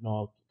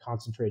myclobutanol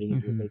concentrating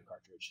into a vape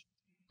cartridge.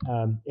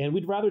 And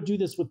we'd rather do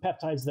this with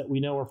peptides that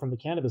we know are from the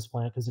cannabis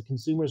plant because the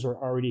consumers are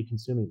already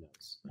consuming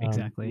those.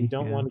 Exactly. We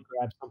don't want to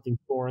grab something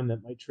foreign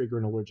that might trigger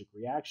an allergic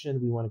reaction.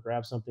 We want to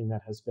grab something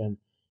that has been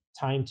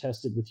time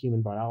tested with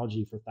human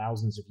biology for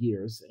thousands of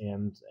years.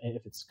 And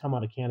if it's come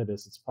out of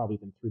cannabis, it's probably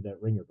been through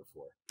that ringer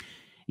before.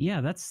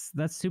 Yeah, that's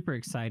super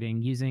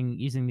exciting,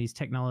 using these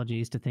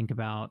technologies to think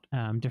about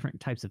different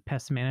types of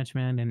pest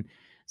management. And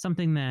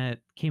something that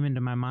came into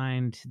my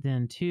mind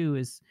then too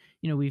is,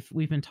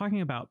 we've been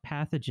talking about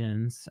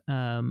pathogens,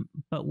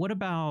 but what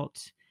about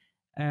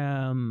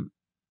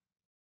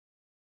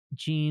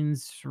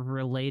genes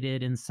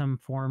related in some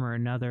form or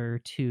another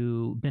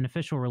to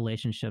beneficial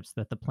relationships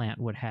that the plant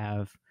would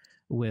have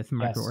with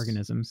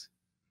microorganisms?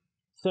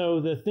 So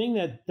the thing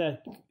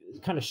that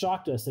kind of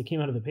shocked us that came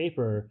out of the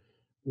paper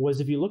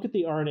was if you look at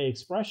the RNA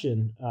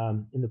expression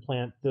in the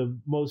plant, the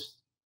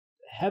most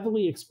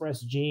heavily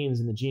expressed genes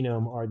in the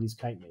genome are these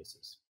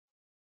chitinases.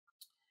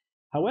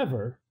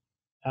 However,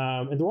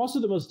 and they're also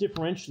the most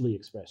differentially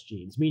expressed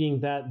genes, meaning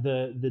that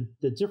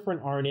the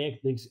different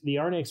RNA, the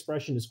RNA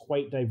expression is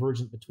quite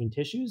divergent between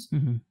tissues,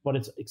 but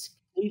it's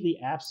completely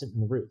absent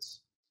in the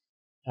roots.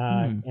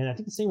 And I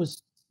think the same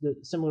was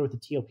similar with the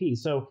TLP.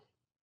 So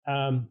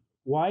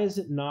why is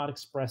it not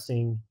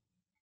expressing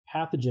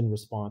pathogen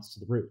response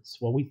to the roots?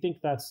 Well, we think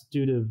that's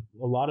due to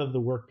a lot of the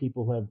work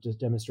people have just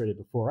demonstrated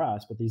before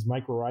us, but these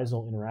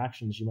mycorrhizal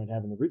interactions you might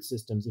have in the root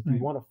systems, if you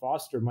want to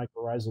foster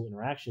mycorrhizal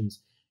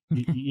interactions,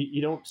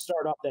 you don't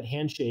start off that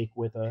handshake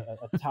with a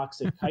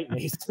toxic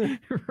chitinase.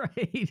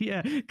 Right.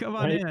 Yeah. Come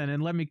on in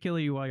and let me kill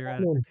you while you're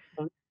at it.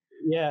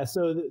 Yeah.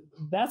 So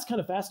that's kind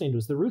of fascinating to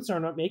us. The roots are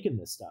not making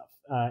this stuff.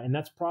 And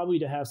that's probably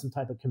to have some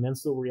type of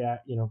commensal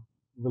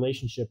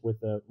relationship with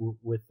the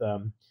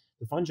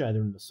fungi that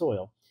are in the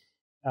soil.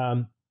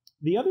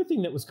 The other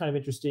thing that was kind of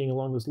interesting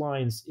along those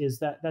lines is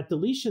that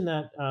deletion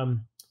that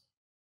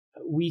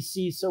we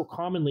see so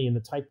commonly in the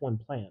type 1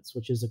 plants,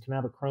 which is a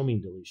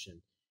cannabichromine deletion.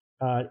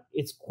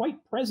 It's quite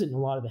present in a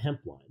lot of the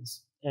hemp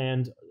lines.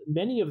 And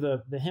many of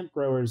the hemp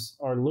growers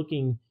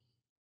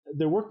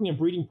they're working in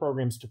breeding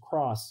programs to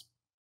cross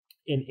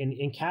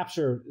and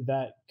capture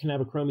that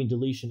cannabichromine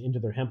deletion into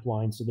their hemp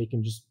line so they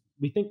can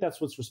we think that's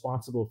what's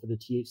responsible for the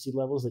THC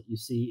levels that you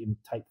see in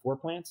type 4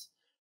 plants.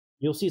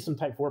 You'll see some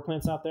type 4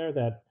 plants out there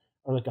that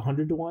are like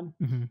 100 to 1,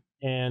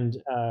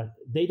 and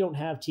they don't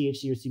have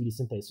THC or CBD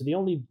synthase. So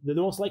the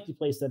most likely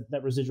place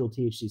that residual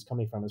THC is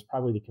coming from is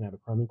probably the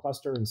cannabichromine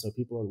cluster. And so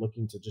people are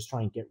looking to just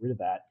try and get rid of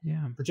that,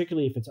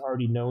 particularly if it's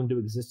already known to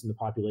exist in the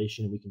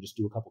population and we can just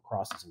do a couple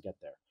crosses and get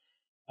there.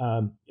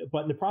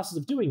 But in the process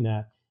of doing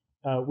that,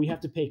 we have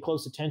to pay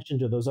close attention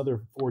to those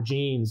other 4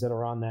 genes that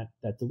are on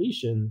that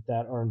deletion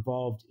that are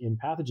involved in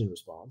pathogen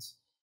response,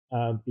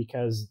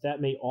 because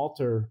that may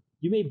alter.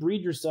 You may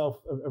breed yourself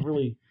a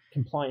really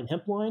compliant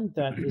hemp line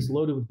that is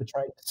loaded with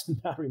botrytis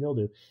and powdery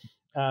mildew.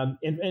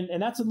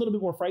 And that's a little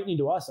bit more frightening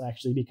to us,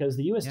 actually, because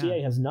the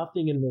USDA has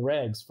nothing in the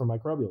regs for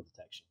microbial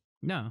detection.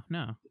 No.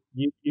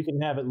 You can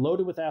have it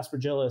loaded with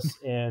aspergillus,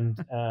 and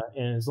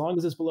as long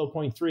as it's below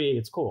 0.3,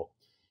 it's cool.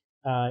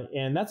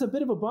 And that's a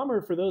bit of a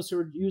bummer for those who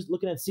are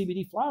looking at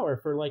CBD flower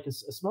for like a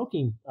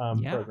smoking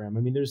program.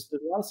 I mean, there's a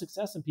lot of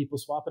success in people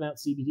swapping out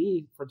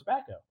CBD for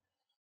tobacco.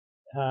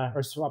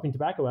 or swapping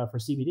tobacco out for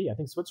CBD. I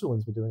think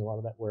Switzerland's been doing a lot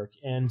of that work,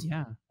 and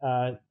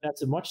Yeah.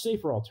 that's a much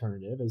safer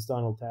alternative, as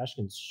Donald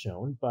Tashkin's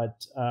shown.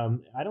 But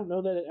I don't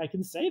know that I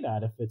can say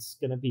that if it's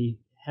going to be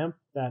hemp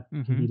that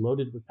can be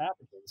loaded with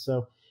pathogens.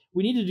 So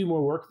we need to do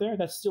more work there.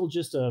 That's still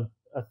just a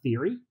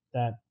theory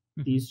that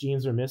these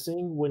genes are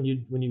missing when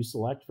you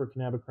select for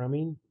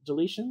cannabichromine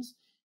deletions.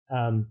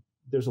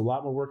 There's a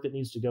lot more work that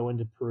needs to go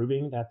into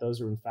proving that those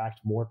are in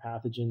fact more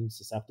pathogen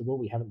susceptible.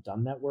 We haven't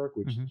done that work.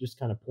 We just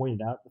kind of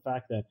pointed out the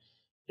fact that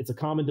it's a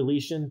common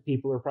deletion.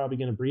 People are probably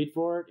going to breed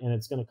for it, and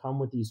it's going to come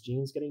with these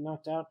genes getting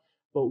knocked out.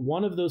 But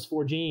one of those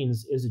 4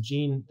 genes is a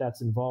gene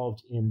that's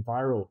involved in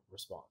viral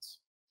response.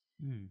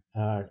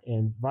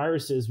 And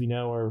viruses, we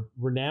know,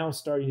 we're now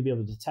starting to be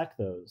able to detect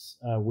those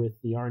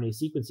with the RNA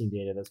sequencing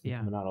data that's been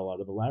coming out of a lot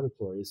of the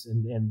laboratories.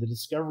 And the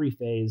discovery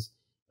phase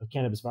of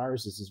cannabis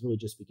viruses is really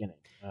just beginning.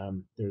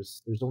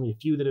 There's only a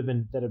few that have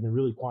been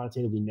really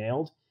quantitatively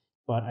nailed,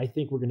 but I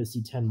think we're going to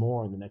see 10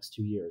 more in the next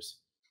 2 years.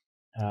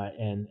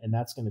 And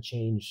that's going to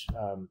change,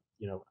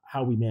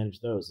 how we manage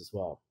those as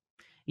well.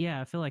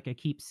 Yeah, I feel like I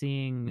keep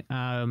seeing,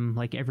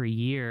 like every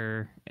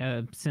year,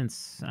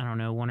 since, I don't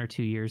know, 1 or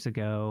 2 years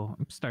ago,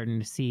 I'm starting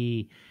to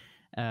see,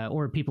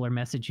 or people are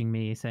messaging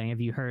me saying,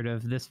 have you heard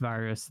of this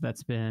virus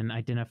that's been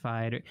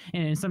identified?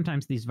 And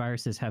sometimes these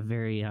viruses have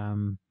very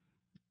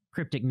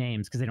cryptic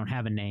names because they don't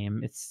have a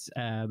name. It's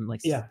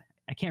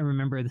I can't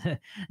remember the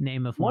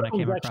name of one I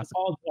came across.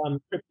 Called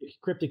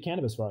cryptic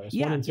cannabis virus.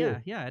 Yeah, 1 and 2.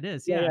 Yeah, it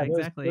is. Yeah,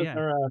 exactly.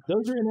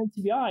 Those are in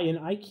NCBI, and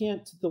I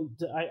can't.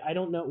 I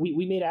don't know.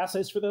 We made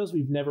assays for those.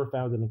 We've never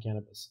found them in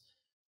cannabis,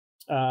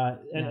 and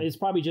it's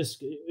probably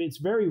it's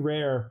very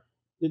rare.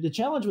 The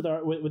challenge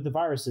with the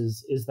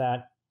viruses is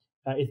that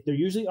they're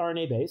usually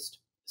RNA based.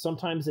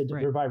 Sometimes they're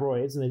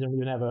viroids, and they don't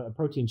even have a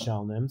protein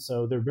shell in them,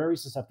 so they're very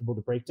susceptible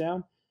to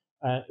breakdown,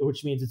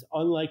 which means it's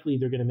unlikely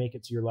they're going to make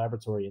it to your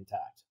laboratory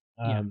intact.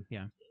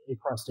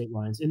 Across state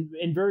lines,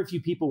 and very few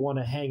people want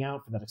to hang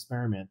out for that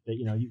experiment. That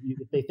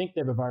if they think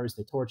they have a virus,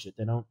 they torch it.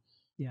 They don't.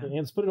 Yeah,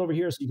 let's put it over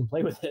here so you can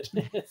play with it.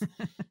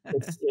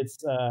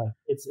 it's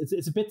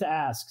a bit to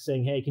ask,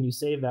 saying, "Hey, can you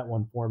save that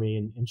one for me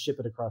and ship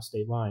it across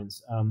state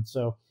lines?"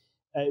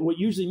 What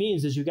usually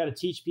means is you've got to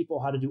teach people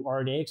how to do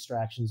RNA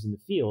extractions in the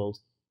field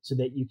so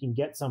that you can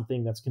get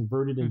something that's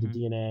converted into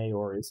DNA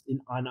or is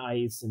on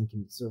ice and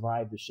can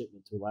survive the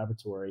shipment to a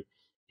laboratory.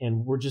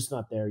 And we're just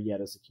not there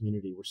yet as a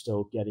community. We're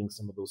still getting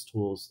some of those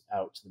tools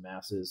out to the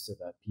masses so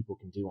that people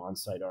can do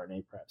on-site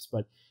RNA preps.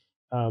 But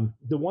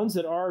the ones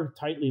that are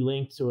tightly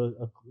linked to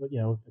a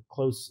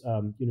close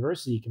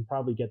university can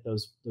probably get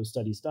those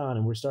studies done.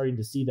 And we're starting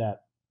to see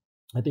that.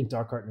 I think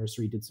Dark Art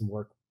Nursery did some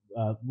work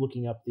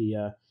looking up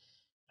that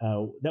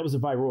was a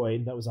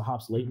viroid, that was a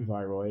hops latent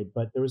viroid.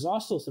 But there was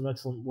also some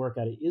excellent work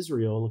out of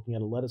Israel looking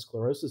at a lettuce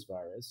sclerosis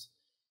virus.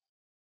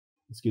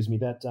 Excuse me,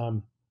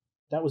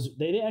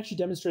 they actually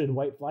demonstrated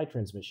white fly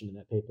transmission in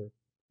that paper.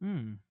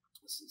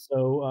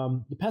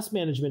 So the pest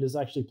management is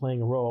actually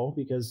playing a role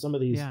because some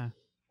of these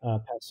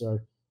pests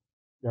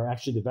are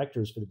actually the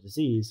vectors for the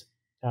disease.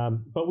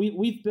 But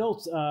we've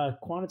built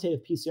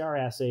quantitative PCR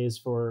assays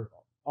for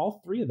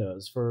all 3 of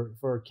those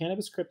for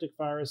cannabis cryptic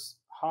virus,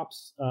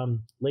 hops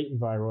latent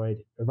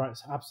viroid, or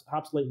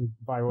hops latent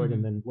viroid,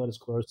 and then lettuce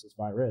sclerosis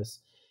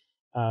virus.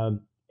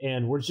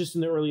 And we're just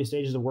in the earliest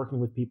stages of working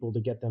with people to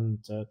get them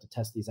to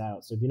test these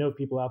out. So if you know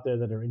people out there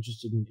that are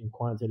interested in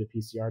quantitative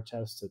PCR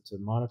tests to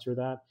monitor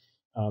that,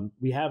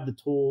 we have the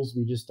tools.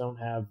 We just don't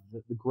have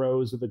the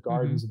grows or the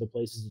gardens or the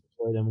places to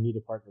deploy them. We need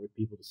to partner with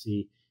people to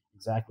see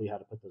exactly how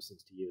to put those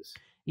things to use.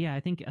 Yeah,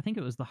 I think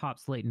it was the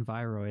hops latent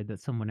viroid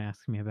that someone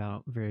asked me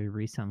about very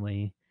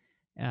recently,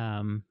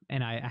 and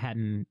I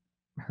hadn't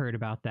heard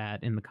about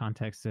that in the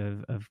context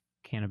of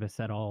cannabis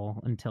at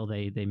all until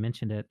they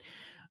mentioned it.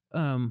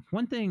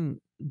 One thing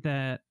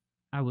that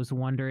I was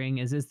wondering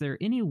is there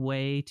any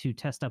way to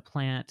test a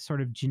plant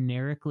sort of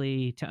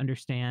generically to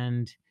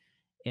understand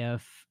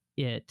if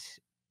it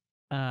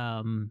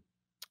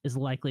is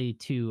likely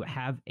to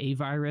have a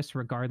virus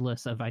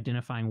regardless of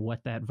identifying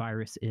what that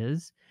virus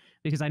is?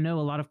 Because I know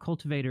a lot of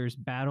cultivators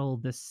battle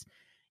this,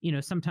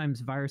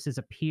 sometimes viruses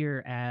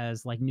appear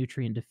as like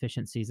nutrient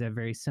deficiencies that have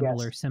very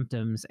similar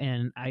symptoms.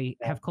 And I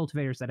have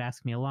cultivators that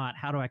ask me a lot,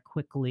 how do I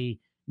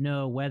quickly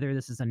know whether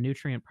this is a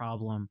nutrient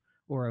problem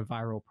or a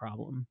viral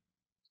problem?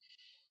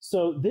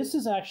 So this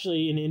is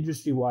actually an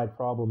industry-wide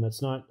problem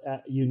that's not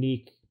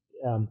unique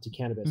to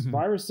cannabis.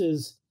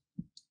 Viruses,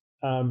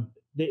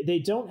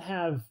 they don't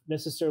have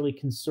necessarily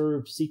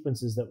conserved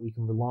sequences that we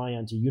can rely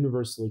on to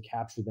universally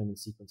capture them and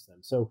sequence them.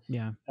 So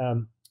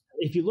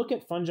if you look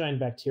at fungi and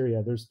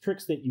bacteria, there's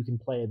tricks that you can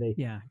play.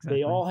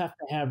 They all have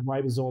to have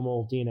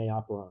ribosomal DNA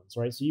operons,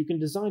 right? So you can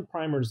design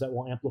primers that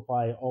will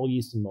amplify all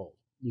yeast and mold.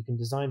 You can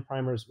design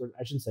primers, or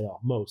I shouldn't say all,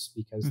 most,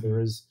 because there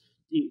is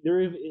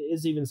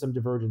even some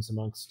divergence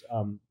amongst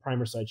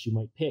primer sites you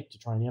might pick to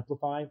try and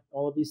amplify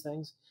all of these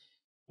things.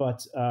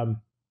 But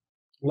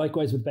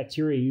likewise with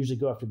bacteria, you usually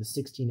go after the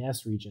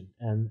 16S region,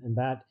 and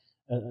that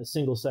a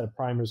single set of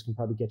primers can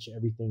probably get you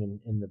everything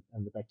on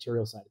the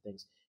bacterial side of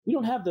things. We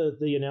don't have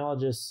the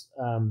analogous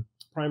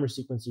primer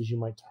sequences you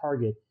might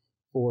target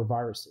for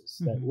viruses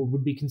that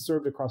would be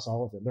conserved across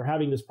all of them. They're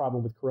having this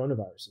problem with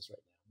coronaviruses right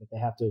now, that they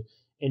have to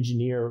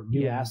engineer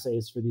new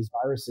assays for these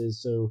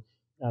viruses so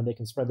they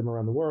can spread them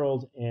around the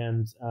world.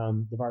 And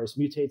the virus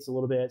mutates a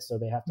little bit, so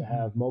they have to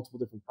have multiple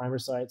different primer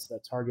sites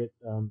that target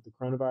the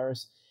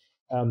coronavirus.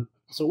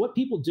 So what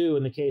people do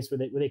in the case where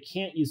they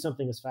can't use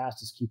something as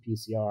fast as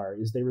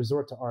qPCR is they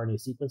resort to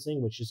RNA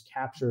sequencing, which just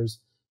captures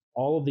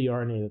all of the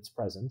RNA that's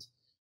present,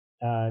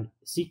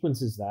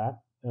 sequences that.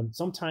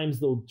 Sometimes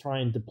they'll try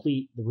and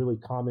deplete the really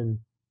common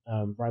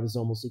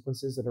ribosomal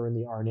sequences that are in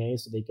the RNA,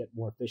 so they get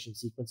more efficient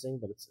sequencing,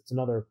 but it's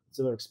another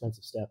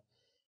expensive step.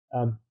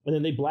 And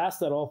then they blast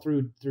that all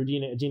through a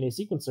DNA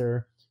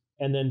sequencer,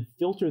 and then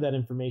filter that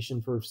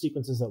information for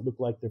sequences that look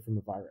like they're from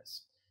a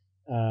virus.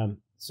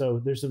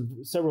 So there's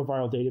several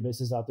viral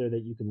databases out there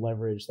that you can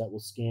leverage that will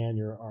scan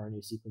your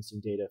RNA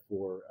sequencing data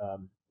for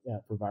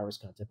virus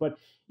content. But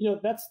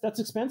that's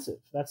expensive.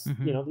 That's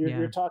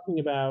you're talking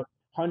about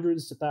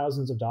hundreds to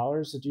thousands of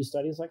dollars to do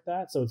studies like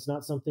that. So it's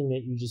not something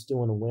that you just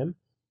do on a whim.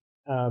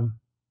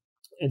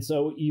 And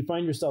so you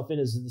find yourself in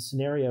the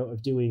scenario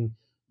of doing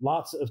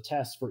lots of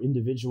tests for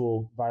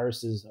individual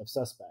viruses of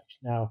suspect.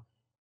 Now,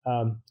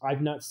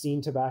 I've not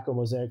seen tobacco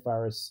mosaic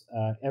virus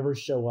ever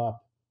show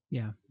up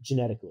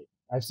genetically.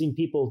 I've seen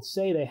people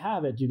say they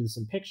have it due to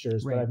some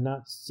pictures, but I've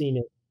not seen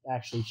it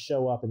actually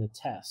show up in a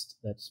test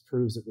that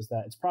proves it was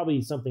that. It's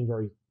probably something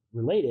very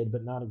related,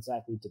 but not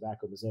exactly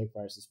tobacco mosaic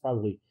virus. It's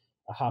probably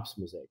a hops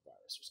mosaic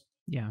virus or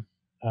something.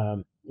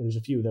 Yeah. There's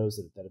a few of those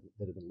that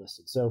have been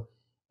listed. So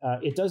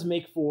it does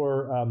make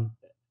for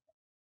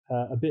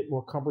a bit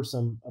more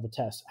cumbersome of a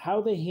test. How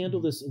they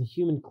handle this in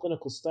human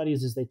clinical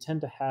studies is they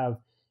tend to have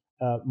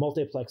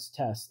multiplex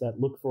tests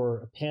that look for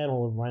a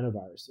panel of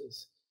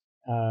rhinoviruses.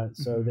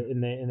 So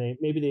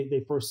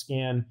they first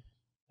scan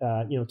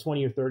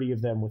 20 or 30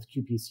 of them with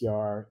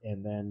qPCR,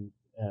 and then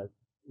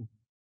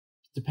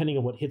depending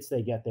on what hits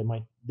they get, they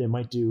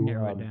might do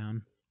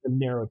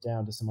narrow it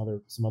down to some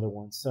other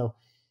ones. So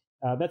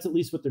that's at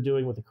least what they're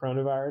doing with the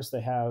coronavirus.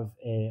 They have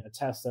a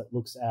test that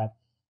looks at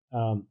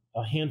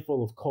a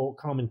handful of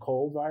common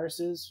cold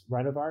viruses,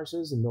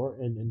 rhinoviruses, and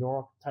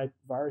norotype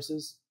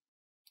viruses,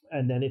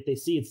 and then if they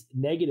see it's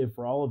negative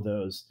for all of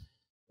those,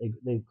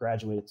 they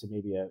graduate it to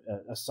maybe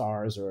a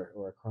SARS or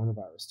a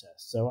coronavirus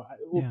test. So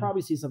we'll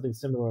probably see something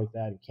similar like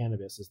that in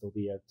cannabis, as there'll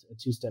be a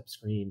two-step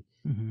screen.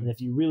 And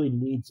if you really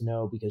need to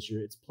know because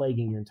it's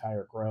plaguing your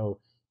entire grow,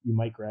 you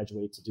might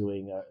graduate to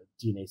doing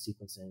DNA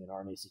sequencing and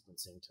RNA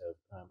sequencing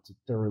to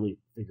thoroughly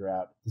figure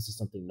out this is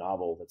something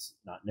novel that's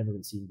never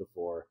been seen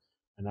before,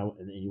 and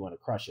you want to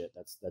crush it.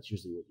 That's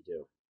usually what you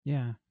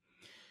do.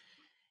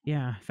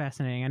 Yeah,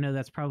 fascinating. I know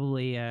that's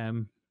probably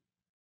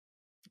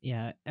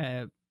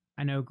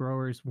I know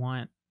growers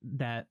want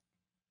that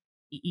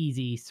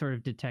easy sort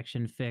of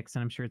detection fix,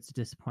 and I'm sure it's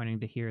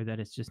disappointing to hear that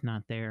it's just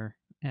not there.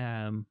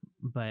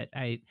 But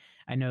I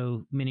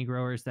know many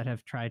growers that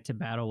have tried to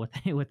battle with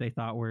what they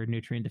thought were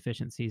nutrient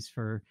deficiencies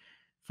for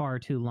far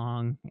too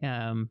long,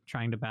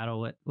 trying to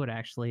battle what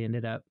actually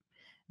ended up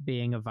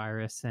being a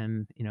virus,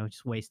 and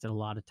just wasted a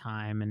lot of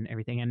time and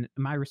everything. And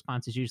my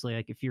response is usually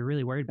like, if you're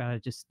really worried about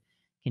it,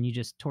 can you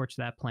just torch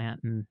that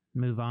plant and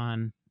move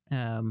on?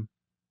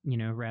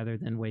 Rather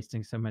than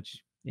wasting so much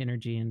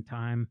energy and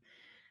time.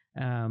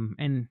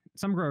 And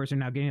some growers are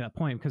now getting to that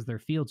point because their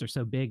fields are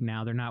so big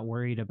now, they're not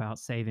worried about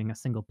saving a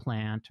single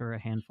plant or a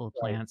handful of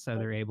plants. So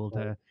they're able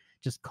to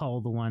just cull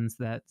the ones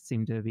that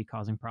seem to be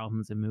causing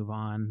problems and move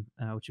on,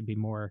 which would be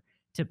more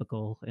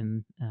typical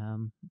in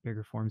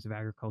bigger forms of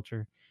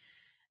agriculture.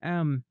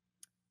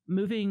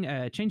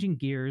 Changing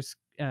gears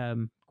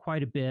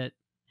quite a bit.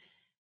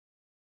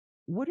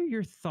 What are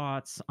your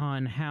thoughts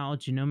on how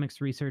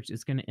genomics research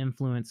is going to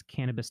influence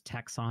cannabis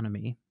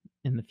taxonomy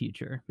in the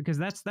future? Because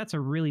that's a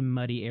really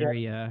muddy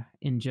area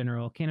in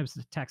general. Cannabis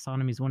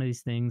taxonomy is one of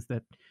these things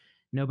that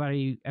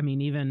nobody,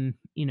 even,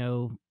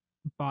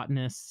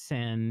 botanists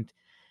and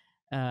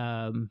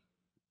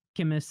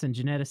chemists and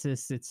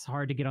geneticists, it's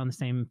hard to get on the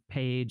same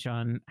page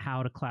on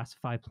how to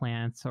classify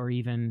plants or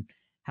even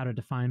how to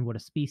define what a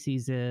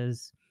species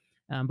is.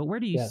 But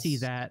where do you see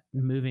that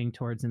moving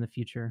towards in the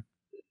future?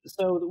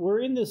 So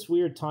we're in this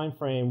weird time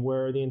frame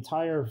where the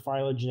entire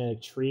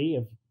phylogenetic tree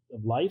of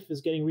life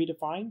is getting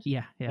redefined.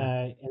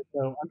 And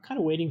so I'm kind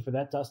of waiting for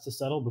that dust to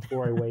settle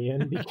before I weigh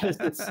in, because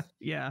it's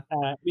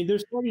they're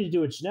starting to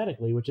do it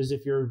genetically, which is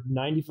if you're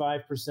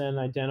 95%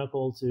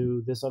 identical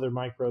to this other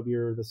microbe,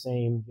 you're the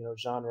same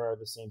genre or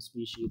the same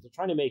species. They're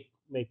trying to make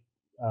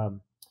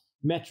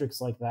metrics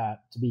like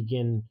that to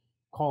begin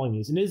calling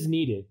these, and it is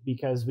needed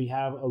because we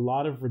have a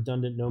lot of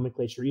redundant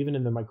nomenclature even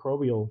in the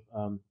microbial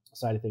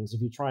side of things.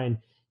 If you try and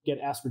get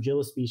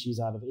Aspergillus species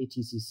out of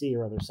ATCC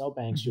or other cell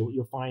banks,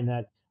 you'll find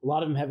that a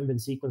lot of them haven't been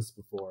sequenced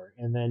before.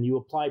 And then you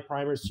apply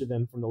primers to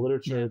them from the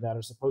literature that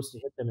are supposed to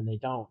hit them, and they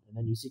don't. And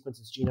then you sequence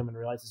its genome and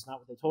realize it's not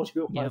what they told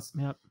you it was.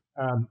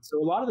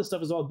 So a lot of this stuff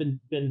has all been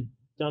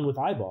done with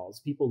eyeballs,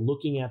 people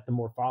looking at the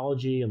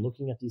morphology and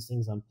looking at these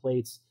things on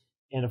plates.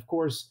 And of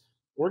course,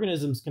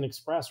 organisms can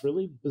express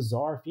really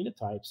bizarre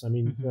phenotypes. I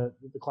mean,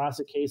 Mm-hmm. the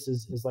classic case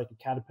is like a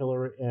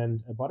caterpillar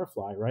and a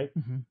butterfly, right?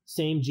 Mm-hmm.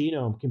 Same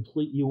genome,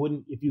 complete. You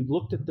wouldn't, if you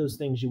looked at those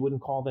things, you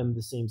wouldn't call them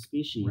the same Right.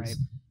 species.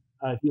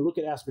 If you look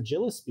at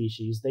Aspergillus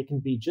species, they can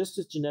be just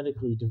as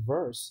genetically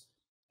diverse,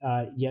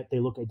 yet they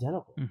look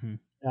identical.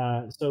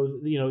 Mm-hmm. So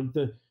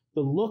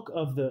the look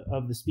of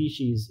the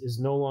species is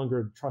no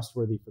longer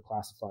trustworthy for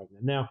classifying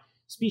them. Now,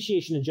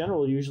 speciation in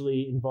general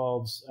usually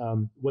involves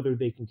whether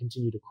they can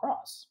continue to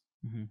cross.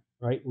 Mm-hmm.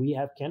 Right? We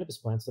have cannabis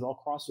plants that all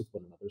cross with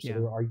one another, so Yeah.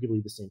 they're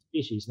arguably the same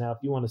species. Now, if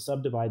you want to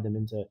subdivide them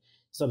into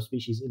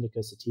subspecies,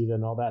 indica, sativa,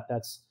 and all that,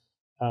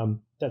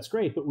 that's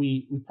great. But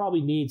we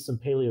probably need some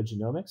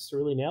paleogenomics to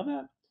really nail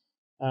that.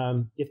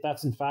 If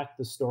that's in fact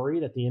the story,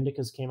 that the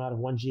indicas came out of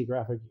one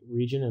geographic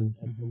region and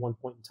at one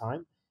point in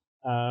time,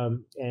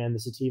 and the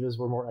sativas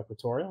were more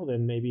equatorial,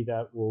 then maybe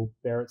that will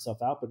bear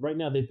itself out. But right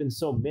now, they've been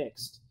so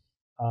mixed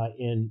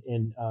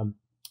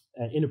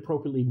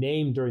inappropriately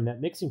named during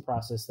that mixing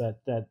process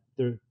that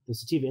the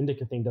sativa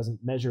indica thing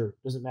doesn't match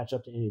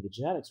up to any of the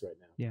genetics right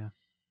now.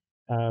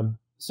 Yeah.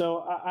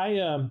 So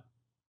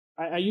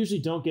I usually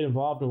don't get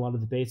involved in a lot of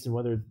debates on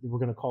whether we're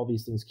going to call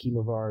these things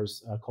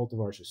chemovars,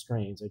 cultivars, or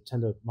strains. I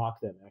tend to mock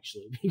them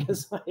actually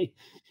because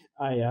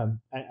I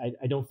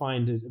don't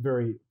find it a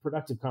very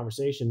productive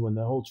conversation when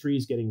the whole tree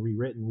is getting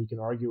rewritten. We can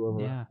argue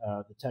over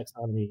the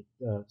taxonomy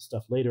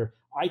stuff later.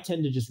 I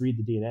tend to just read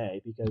the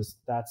DNA because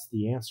that's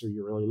the answer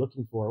you're really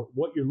looking for.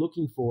 What you're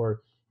looking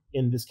for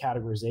in this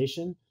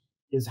categorization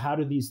is how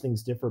do these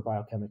things differ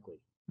biochemically?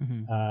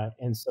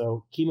 And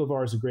so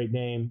chemovar is a great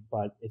name,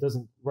 but it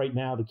doesn't right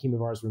now. The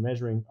chemovars we're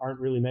measuring aren't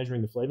really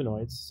measuring the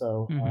flavonoids.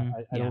 So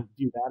I don't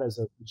view that as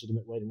a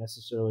legitimate way to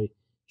necessarily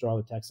draw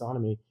the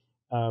taxonomy.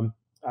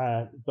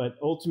 But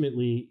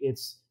ultimately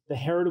it's the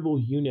heritable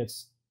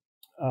units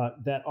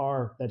that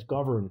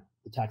govern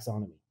the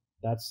taxonomy.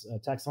 That's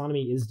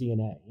taxonomy is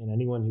DNA, and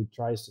anyone who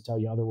tries to tell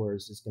you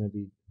otherwise is going to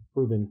be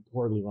proven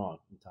horribly wrong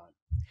in time.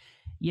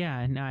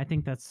 Yeah, no, I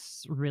think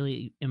that's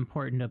really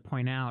important to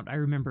point out. I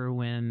remember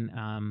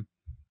when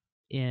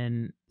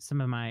in some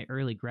of my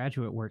early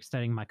graduate work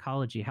studying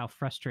mycology, how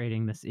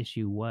frustrating this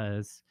issue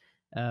was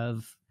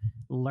of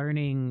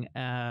learning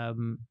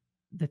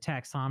the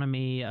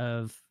taxonomy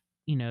of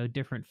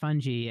different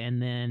fungi,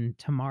 and then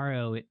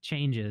tomorrow it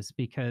changes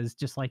because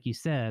just like you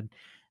said,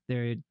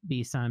 there'd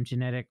be some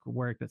genetic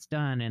work that's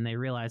done and they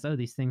realize, oh,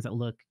 these things that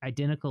look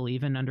identical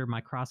even under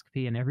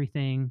microscopy and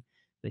everything,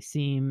 they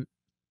seem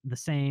the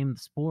same, the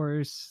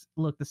spores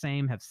look the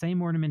same, have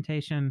same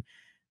ornamentation,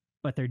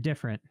 but they're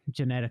different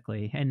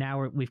genetically, and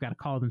now we've got to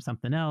call them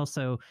something else.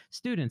 So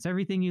students,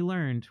 everything you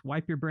learned,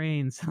 wipe your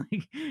brains.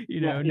 Like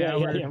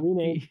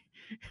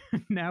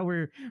now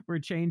we're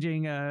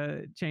changing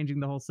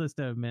the whole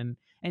system, and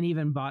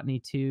even botany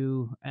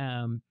too.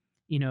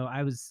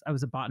 I was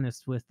a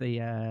botanist with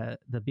the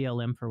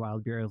BLM for a while,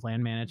 Bureau of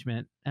Land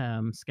Management,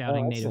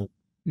 scouting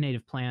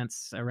native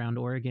plants around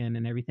Oregon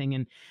and everything.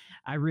 And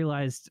I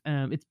realized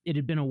it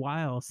had been a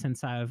while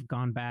since I've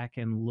gone back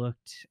and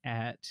looked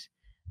at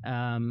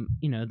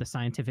the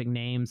scientific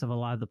names of a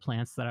lot of the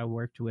plants that I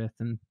worked with.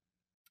 And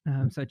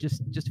so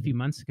just a few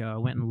months ago, I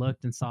went and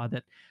looked and saw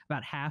that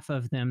about half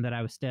of them that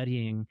I was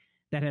studying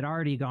that had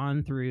already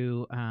gone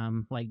through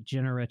like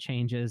genera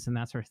changes and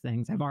that sort of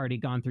things have already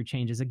gone through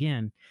changes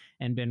again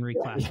and been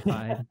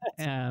reclassified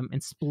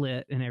and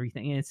split and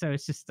everything. And so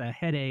it's just a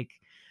headache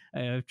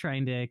of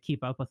trying to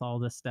keep up with all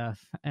this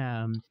stuff.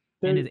 To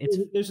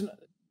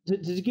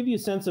give you a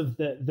sense of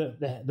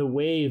the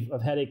wave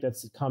of headache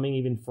that's coming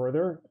even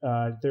further,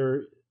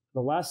 the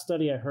last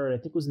study I heard, I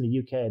think was in the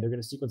UK, they're going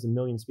to sequence 1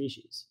 million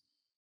species.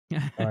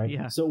 All right.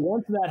 Yeah. So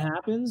once that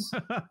happens,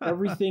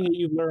 everything that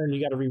you've learned,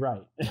 you got to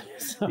rewrite.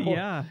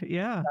 Yeah.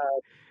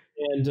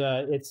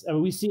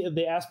 We see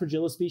the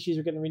Aspergillus species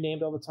are getting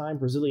renamed all the time.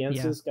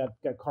 Braziliensis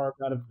got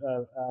carved out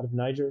of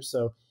Niger.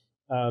 So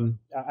I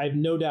have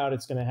no doubt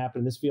it's going to happen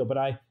in this field. But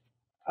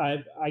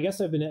I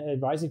guess I've been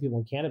advising people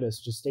in cannabis,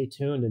 just stay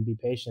tuned and be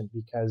patient,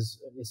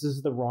 because this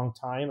is the wrong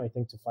time, I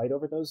think, to fight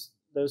over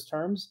those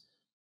terms.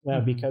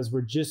 Because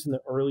we're just in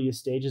the earliest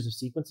stages of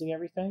sequencing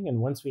everything. And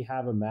once we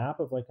have a map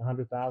of like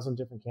 100,000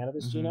 different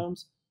cannabis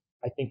genomes,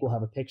 I think we'll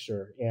have a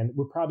picture. And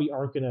we probably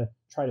aren't going to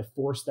try to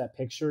force that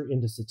picture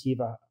into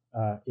sativa,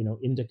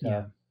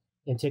 indica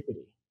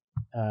antiquity.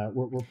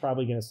 We're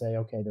probably going to say,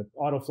 okay, the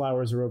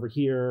autoflowers are over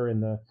here,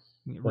 and the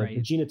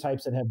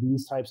genotypes that have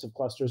these types of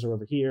clusters are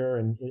over here.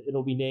 And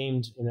it'll be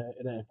named in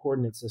a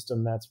coordinate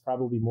system that's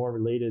probably more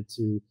related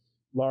to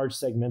large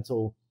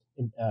segmental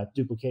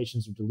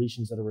duplications or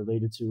deletions that are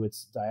related to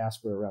its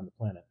diaspora around the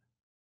planet.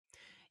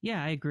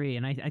 Yeah, I agree.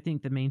 And I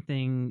think the main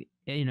thing,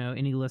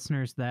 any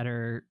listeners that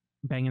are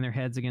banging their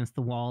heads against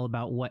the wall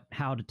about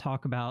how to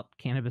talk about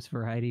cannabis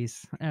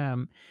varieties,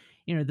 the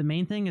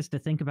main thing is to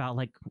think about,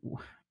 like,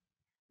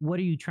 what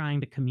are you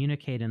trying to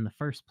communicate in the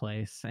first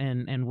place,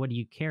 and what do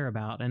you care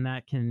about? And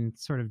that can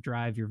sort of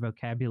drive your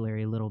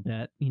vocabulary a little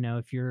bit.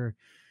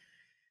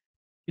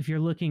 If if you're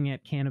looking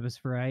at cannabis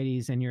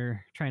varieties and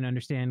you're trying to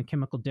understand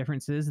chemical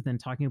differences, then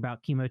talking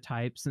about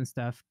chemotypes and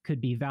stuff could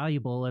be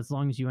valuable as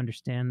long as you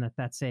understand that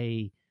that's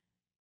a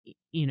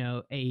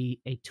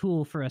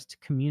tool for us to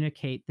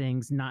communicate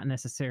things, not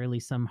necessarily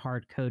some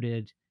hard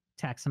coded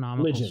taxonomical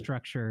Religion.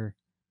 structure.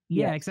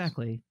 Yeah, Yes.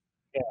 exactly.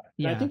 Yeah.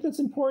 And I Yeah. think that's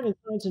important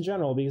in science in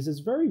general because it's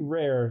very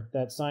rare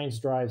that science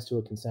drives to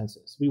a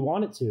consensus. We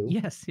want it to,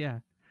 Yes. Yeah.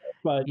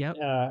 but Yep.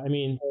 I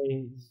mean,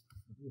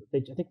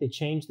 I think they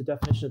changed the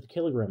definition of the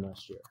kilogram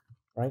last year,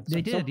 right?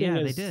 They did. Something Yeah,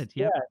 they is, did.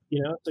 yeah,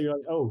 Yep. so you're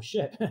like, oh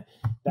shit,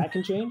 that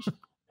can change.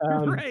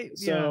 Right.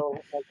 Yeah.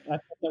 So I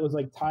thought that was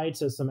like tied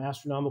to some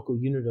astronomical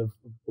unit of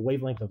the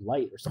wavelength of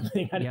light or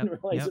something. I Yep.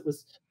 didn't realize Yep. it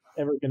was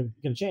ever going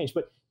to change,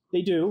 but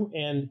they do.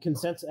 And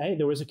consensus. Hey,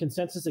 there was a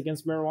consensus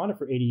against marijuana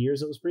for 80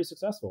 years. It was pretty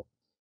successful.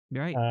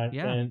 Right.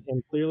 Yeah.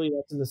 And clearly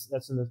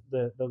that's in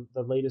the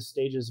latest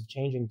stages of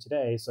changing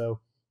today.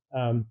 So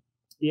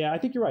yeah, I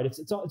think you're right.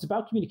 It's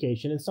about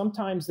communication, and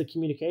sometimes the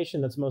communication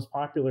that's most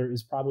popular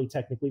is probably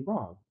technically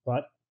wrong.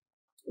 But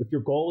if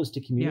your goal is to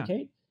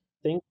communicate,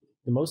 think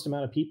the most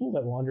amount of people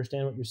that will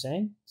understand what you're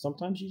saying.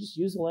 Sometimes you just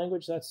use the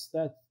language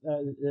that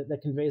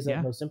conveys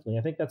that most simply.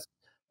 I think that's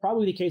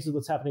probably the case of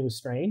what's happening with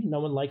strain. No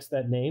one likes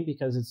that name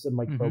because it's a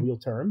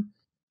microbial term.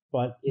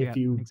 But if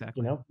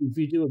exactly. if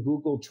you do a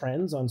Google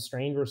Trends on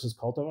strain versus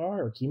cultivar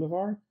or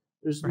chemovar,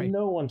 there's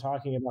no one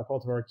talking about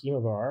cultivar or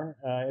chemovar.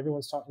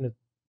 Everyone's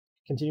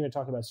continuing to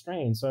talk about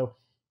strain. So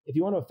if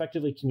you want to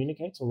effectively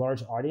communicate to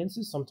large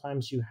audiences,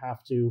 sometimes you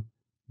have to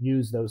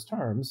use those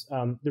terms.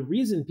 The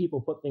reason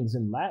people put things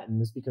in Latin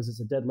is because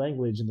it's a dead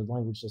language and the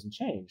language doesn't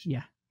change.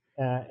 Yeah.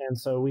 And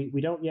so we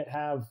don't yet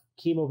have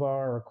chemovar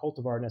or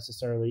cultivar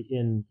necessarily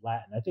in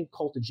Latin. I think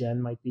cultigen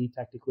might be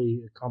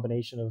technically a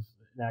combination of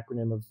an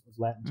acronym of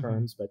Latin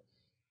terms, but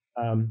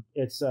I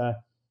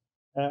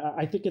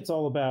think it's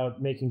all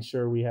about making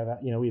sure we have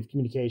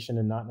communication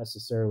and not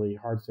necessarily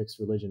hard fixed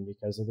religion,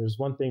 because if there's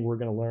one thing we're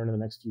going to learn in the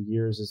next few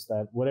years is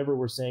that whatever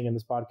we're saying in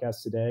this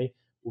podcast today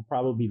will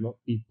probably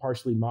be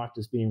partially mocked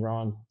as being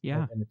wrong in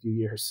a few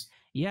years.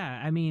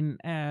 Yeah, I mean,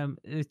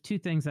 there's two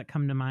things that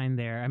come to mind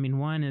there. I mean,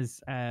 one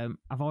is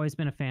I've always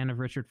been a fan of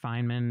Richard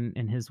Feynman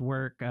and his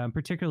work,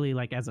 particularly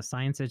like as a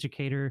science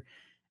educator.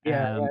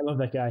 Yeah, I love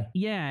that guy.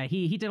 Yeah,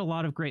 he did a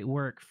lot of great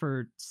work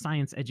for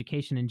science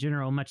education in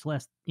general, much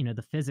less,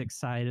 the physics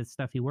side of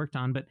stuff he worked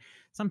on. But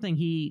something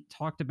he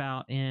talked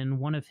about in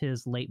one of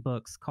his late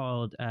books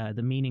called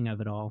The Meaning of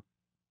It All.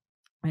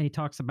 And he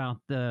talks about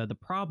the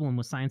problem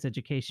with science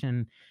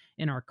education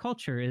in our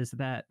culture is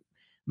that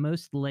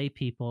most lay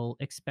people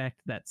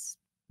expect that's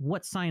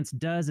what science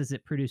does is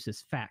it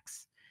produces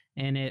facts.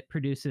 And it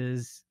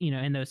produces,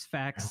 and those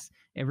facts,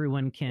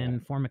 everyone can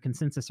form a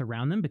consensus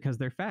around them because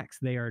they're facts.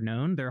 They are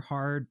known. They're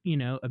hard,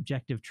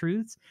 objective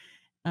truths.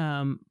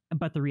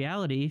 But the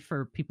reality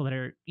for people that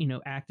are,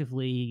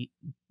 actively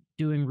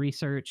doing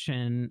research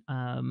and,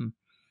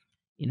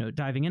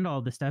 diving into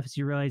all this stuff is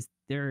you realize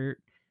there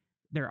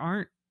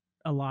aren't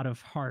a lot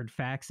of hard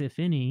facts, if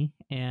any,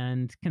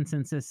 and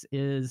consensus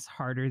is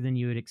harder than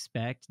you would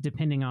expect,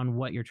 depending on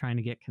what you're trying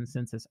to get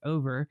consensus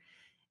over.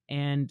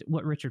 And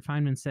what Richard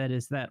Feynman said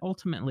is that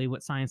ultimately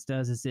what science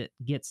does is it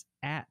gets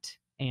at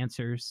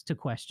answers to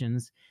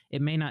questions.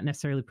 It may not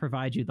necessarily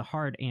provide you the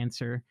hard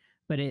answer,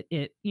 but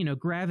it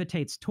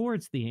gravitates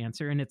towards the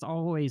answer, and it's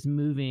always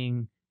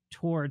moving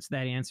towards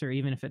that answer,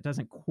 even if it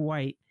doesn't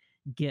quite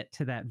get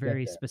to that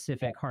very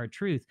specific hard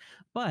truth.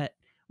 But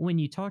when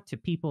you talk to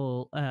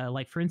people,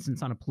 like for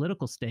instance, on a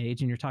political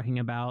stage, and you're talking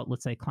about,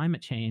 let's say,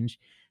 climate change,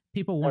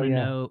 people want to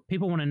know.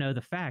 People want to know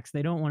the facts.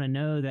 They don't want to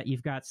know that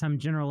you've got some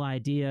general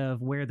idea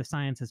of where the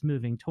science is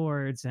moving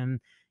towards, and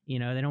they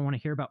don't want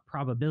to hear about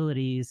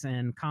probabilities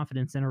and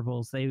confidence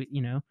intervals. They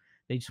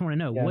just want to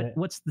know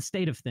what's the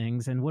state of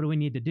things and what do we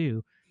need to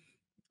do.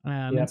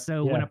 And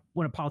so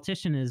when a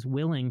politician is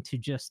willing to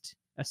just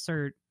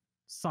assert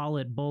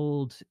solid,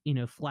 bold,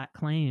 flat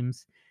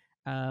claims,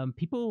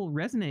 people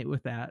resonate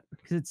with that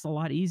because it's a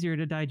lot easier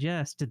to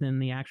digest than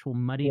the actual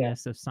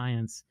muddiness of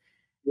science.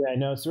 Yeah,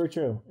 no, it's very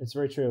true. It's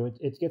very true.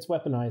 It gets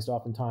weaponized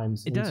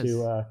oftentimes. It does.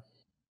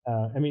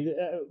 I mean,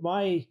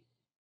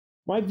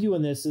 my view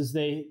on this is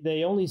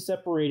they only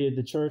separated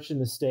the church and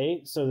the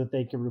state so that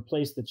they could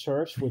replace the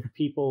church with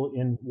people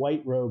in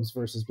white robes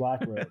versus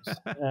black robes.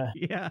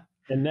 Yeah.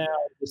 And now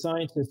the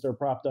scientists are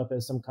propped up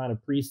as some kind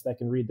of priest that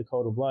can read the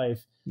code of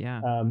life.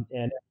 Yeah. And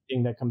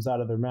everything that comes out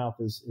of their mouth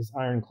is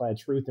ironclad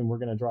truth, and we're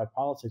going to drive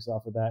politics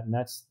off of that. And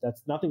that's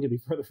nothing could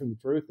be further from the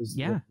truth.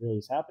 What really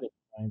is happening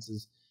in science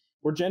is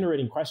we're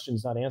generating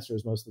questions, not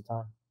answers, most of the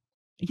time.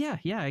 Yeah,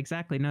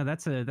 exactly. No,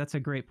 that's a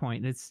great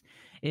point.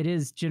 It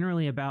is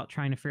generally about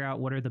trying to figure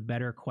out what are the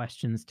better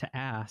questions to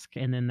ask,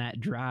 and then that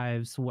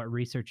drives what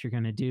research you're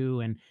going to do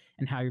and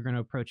how you're going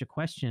to approach a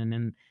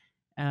question.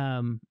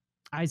 And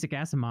Isaac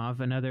Asimov,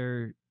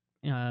 another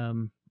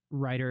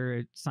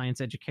writer,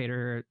 science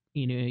educator,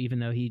 even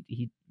though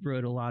he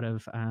wrote a lot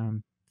of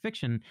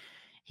fiction,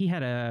 he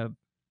had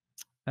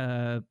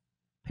a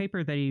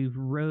paper that he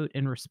wrote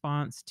in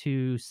response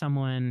to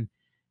someone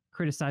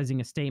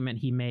criticizing a statement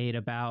he made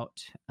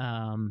about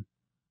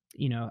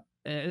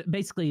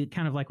basically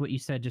kind of like what you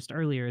said just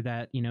earlier,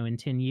 that, in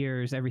 10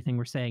 years, everything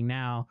we're saying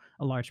now,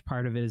 a large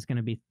part of it is going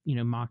to be,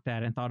 mocked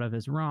at and thought of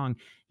as wrong.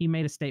 He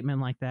made a statement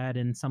like that,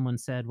 and someone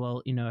said,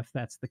 well, if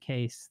that's the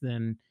case,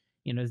 then,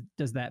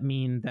 does that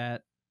mean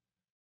that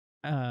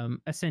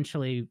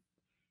essentially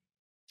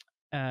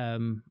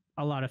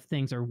a lot of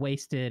things are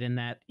wasted and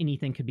that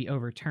anything could be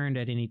overturned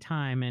at any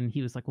time? And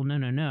he was like, well,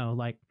 no.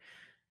 Like,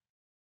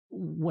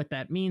 what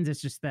that means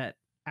is just that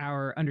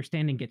our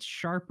understanding gets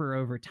sharper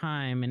over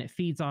time and it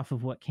feeds off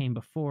of what came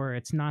before.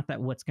 It's not that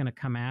what's going to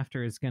come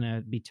after is going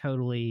to be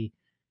totally,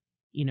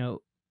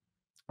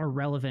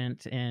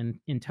 irrelevant and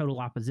in total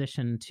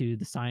opposition to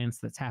the science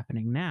that's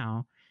happening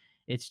now.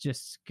 It's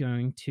just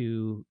going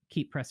to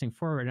keep pressing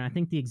forward. And I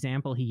think the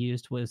example he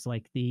used was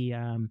like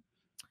the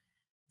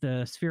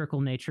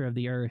spherical nature of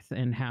the earth,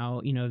 and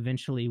how,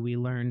 eventually we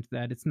learned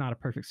that it's not a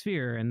perfect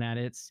sphere, and that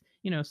it's,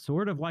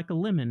 sort of like a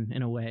lemon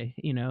in a way.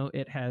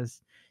 It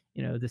has,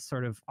 this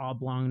sort of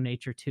oblong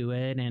nature to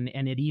it, and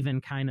it even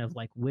kind of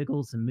like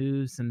wiggles and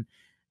moves. And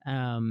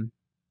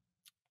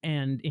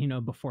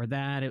before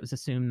that, it was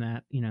assumed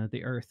that,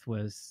 the earth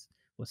was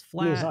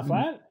flat. It's not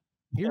flat.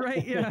 You're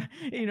right. Yeah.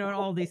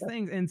 All these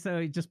things. And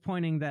so just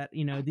pointing that,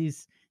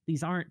 these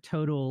aren't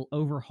total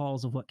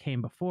overhauls of what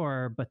came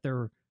before, but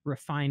they're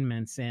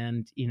refinements.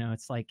 And,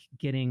 it's like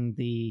getting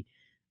the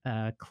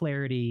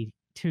clarity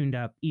tuned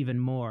up even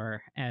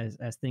more as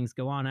things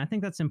go on. I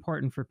think that's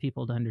important for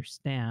people to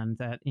understand,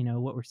 that,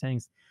 what we're saying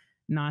is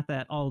not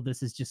that all of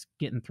this is just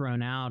getting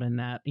thrown out, and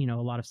that, a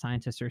lot of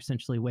scientists are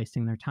essentially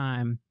wasting their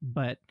time,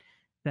 but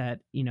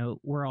that,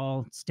 we're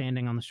all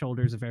standing on the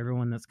shoulders of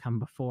everyone that's come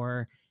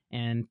before.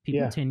 And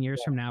people 10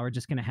 years from now are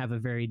just going to have a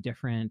very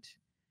different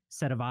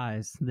set of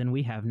eyes than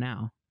we have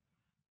now.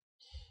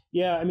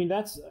 Yeah, I mean,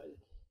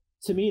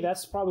 to me,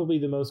 that's probably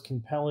the most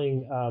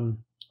compelling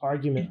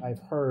argument I've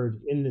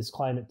heard in this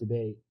climate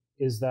debate,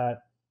 is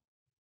that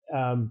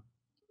the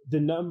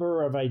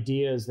number of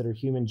ideas that are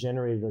human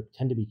generated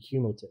tend to be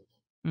cumulative.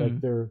 Like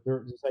there's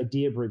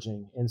idea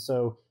bridging. And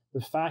so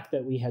the fact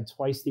that we had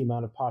twice the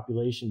amount of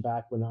population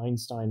back when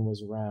Einstein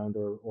was around,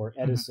 or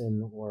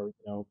Edison, or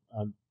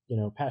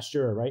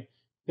Pasteur, right?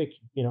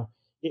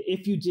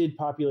 If you did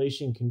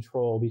population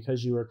control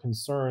because you were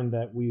concerned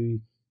that we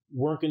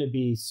weren't going to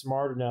be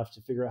smart enough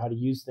to figure out how to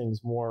use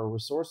things more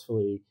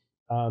resourcefully,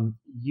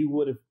 you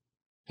would have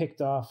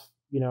picked off,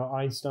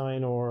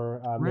 Einstein,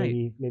 or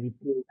maybe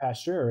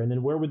Pasteur. And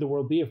then where would the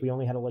world be if we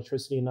only had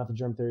electricity and not the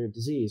germ theory of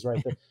disease,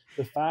 right?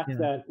 The fact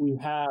that we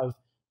have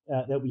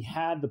that we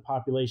had the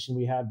population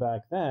we had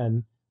back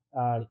then,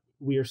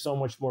 we are so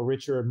much more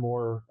richer and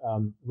more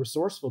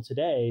resourceful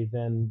today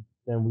than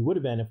we would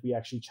have been if we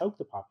actually choked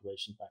the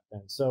population back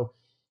then. So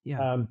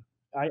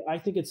I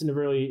think it's a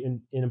really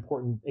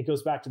important, it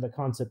goes back to the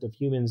concept of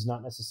humans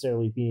not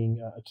necessarily being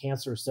a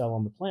cancer cell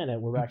on the planet.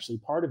 We're actually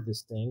part of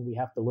this thing. We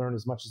have to learn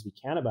as much as we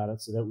can about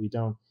it so that we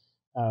don't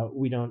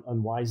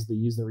unwisely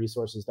use the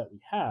resources that we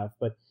have.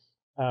 But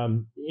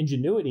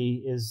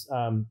ingenuity is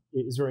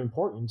very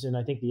important. And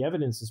I think the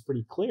evidence is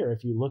pretty clear.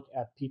 If you look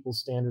at people's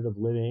standard of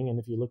living, and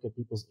if you look at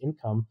people's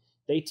income,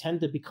 they tend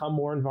to become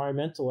more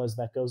environmental as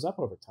that goes up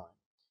over time.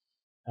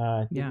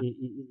 A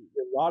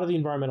lot of the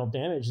environmental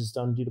damage is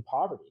done due to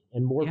poverty,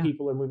 and more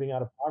people are moving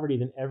out of poverty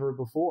than ever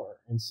before.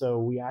 And so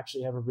we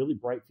actually have a really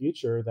bright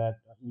future that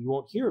you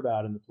won't hear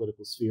about in the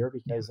political sphere,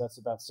 because that's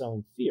about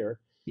selling fear,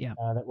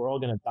 that we're all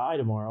going to die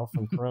tomorrow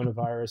from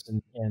coronavirus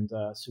and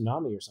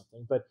tsunami or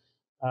something. But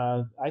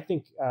I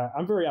think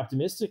I'm very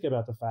optimistic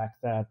about the fact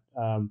that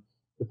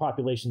the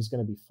population is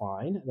going to be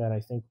fine, that I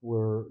think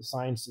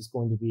science is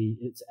going to be,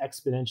 it's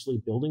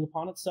exponentially building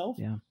upon itself.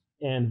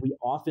 And we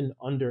often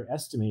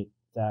underestimate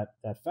that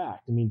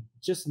fact. I mean,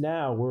 just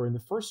now we're in the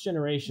first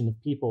generation of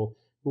people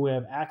who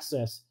have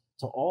access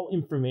to all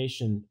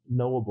information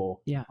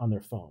knowable on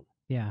their phone.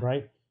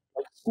 Right?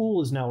 Like,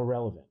 school is now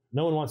irrelevant.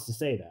 No one wants to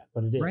say that,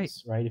 but it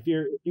is, right? If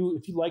you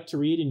like to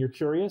read and you're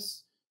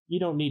curious, you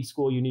don't need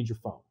school, you need your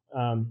phone.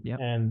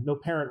 And no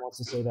parent wants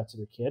to say that to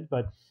their kid,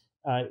 but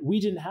we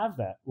didn't have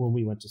that when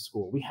we went to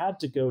school. We had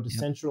to go to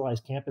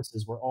centralized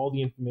campuses where all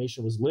the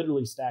information was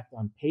literally stacked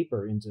on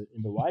paper into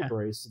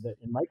libraries, so that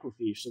in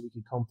microfiche, so we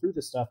could comb through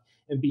this stuff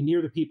and be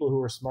near the people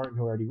who are smart and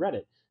who already read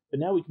it. But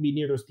now we can be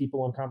near those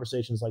people on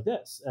conversations like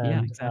this,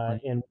 and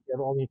and we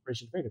have all the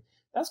information to bring.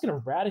 That's going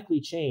to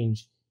radically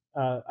change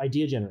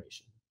idea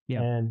generation,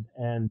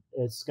 and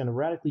it's going to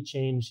radically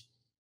change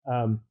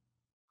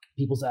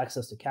people's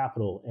access to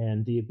capital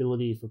and the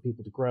ability for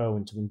people to grow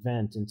and to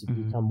invent and to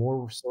become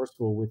more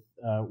resourceful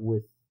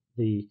with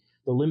the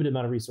limited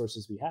amount of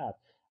resources we have.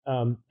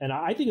 And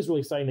I think it's really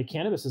exciting that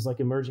cannabis is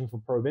like emerging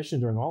from prohibition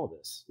during all of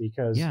this,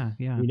 because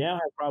we now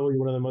have probably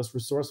one of the most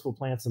resourceful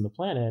plants on the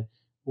planet,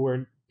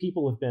 where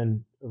people have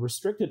been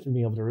restricted from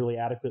being able to really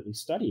adequately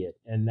study it.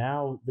 And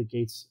now the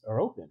gates are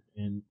open,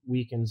 and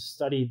we can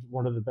study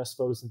one of the best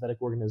photosynthetic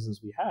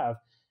organisms we have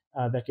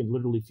that can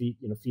literally feed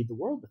the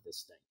world with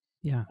this thing.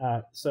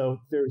 So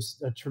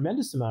there's a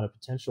tremendous amount of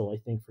potential, I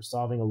think, for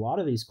solving a lot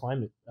of these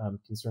climate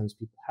concerns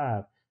people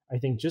have. I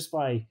think just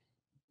by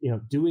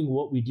doing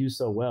what we do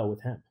so well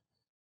with hemp,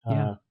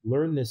 Yeah.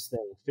 learn this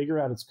thing, figure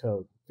out its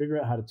code, figure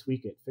out how to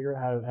tweak it, figure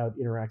out how it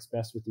interacts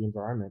best with the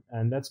environment.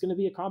 And that's going to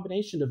be a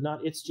combination of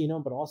not its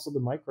genome, but also the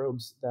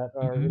microbes that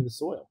are in the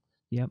soil.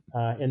 Yep.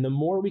 And the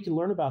more we can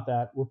learn about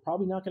that, we're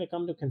probably not going to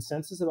come to a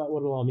consensus about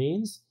what it all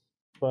means.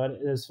 But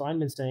as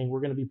Feynman's saying, we're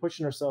going to be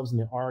pushing ourselves in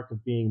the arc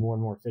of being more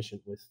and more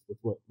efficient with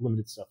what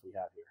limited stuff we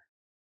have here.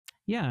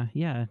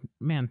 Yeah,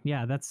 man.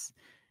 Yeah, that's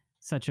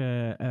such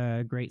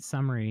a great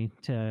summary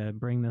to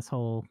bring this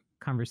whole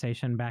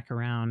conversation back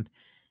around.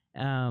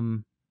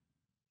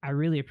 I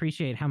really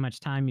appreciate how much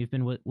time you've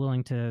been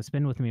willing to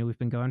spend with me. We've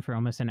been going for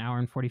almost an hour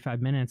and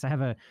 45 minutes. I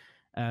have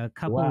a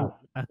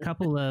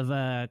couple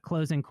of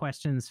closing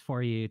questions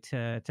for you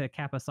to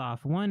cap us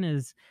off. One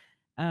is,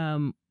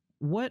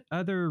 what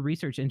other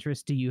research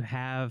interests do you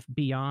have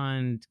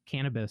beyond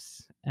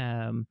cannabis?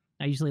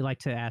 I usually like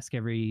to ask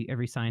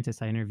every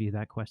scientist I interview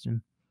that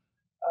question.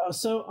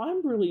 So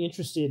I'm really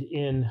interested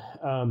in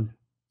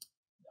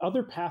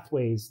other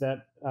pathways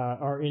that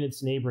are in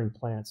its neighboring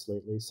plants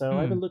lately. So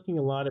I've been looking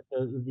a lot at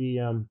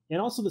the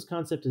and also this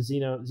concept of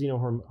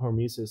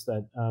xenohormesis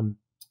that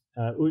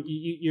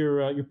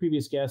your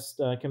previous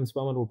guest, Kevin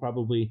Spellman, will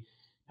probably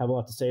have a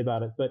lot to say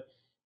about it. But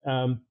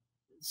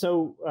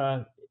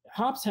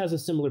hops has a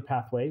similar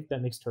pathway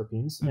that makes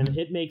terpenes, and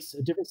it makes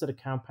a different set of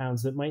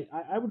compounds that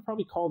I would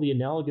probably call the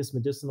analogous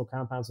medicinal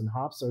compounds in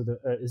hops are the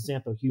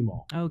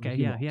xanthohumol. Okay,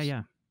 yeah.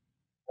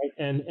 Right?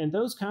 And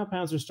those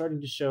compounds are starting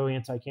to show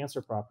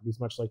anti-cancer properties,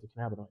 much like the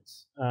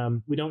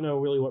cannabinoids. We don't know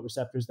really what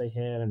receptors they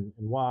hit and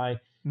why,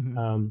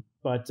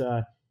 but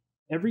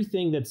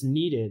everything that's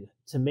needed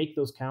to make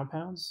those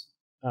compounds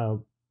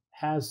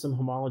has some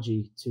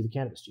homology to the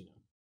cannabis genome.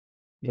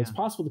 So it's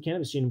possible the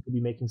cannabis genome could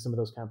be making some of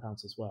those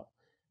compounds as well.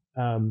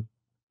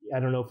 I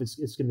don't know if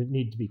it's going to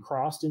need to be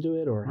crossed into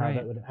it or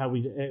how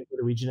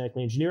we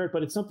genetically engineer it,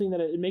 but it's something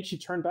that it makes you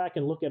turn back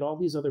and look at all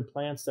these other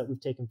plants that we've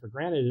taken for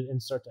granted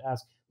and start to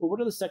ask, well, what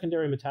are the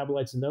secondary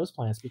metabolites in those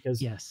plants? Because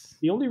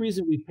the only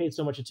reason we've paid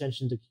so much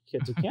attention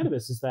to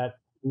cannabis is that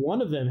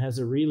one of them has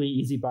a really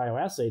easy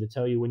bioassay to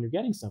tell you when you're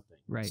getting something.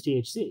 Right. It's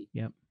THC.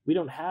 Yep. We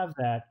don't have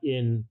that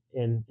in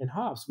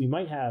hops. We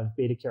might have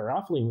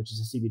beta-caryophyllene, which is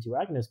a CB2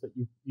 agonist, but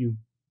you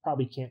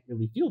probably can't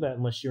really feel that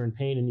unless you're in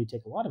pain and you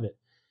take a lot of it.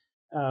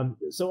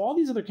 So all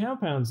these other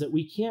compounds that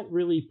we can't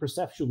really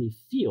perceptually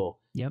feel,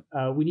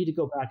 we need to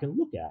go back and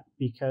look at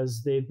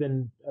because they've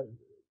been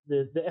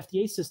the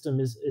FDA system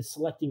is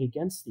selecting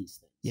against these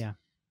things. Yeah,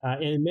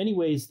 and in many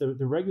ways, the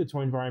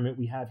regulatory environment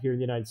we have here in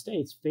the United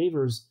States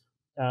favors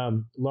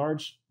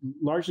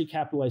largely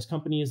capitalized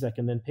companies that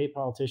can then pay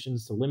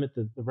politicians to limit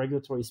the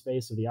regulatory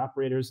space of the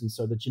operators, and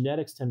so the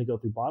genetics tend to go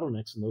through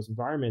bottlenecks in those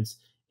environments,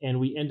 and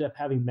we end up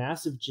having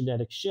massive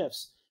genetic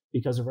shifts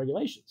because of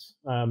regulations.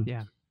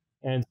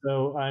 And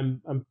so I'm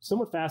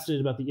somewhat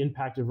fascinated about the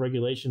impact of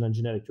regulation on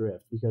genetic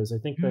drift because I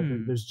think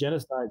that there's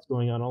genocides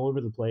going on all over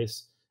the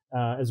place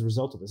as a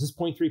result of this. This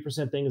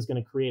 0.3% thing is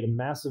going to create a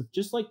massive,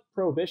 just like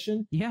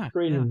prohibition,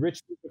 create an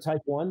enrichment for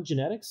type 1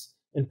 genetics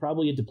and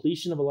probably a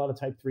depletion of a lot of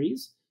type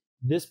 3s.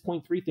 This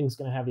 0.3 thing is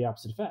going to have the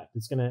opposite effect.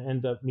 It's going to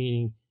end up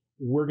meaning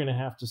we're going to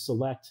have to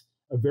select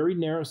a very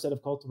narrow set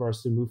of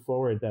cultivars to move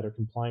forward that are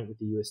compliant with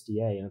the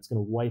USDA, and it's going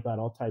to wipe out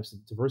all types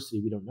of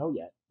diversity we don't know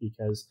yet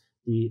because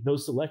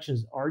those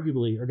selections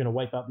arguably are going to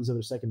wipe out these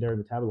other secondary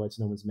metabolites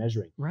no one's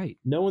measuring. Right.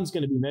 No one's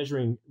going to be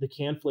measuring the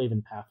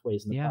canflavin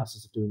pathways in the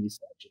process of doing these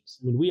selections.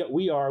 I mean, we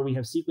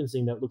have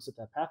sequencing that looks at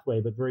that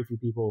pathway, but very few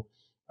people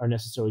are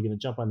necessarily going to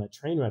jump on that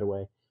train right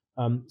away.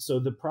 So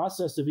the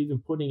process of even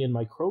putting in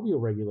microbial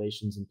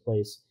regulations in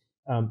place,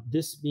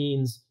 this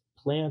means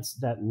plants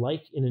that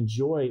like and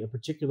enjoy a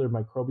particular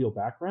microbial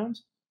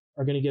background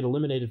are going to get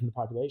eliminated from the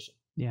population.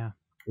 Yeah.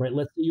 Right.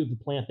 Let's say you have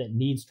a plant that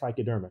needs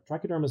trichoderma.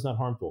 Trichoderma is not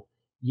harmful.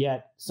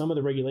 Yet some of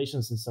the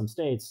regulations in some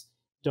states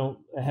don't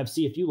have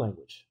CFU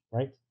language,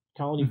 right?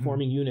 Colony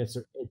forming units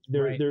are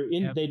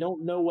they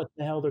don't know what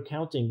the hell they're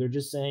counting. They're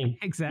just saying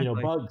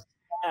bugs,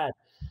 bad,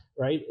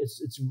 right?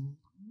 It's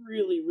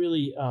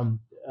really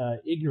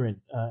ignorant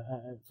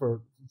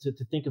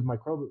to think of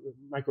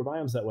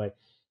microbiomes that way.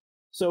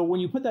 So when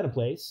you put that in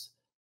place,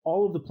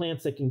 all of the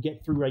plants that can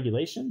get through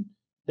regulation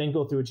then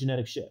go through a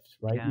genetic shift,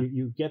 right? Yeah.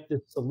 You get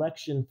this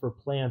selection for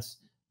plants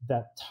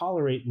that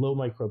tolerate low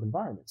microbe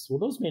environments. Well,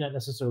 those may not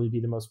necessarily be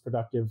the most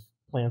productive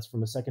plants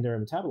from a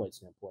secondary metabolite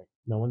standpoint.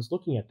 No one's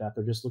looking at that.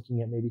 They're just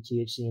looking at maybe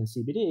THC and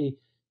CBD,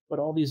 but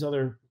all these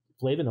other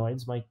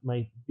flavonoids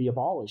might be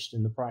abolished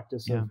in the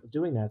practice of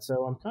doing that.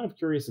 So I'm kind of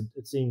curious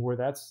at seeing where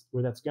that's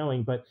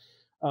going. But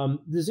the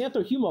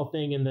xanthohumol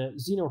thing and the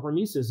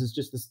xenohormesis is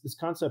just this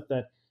concept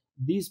that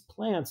these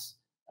plants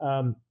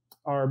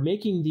are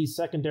making these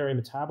secondary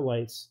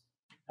metabolites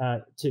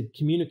to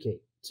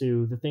communicate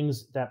to the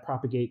things that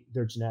propagate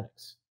their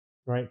genetics,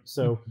 right?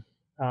 So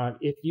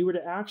if you were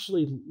to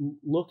actually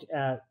look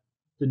at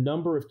the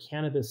number of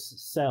cannabis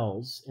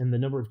cells and the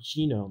number of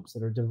genomes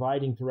that are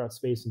dividing throughout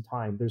space and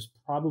time, there's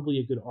probably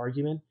a good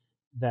argument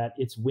that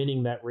it's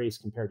winning that race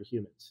compared to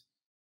humans,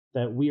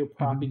 that we are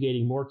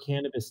propagating more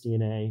cannabis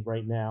DNA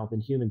right now than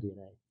human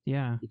DNA.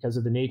 Yeah. because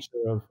of the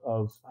nature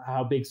of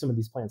how big some of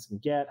these plants can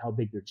get, how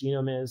big their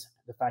genome is,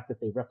 the fact that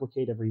they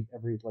replicate every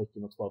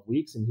 12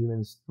 weeks, and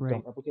humans Right.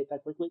 don't replicate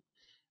that quickly,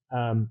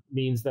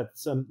 means that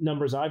some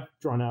numbers I've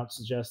drawn out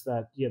suggest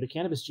that the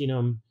cannabis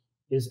genome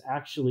is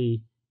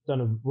actually done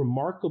a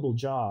remarkable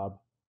job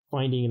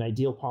finding an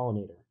ideal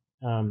pollinator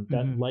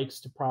that likes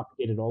to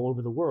propagate it all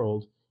over the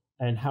world.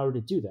 And how did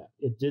it do that?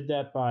 It did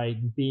that by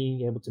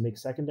being able to make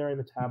secondary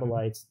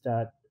metabolites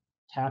that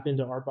tap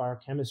into our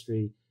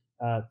biochemistry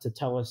to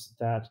tell us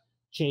that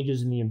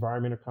changes in the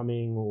environment are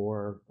coming,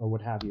 or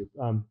what have you.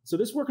 So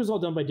this work is all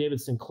done by David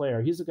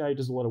Sinclair. He's the guy who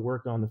does a lot of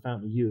work on the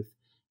fountain of youth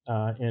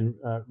and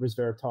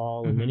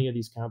resveratrol and many of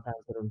these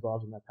compounds that are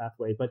involved in that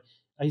pathway. But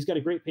he's got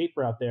a great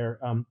paper out there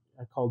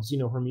called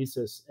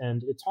Xenohermesis,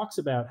 and it talks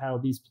about how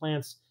these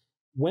plants,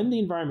 when the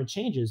environment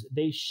changes,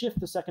 they shift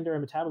the secondary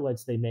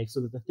metabolites they make so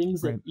that the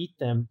things that eat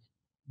them,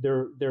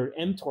 their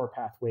mTOR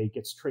pathway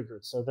gets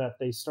triggered, so that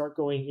they start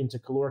going into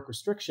caloric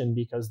restriction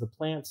because the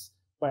plant's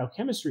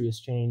biochemistry has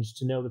changed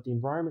to know that the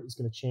environment is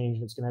going to change,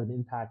 and it's going to have an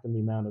impact on the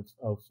amount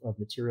of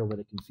material that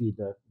it can feed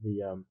the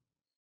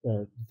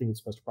thing that's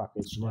supposed to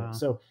propagate genetics.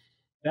 So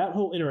that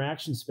whole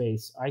interaction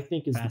space, I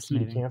think, is the key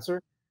to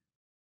cancer.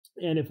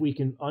 And if we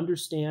can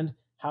understand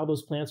how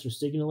those plants are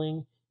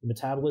signaling the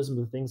metabolism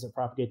of the things that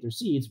propagate their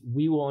seeds,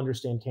 we will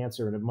understand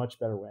cancer in a much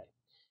better way,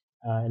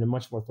 and a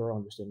much more thorough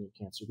understanding of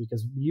cancer.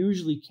 Because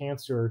usually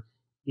cancer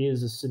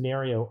is a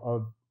scenario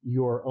of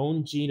your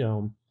own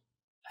genome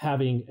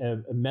having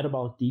a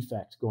metabolic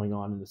defect going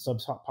on in the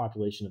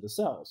subpopulation of the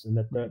cells, and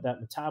that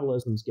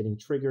metabolism is getting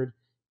triggered,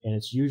 and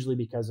it's usually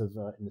because of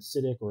an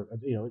acidic or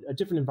a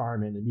different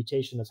environment, a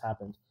mutation that's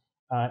happened.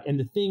 And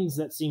the things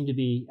that seem to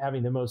be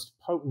having the most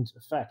potent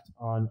effect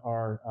on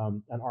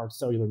our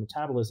cellular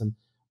metabolism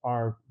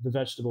are the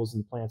vegetables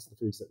and the plants and the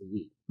foods that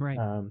we eat. Right.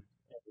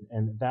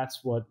 And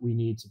that's what we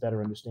need to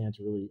better understand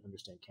to really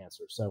understand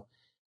cancer. So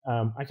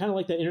I kind of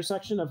like that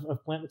intersection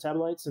of plant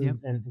metabolites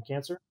and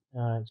cancer.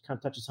 It kind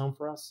of touches home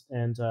for us,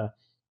 and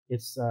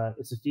it's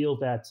a field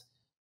that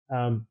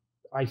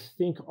I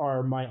think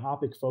our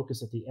myopic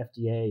focus at the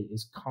FDA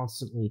is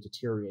constantly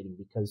deteriorating,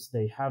 because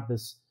they have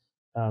this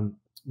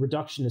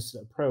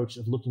reductionist approach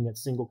of looking at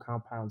single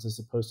compounds as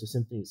opposed to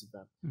symphonies of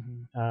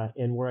them.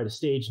 And we're at a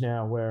stage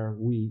now where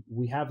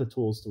we have the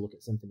tools to look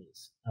at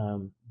symphonies.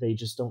 They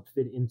just don't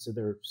fit into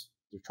their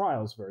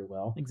trials very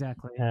well.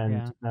 Exactly.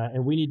 And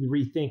and we need to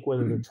rethink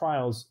whether their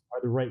trials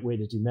are the right way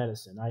to do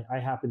medicine. I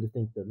happen to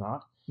think they're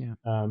not.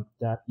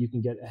 That you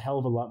can get a hell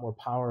of a lot more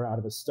power out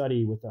of a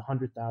study with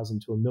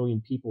 100,000 to 1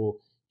 million people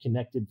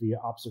connected via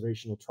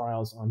observational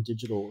trials on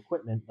digital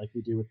equipment, like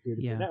we do with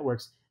peer-to-peer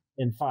networks,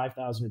 than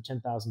 5,000 or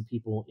 10,000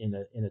 people in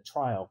a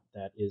trial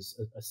that is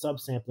a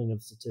subsampling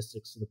of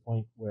statistics to the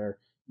point where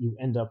you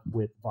end up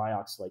with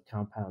Vioxx-like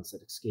compounds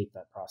that escape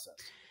that process.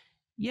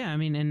 Yeah, I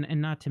mean,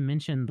 and not to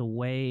mention the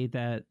way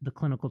that the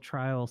clinical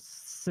trial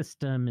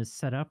system is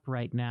set up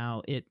right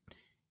now, it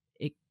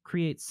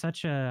creates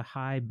such a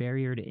high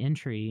barrier to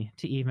entry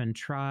to even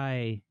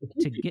try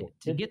to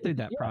get through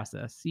that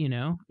process,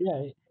 Yeah,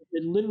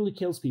 it literally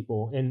kills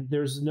people, and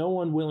there's no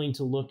one willing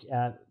to look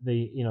at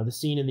the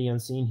seen and the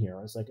unseen here.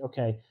 It's like,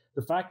 okay,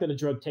 the fact that a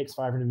drug takes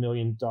 $500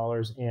 million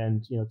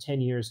and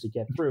 10 years to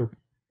get through.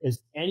 Has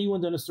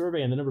anyone done a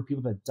survey on the number of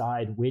people that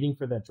died waiting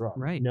for that drug,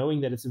 knowing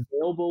that it's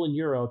available in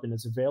Europe and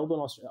it's available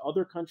in Australia?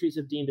 Other countries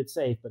have deemed it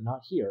safe, but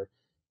not here.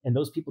 And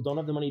those people don't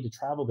have the money to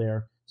travel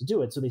there to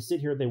do it. So they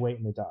sit here, they wait,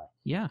 and they die.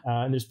 Yeah.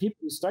 And there's people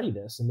who study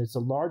this, and it's a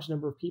large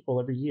number of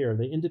people every year.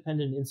 The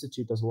Independent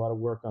Institute does a lot of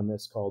work on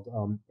this called,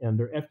 and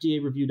they're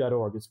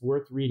FDAreview.org. It's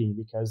worth reading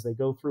because they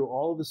go through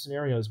all of the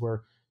scenarios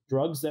where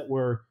drugs that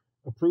were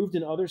approved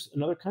in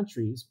other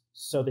countries,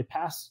 so they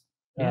pass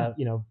at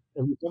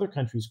least other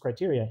countries'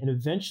 criteria, and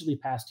eventually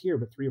passed here,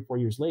 but 3 or 4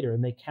 years later,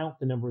 and they count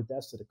the number of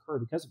deaths that occur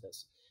because of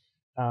this.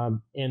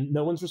 And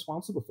no one's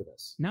responsible for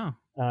this. No.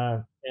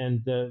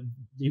 And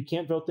you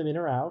can't vote them in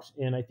or out.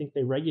 And I think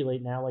they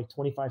regulate now like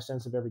 25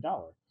 cents of every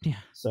dollar. Yeah.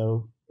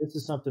 So this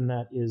is something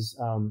that is,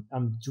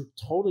 I'm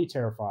totally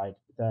terrified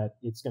that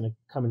it's going to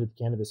come into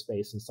the cannabis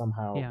space and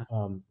somehow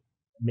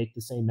make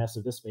the same mess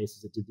of this space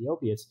as it did the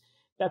opiates.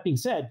 That being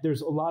said,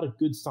 there's a lot of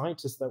good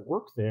scientists that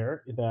work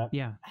there that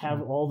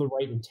have all the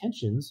right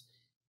intentions,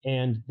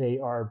 and they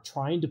are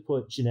trying to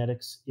put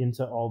genetics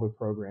into all their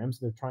programs.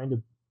 They're trying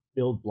to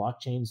build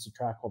blockchains to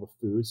track all the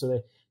food.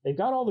 So they've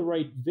got all the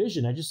right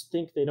vision. I just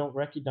think they don't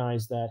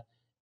recognize that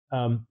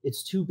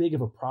it's too big of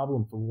a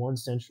problem for one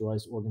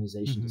centralized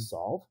organization to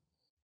solve.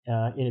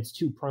 And it's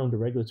too prone to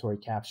regulatory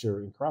capture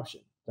and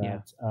corruption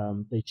that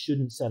they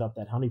shouldn't set up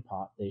that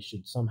honeypot. They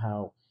should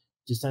somehow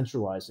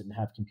decentralize it and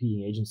have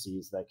competing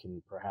agencies that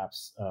can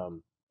perhaps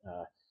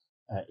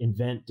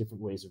invent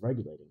different ways of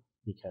regulating,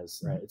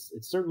 because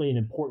it's certainly an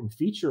important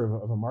feature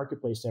of a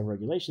marketplace to have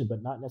regulation,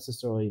 but not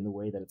necessarily in the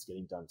way that it's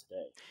getting done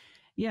today.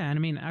 Yeah. And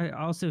I mean, I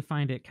also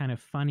find it kind of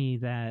funny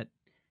that,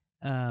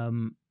 a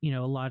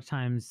lot of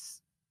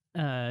times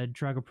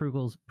drug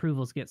approvals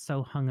get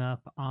so hung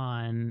up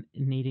on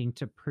needing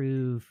to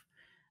prove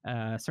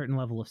a certain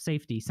level of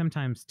safety,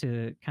 sometimes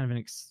to kind of an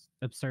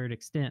absurd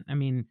extent. I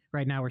mean,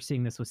 right now we're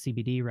seeing this with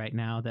CBD right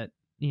now that,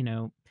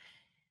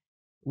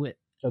 with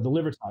the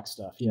liver tox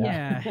stuff.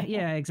 Yeah,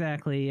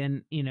 exactly.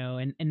 And,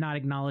 and not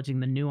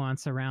acknowledging the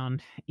nuance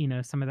around,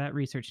 some of that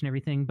research and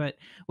everything. But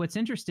what's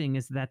interesting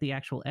is that the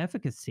actual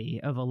efficacy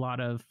of a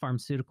lot of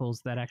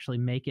pharmaceuticals that actually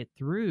make it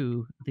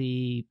through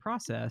the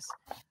process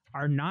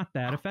are not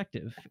that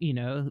effective.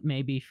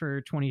 Maybe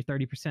for 20 or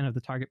 30% of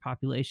the target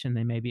population,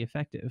 they may be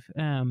effective.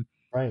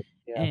 Right.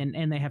 Yeah.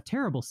 And they have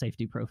terrible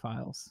safety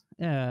profiles.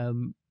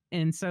 And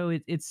so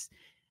it's,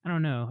 I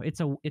don't know.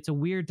 It's a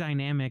weird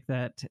dynamic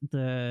that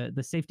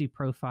the safety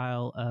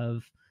profile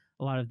of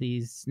a lot of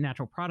these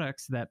natural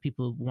products that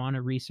people want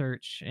to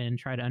research and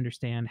try to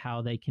understand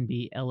how they can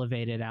be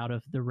elevated out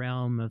of the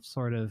realm of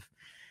sort of,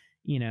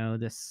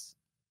 this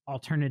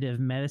alternative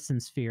medicine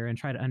sphere and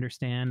try to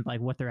understand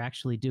like what they're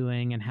actually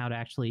doing and how to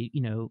actually,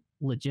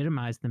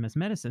 legitimize them as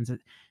medicines.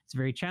 It's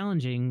very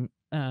challenging,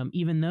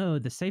 even though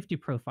the safety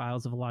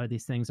profiles of a lot of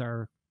these things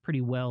are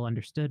pretty well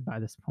understood by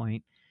this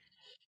point.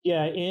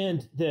 Yeah,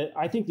 and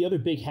I think the other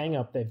big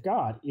hangup they've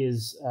got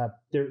is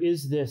there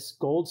is this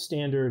gold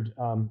standard,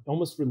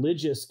 almost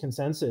religious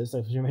consensus,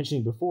 like you were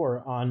mentioning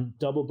before, on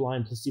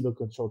double-blind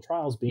placebo-controlled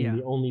trials being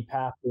the only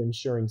path to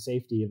ensuring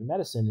safety of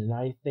medicine. And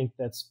I think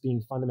that's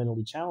being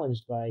fundamentally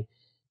challenged by,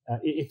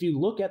 if you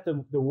look at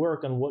the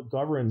work on what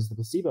governs the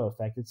placebo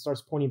effect, it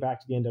starts pointing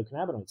back to the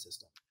endocannabinoid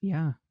system.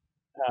 Yeah.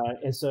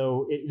 And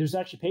so there's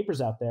actually papers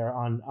out there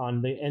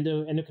on the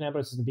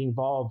endocannabinoid system being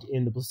involved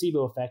in the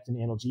placebo effect and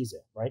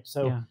analgesia, right?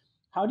 So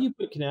how do you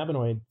put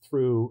cannabinoid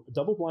through a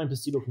double-blind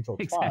placebo-controlled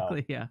trial?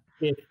 Exactly, yeah.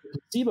 If the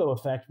placebo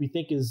effect we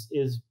think is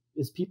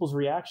people's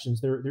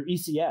reactions, their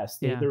ECS,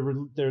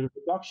 their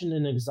reduction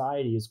in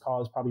anxiety is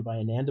caused probably by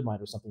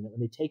anandamide or something, that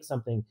when they take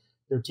something,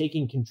 they're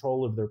taking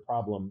control of their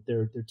problem.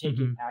 They're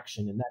taking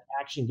action, and that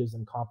action gives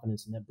them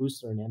confidence, and that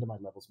boosts their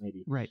anandamide levels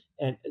maybe. Right.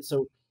 And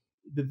so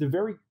the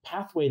very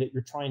pathway that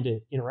you're trying to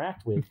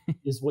interact with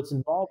is what's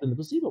involved in the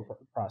placebo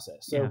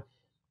process. So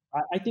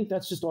I think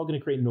that's just all going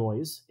to create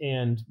noise,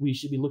 and we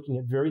should be looking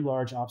at very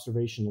large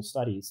observational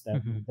studies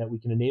that we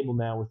can enable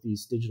now with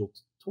these digital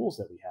tools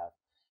that we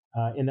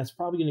have. And that's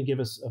probably going to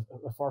give us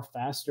a far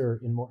faster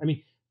and more,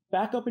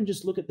 back up and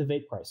just look at the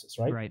vape crisis,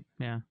 right? Right,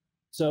 yeah.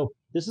 So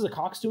this is a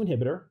COX-2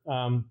 inhibitor,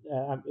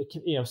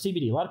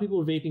 CBD. A lot of people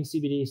are vaping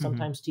CBD,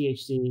 sometimes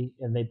THC,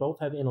 and they both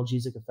have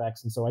analgesic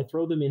effects. And so I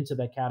throw them into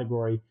that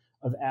category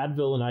of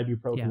Advil and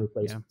ibuprofen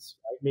replacements,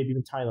 right? Maybe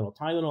even Tylenol.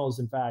 Tylenol is,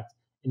 in fact,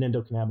 an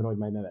endocannabinoid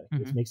mimetic.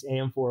 It makes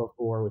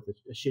AM404 with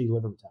a shitty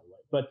liver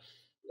metabolite. But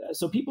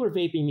so people are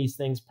vaping these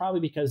things probably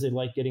because they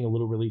like getting a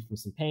little relief from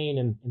some pain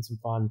and some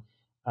fun.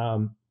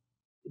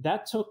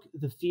 That took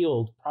the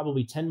field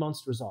probably 10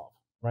 months to resolve,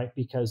 right?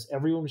 Because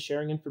everyone was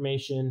sharing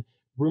information.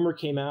 Rumor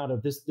came out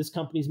of this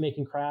company's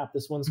making crap.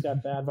 This one's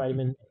got bad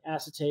vitamin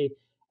acetate.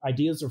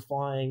 Ideas are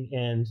flying.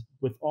 And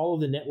with all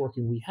of the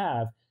networking we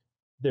have,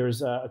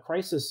 there's a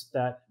crisis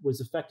that was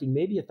affecting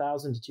maybe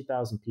 1,000 to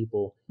 2,000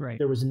 people. Right.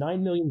 There was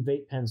 9 million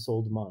vape pens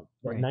sold a month,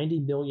 90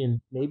 million,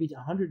 maybe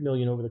 100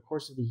 million over the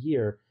course of the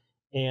year.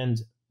 And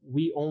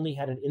we only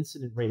had an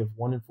incident rate of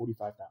 1 in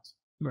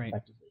 45,000,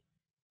 effectively.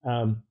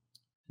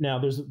 Now,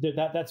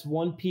 that's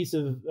one piece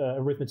of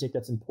arithmetic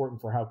that's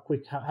important for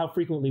how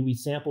frequently we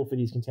sample for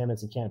these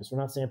contaminants in cannabis. We're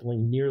not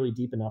sampling nearly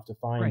deep enough to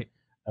find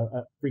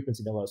a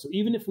frequency that low. So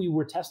even if we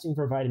were testing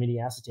for vitamin E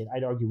acetate,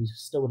 I'd argue we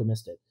still would have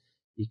missed it,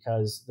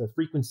 because the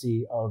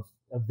frequency of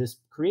this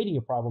creating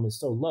a problem is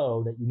so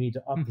low that you need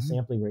to up the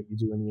sampling rate you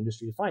do in the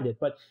industry to find it.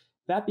 But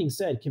that being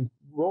said, can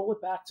roll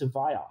it back to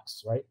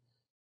Vioxx, right?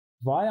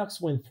 Vioxx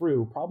went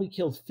through, probably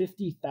killed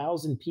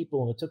 50,000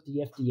 people, and it took the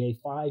FDA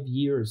 5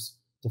 years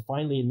to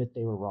finally admit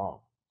they were wrong,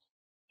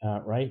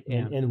 right?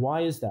 Yeah. And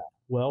why is that?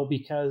 Well,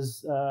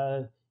 because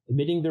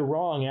admitting they're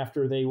wrong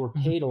after they were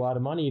paid a lot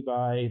of money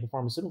by the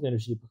pharmaceutical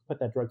industry to put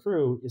that drug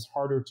through is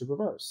harder to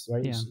reverse,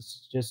 right? Yeah.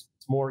 It's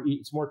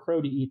more crow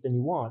to eat than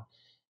you want.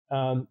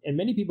 And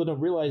many people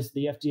don't realize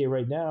the FDA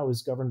right now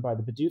is governed by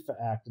the PDUFA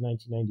Act of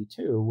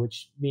 1992,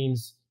 which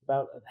means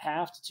about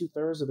half to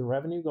 2/3 of the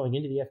revenue going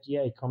into the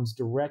FDA comes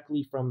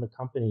directly from the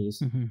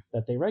companies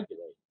that they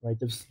regulate, right?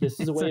 This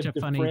is a way of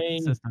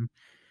defraying. System.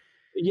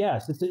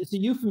 Yes, it's a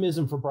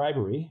euphemism for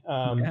bribery.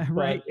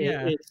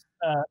 It's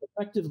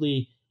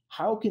effectively,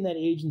 how can that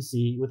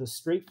agency with a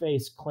straight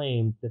face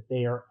claim that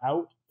they are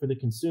out for the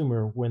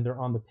consumer when they're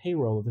on the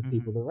payroll of the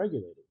people they're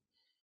regulating?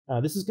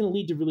 This is going to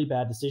lead to really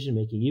bad decision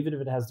making, even if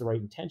it has the right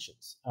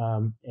intentions.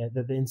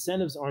 The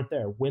incentives aren't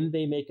there. When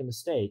they make a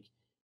mistake,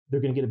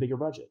 they're going to get a bigger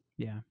budget.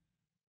 Yeah.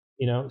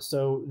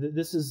 So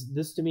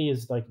this to me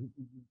is like,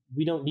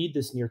 we don't need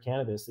this near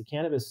cannabis. The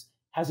cannabis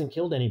hasn't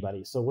killed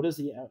anybody. So what is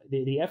the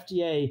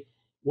FDA?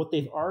 What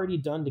they've already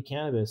done to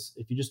cannabis,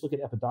 if you just look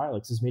at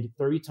Epidiolex, has made it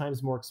 30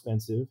 times more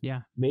expensive.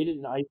 Yeah. Made it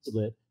an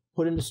isolate,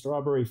 put in a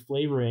strawberry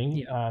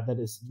flavoring that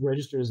is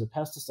registered as a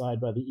pesticide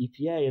by the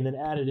EPA, and then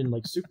added in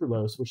like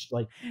sucralose, which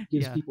like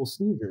gives people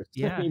seizures.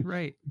 Yeah,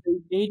 right. They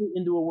made it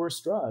into a worse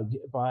drug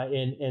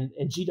and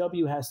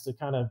GW has to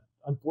kind of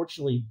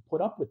unfortunately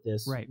put up with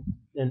this. Right.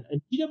 And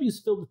GW is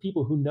filled with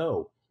people who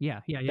know. Yeah.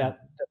 That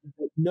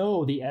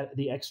know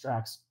the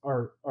extracts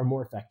are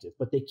more effective,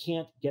 but they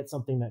can't get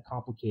something that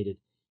complicated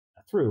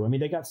through. I mean,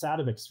 they got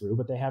Sativex through,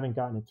 but they haven't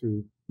gotten it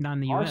through Not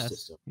in the our U.S.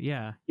 system.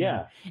 Yeah, yeah.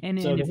 Yeah. So And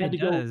they if had it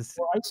to go does,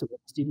 for isolate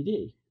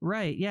CBD.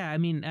 right? Yeah. I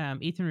mean,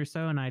 Ethan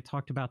Rousseau and I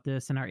talked about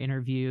this in our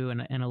interview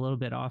and a little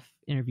bit off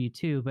interview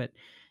too. But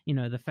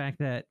the fact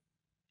that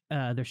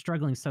they're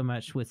struggling so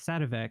much with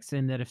Sativex,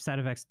 and that if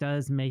Sativex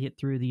does make it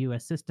through the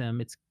U.S.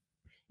 system,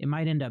 it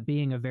might end up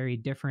being a very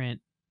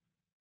different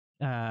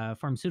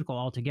pharmaceutical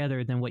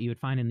altogether than what you would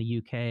find in the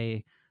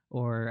UK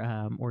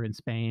or in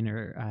Spain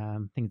or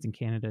things in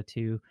Canada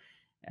too.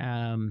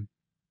 Um,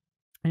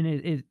 and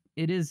it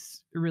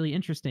is really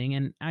interesting,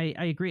 and I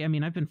agree. I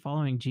mean, I've been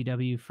following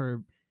GW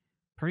for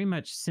pretty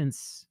much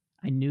since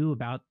I knew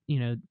about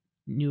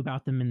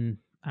them in,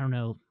 I don't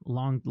know,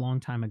 long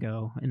time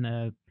ago in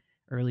the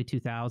early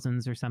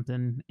 2000s or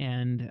something.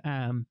 And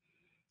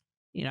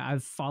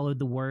I've followed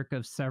the work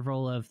of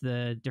several of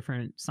the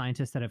different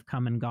scientists that have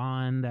come and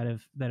gone that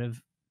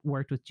have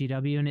worked with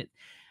GW, and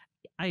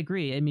I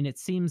agree. I mean, it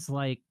seems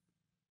like,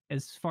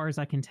 as far as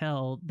I can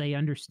tell, they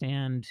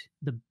understand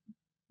the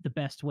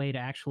best way to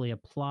actually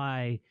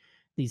apply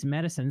these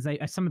medicines.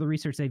 Some of the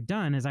research they've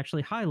done has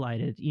actually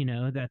highlighted,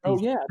 that Oh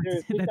these yeah,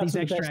 they've that got these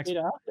some of the best extracts,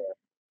 data out there.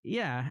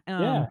 yeah, Yeah,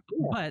 yeah.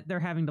 but they're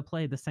having to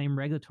play the same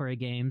regulatory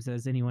games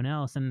as anyone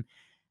else, and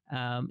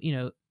you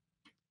know,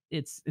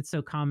 it's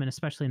so common,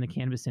 especially in the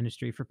cannabis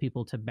industry, for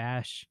people to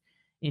bash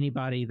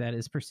anybody that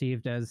is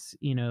perceived as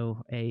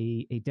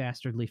a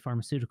dastardly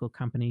pharmaceutical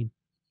company.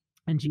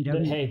 And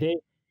GW, Hey, they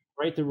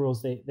write the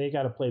rules. They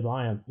got to play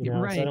by them. So I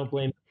right? don't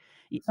blame.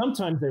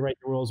 Sometimes they write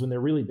the rules when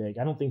they're really big.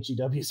 I don't think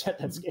GW's at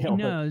that scale.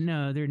 But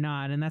No, they're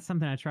not, and that's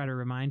something I try to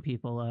remind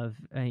people of.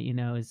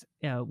 Is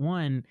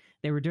one,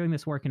 they were doing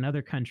this work in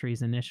other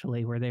countries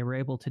initially, where they were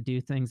able to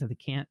do things that they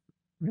can't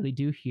really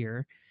do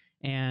here,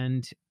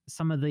 and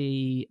some of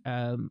the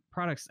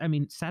products. I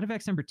mean,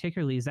 Sativex in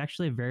particularly is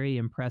actually a very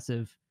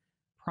impressive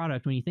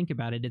product when you think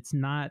about it. It's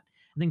not.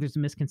 I think there's a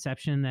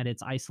misconception that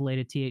it's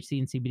isolated THC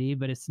and CBD,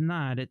 but it's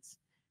not. it's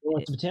a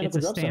It's botanical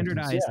a drug substance.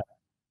 standardized. Yeah, it's a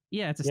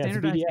Yeah, it's a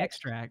standardized BDX.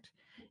 extract.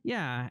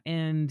 Yeah,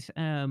 and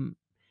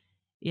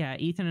yeah,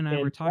 Ethan and I were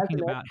And as talking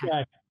an about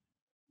extract,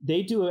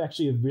 they do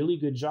actually a really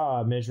good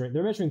job measuring.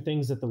 They're measuring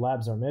things that the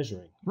labs are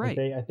measuring. right.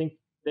 I think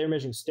they're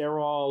measuring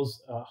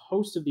sterols, a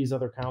host of these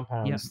other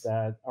compounds Yes.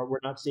 that we're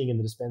not seeing in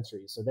the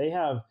dispensary. So they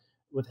have,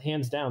 with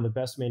hands down, the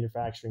best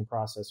manufacturing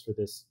process for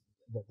this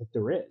that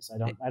there is. I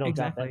don't doubt that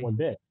Exactly. one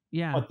bit.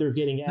 Yeah. But they're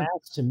getting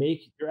asked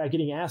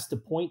to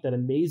point that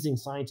amazing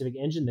scientific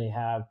engine they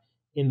have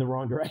in the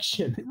wrong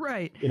direction.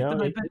 Right.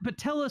 But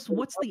tell us,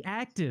 what's the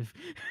active?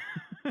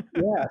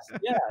 Yes.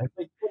 Yeah.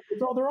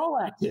 They're all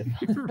active.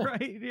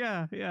 Right.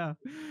 Yeah. Yeah.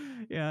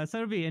 Yeah. So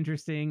it'll be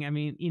interesting. I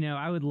mean,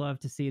 I would love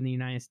to see in the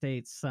United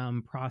States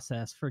some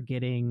process for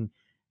getting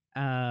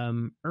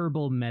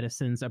herbal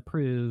medicines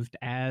approved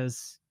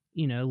as,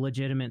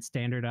 legitimate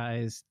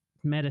standardized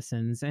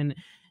medicines. And,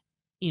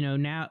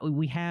 now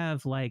we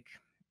have like,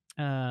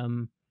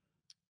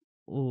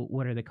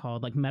 what are they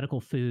called, like medical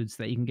foods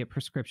that you can get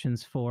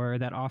prescriptions for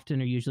that often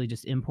are usually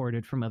just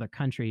imported from other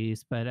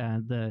countries. But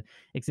the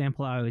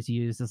example I always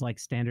use is like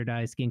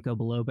standardized ginkgo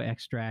biloba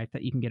extract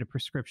that you can get a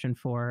prescription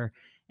for,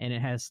 and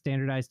it has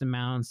standardized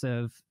amounts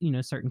of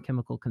certain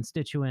chemical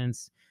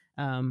constituents.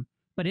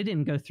 But it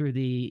didn't go through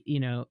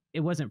it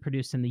wasn't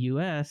produced in the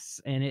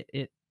US, and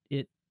it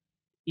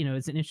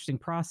it's an interesting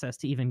process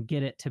to even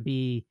get it to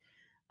be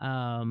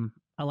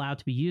allowed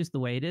to be used the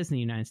way it is in the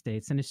United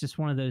States. And it's just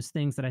one of those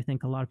things that I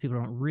think a lot of people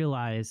don't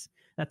realize,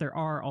 that there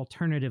are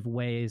alternative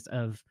ways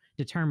of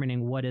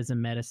determining what is a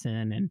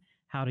medicine and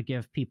how to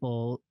give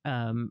people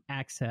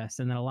access.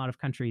 And then a lot of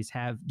countries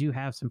do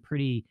have some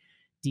pretty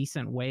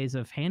decent ways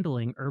of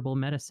handling herbal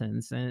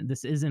medicines. And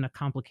this isn't a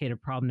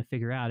complicated problem to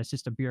figure out. It's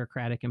just a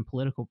bureaucratic and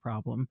political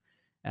problem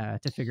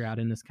to figure out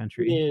in this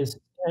country. It is.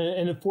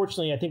 And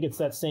unfortunately, I think it's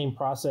that same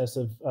process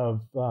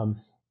of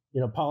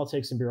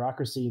politics and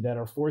bureaucracy that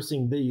are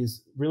forcing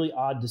these really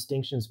odd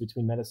distinctions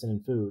between medicine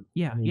and food.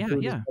 Yeah,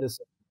 food yeah. is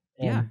medicine.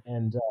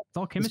 And it's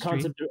all chemistry.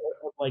 This concept of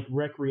like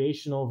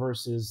recreational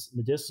versus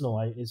medicinal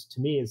is, to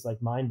me, is like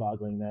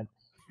mind-boggling that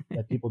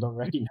people don't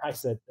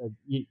recognize that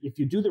if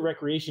you do the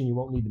recreation, you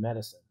won't need the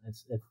medicine.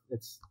 It's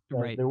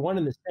right. They're one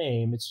and the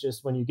same. It's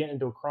just when you get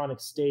into a chronic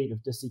state of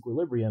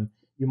disequilibrium,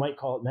 you might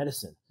call it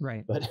medicine.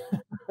 Right. But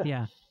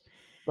yeah.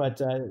 But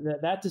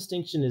that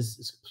distinction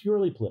is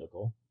purely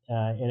political,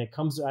 and it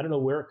comes. I don't know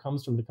where it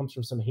comes from. It comes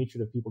from some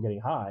hatred of people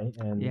getting high,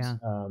 and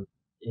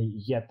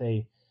yet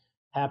they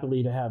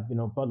happily to have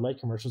Bud Light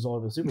commercials all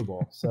over the Super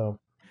Bowl. So,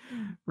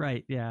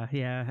 right, yeah.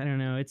 I don't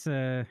know. It's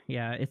a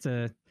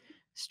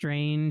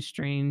strange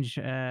state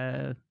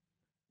of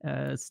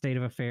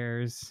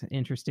affairs.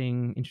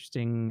 Interesting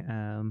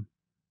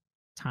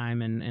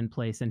time and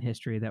place in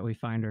history that we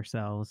find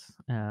ourselves.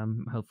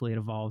 Hopefully, it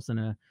evolves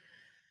in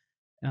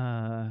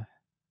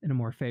a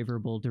more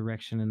favorable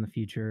direction in the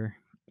future.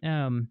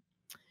 Now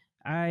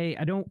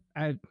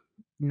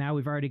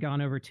we've already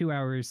gone over 2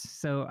 hours,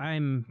 so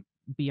I'm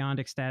beyond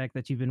ecstatic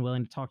that you've been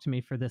willing to talk to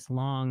me for this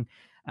long.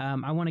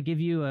 I want to give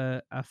you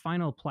a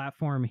final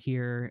platform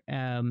here.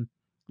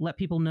 Let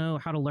people know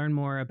how to learn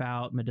more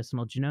about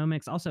medicinal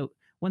genomics. Also,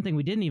 one thing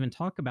we didn't even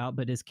talk about,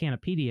 but is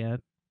Cannapedia.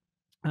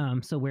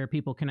 So where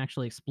people can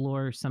actually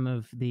explore some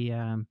of the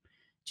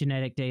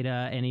genetic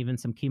data and even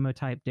some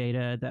chemotype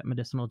data that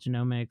medicinal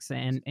genomics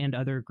and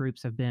other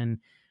groups have been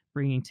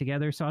bringing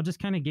together. So I'll just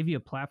kind of give you a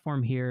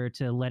platform here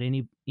to let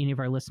any of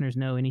our listeners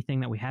know anything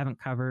that we haven't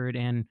covered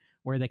and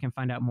where they can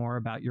find out more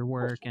about your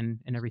work and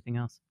everything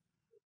else.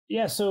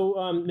 Yeah,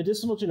 so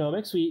medicinal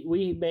genomics,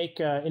 we make,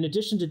 in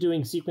addition to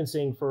doing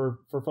sequencing for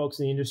folks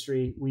in the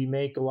industry, we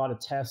make a lot of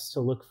tests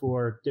to look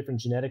for different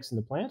genetics in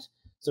the plant.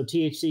 So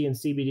THC and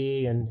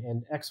CBD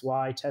and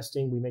XY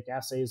testing, we make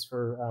assays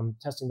for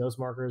testing those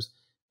markers.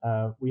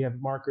 We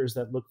have markers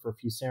that look for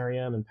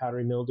fusarium and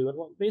powdery mildew,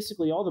 and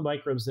basically all the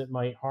microbes that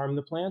might harm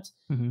the plant,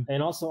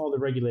 and also all the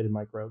regulated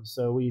microbes.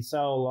 So we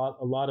sell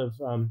a lot of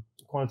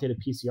quantitative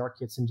PCR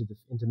kits into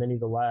many of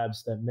the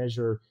labs that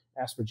measure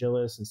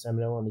Aspergillus and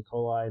Salmonella and E.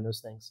 coli and those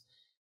things.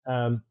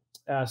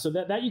 So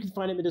that you can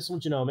find at Medicinal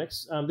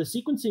Genomics. The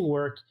sequencing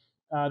work,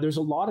 there's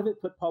a lot of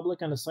it put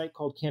public on a site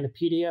called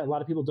Cannapedia. A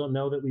lot of people don't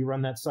know that we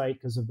run that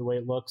site because of the way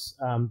it looks,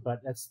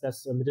 but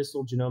that's a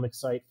medicinal genomics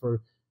site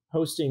for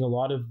hosting a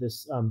lot of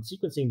this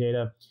sequencing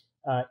data.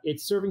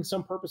 It's serving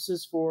some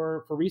purposes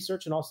for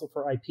research and also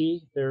for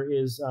IP. There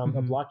is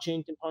a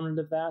blockchain component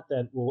of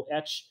that will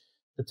etch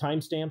the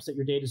timestamps that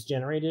your data is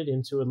generated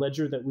into a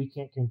ledger that we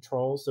can't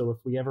control. So if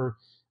we ever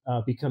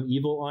become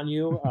evil on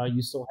you,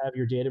 you still have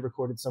your data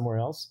recorded somewhere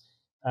else.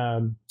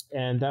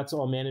 And that's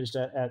all managed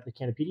at the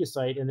Cannapedia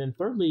site. And then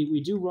thirdly,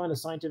 we do run a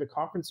scientific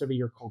conference every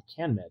year called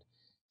CanMed.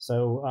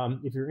 So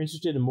if you're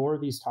interested in more of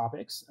these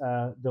topics,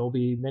 there'll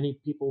be many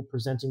people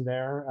presenting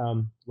there.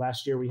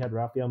 Last year we had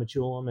Raphael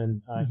Mechoulam,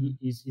 and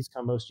he's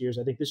come most years.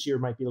 I think this year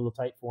might be a little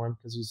tight for him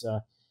because he's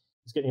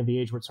getting to the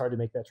age where it's hard to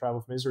make that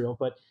travel from Israel.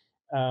 But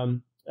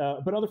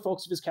other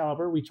folks of his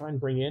caliber, we try and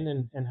bring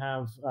in and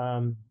have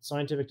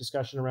scientific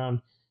discussion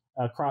around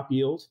crop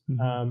yield.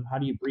 How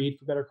do you breed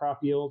for better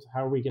crop yield?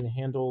 How are we going to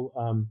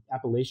handle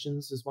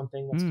appellations is one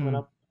thing that's coming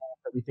up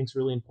that we think is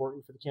really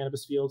important for the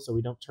cannabis field, so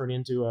we don't turn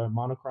into a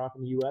monocrop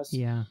in the U.S.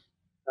 Yeah.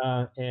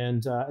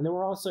 And then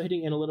we're also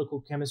hitting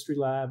analytical chemistry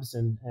labs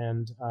and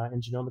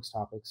genomics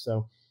topics.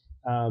 So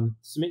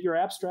submit your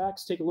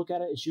abstracts, take a look at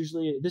it. It's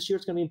usually, this year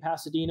it's going to be in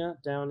Pasadena,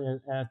 down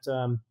at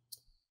the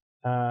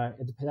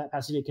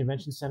Pasadena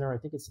Convention Center. I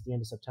think it's at the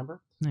end of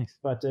September. Nice.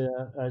 But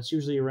it's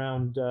usually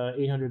around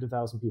 800 to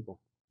 1,000 people.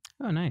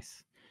 Oh,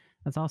 nice.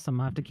 That's awesome.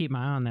 I'll have to keep my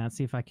eye on that,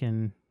 see if I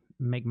can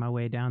make my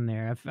way down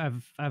there.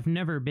 I've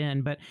never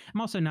been, but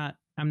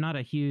I'm not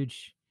a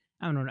huge,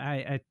 I don't know.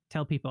 I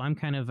tell people I'm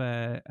kind of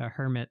a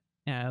hermit.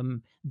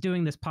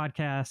 Doing this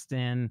podcast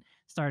and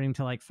starting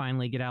to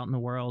finally get out in the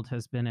world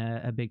has been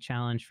a big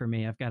challenge for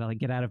me. I've got to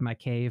get out of my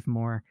cave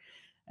more.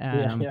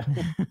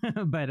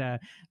 But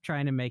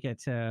trying to make it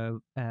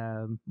to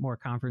more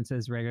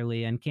conferences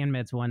regularly, and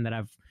CanMed's one that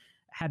I've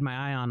had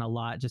my eye on a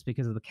lot just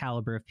because of the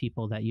caliber of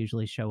people that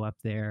usually show up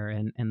there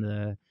and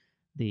the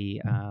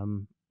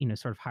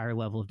sort of higher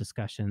level of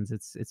discussions.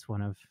 It's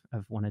one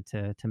I've wanted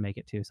to make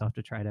it to, so I'll have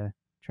to try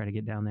to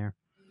get down there.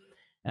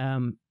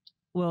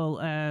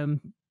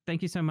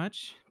 Thank you so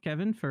much,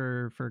 Kevin,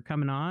 for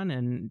coming on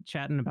and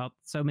chatting about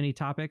so many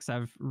topics.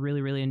 I've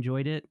really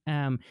enjoyed it.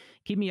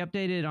 Keep me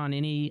updated on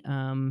any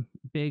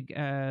big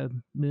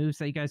moves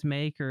that you guys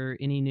make, or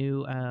any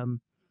new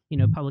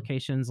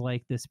publications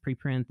like this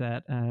preprint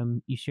that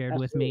you shared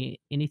with me,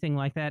 anything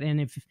like that. And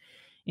if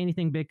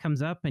anything big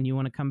comes up and you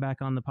want to come back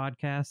on the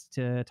podcast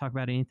to talk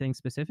about anything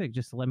specific,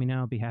 just let me know.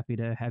 I'll be happy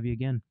to have you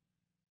again.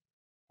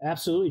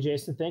 Absolutely,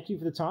 Jason. Thank you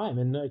for the time,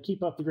 and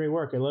keep up the great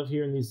work. I love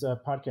hearing these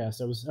podcasts.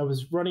 I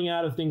was running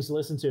out of things to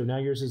listen to. Now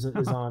yours is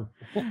on.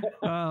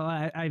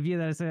 Well, I view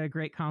that as a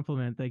great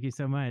compliment. Thank you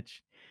so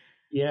much.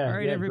 Yeah. All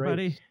right,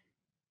 everybody. Great.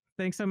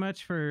 Thanks so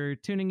much for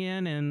tuning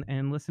in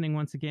and listening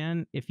once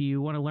again. If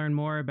you want to learn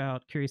more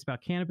curious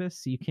about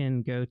cannabis, you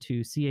can go to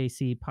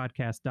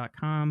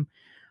cacpodcast.com,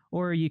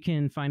 or you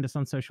can find us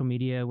on social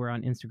media. We're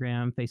on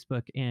Instagram,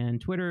 Facebook, and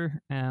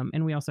Twitter.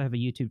 And we also have a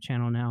YouTube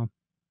channel now.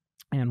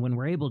 And when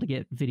we're able to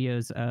get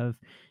videos of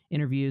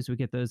interviews, we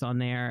get those on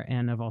there.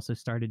 And I've also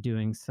started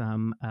doing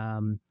some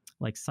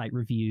site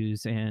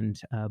reviews and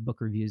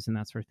book reviews and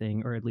that sort of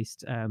thing, or at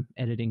least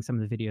editing some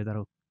of the video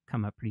that'll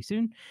come up pretty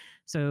soon.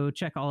 So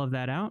check all of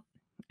that out.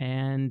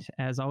 And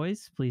as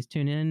always, please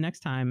tune in next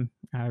time.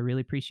 I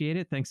really appreciate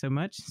it. Thanks so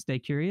much. Stay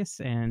curious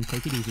and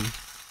take it easy.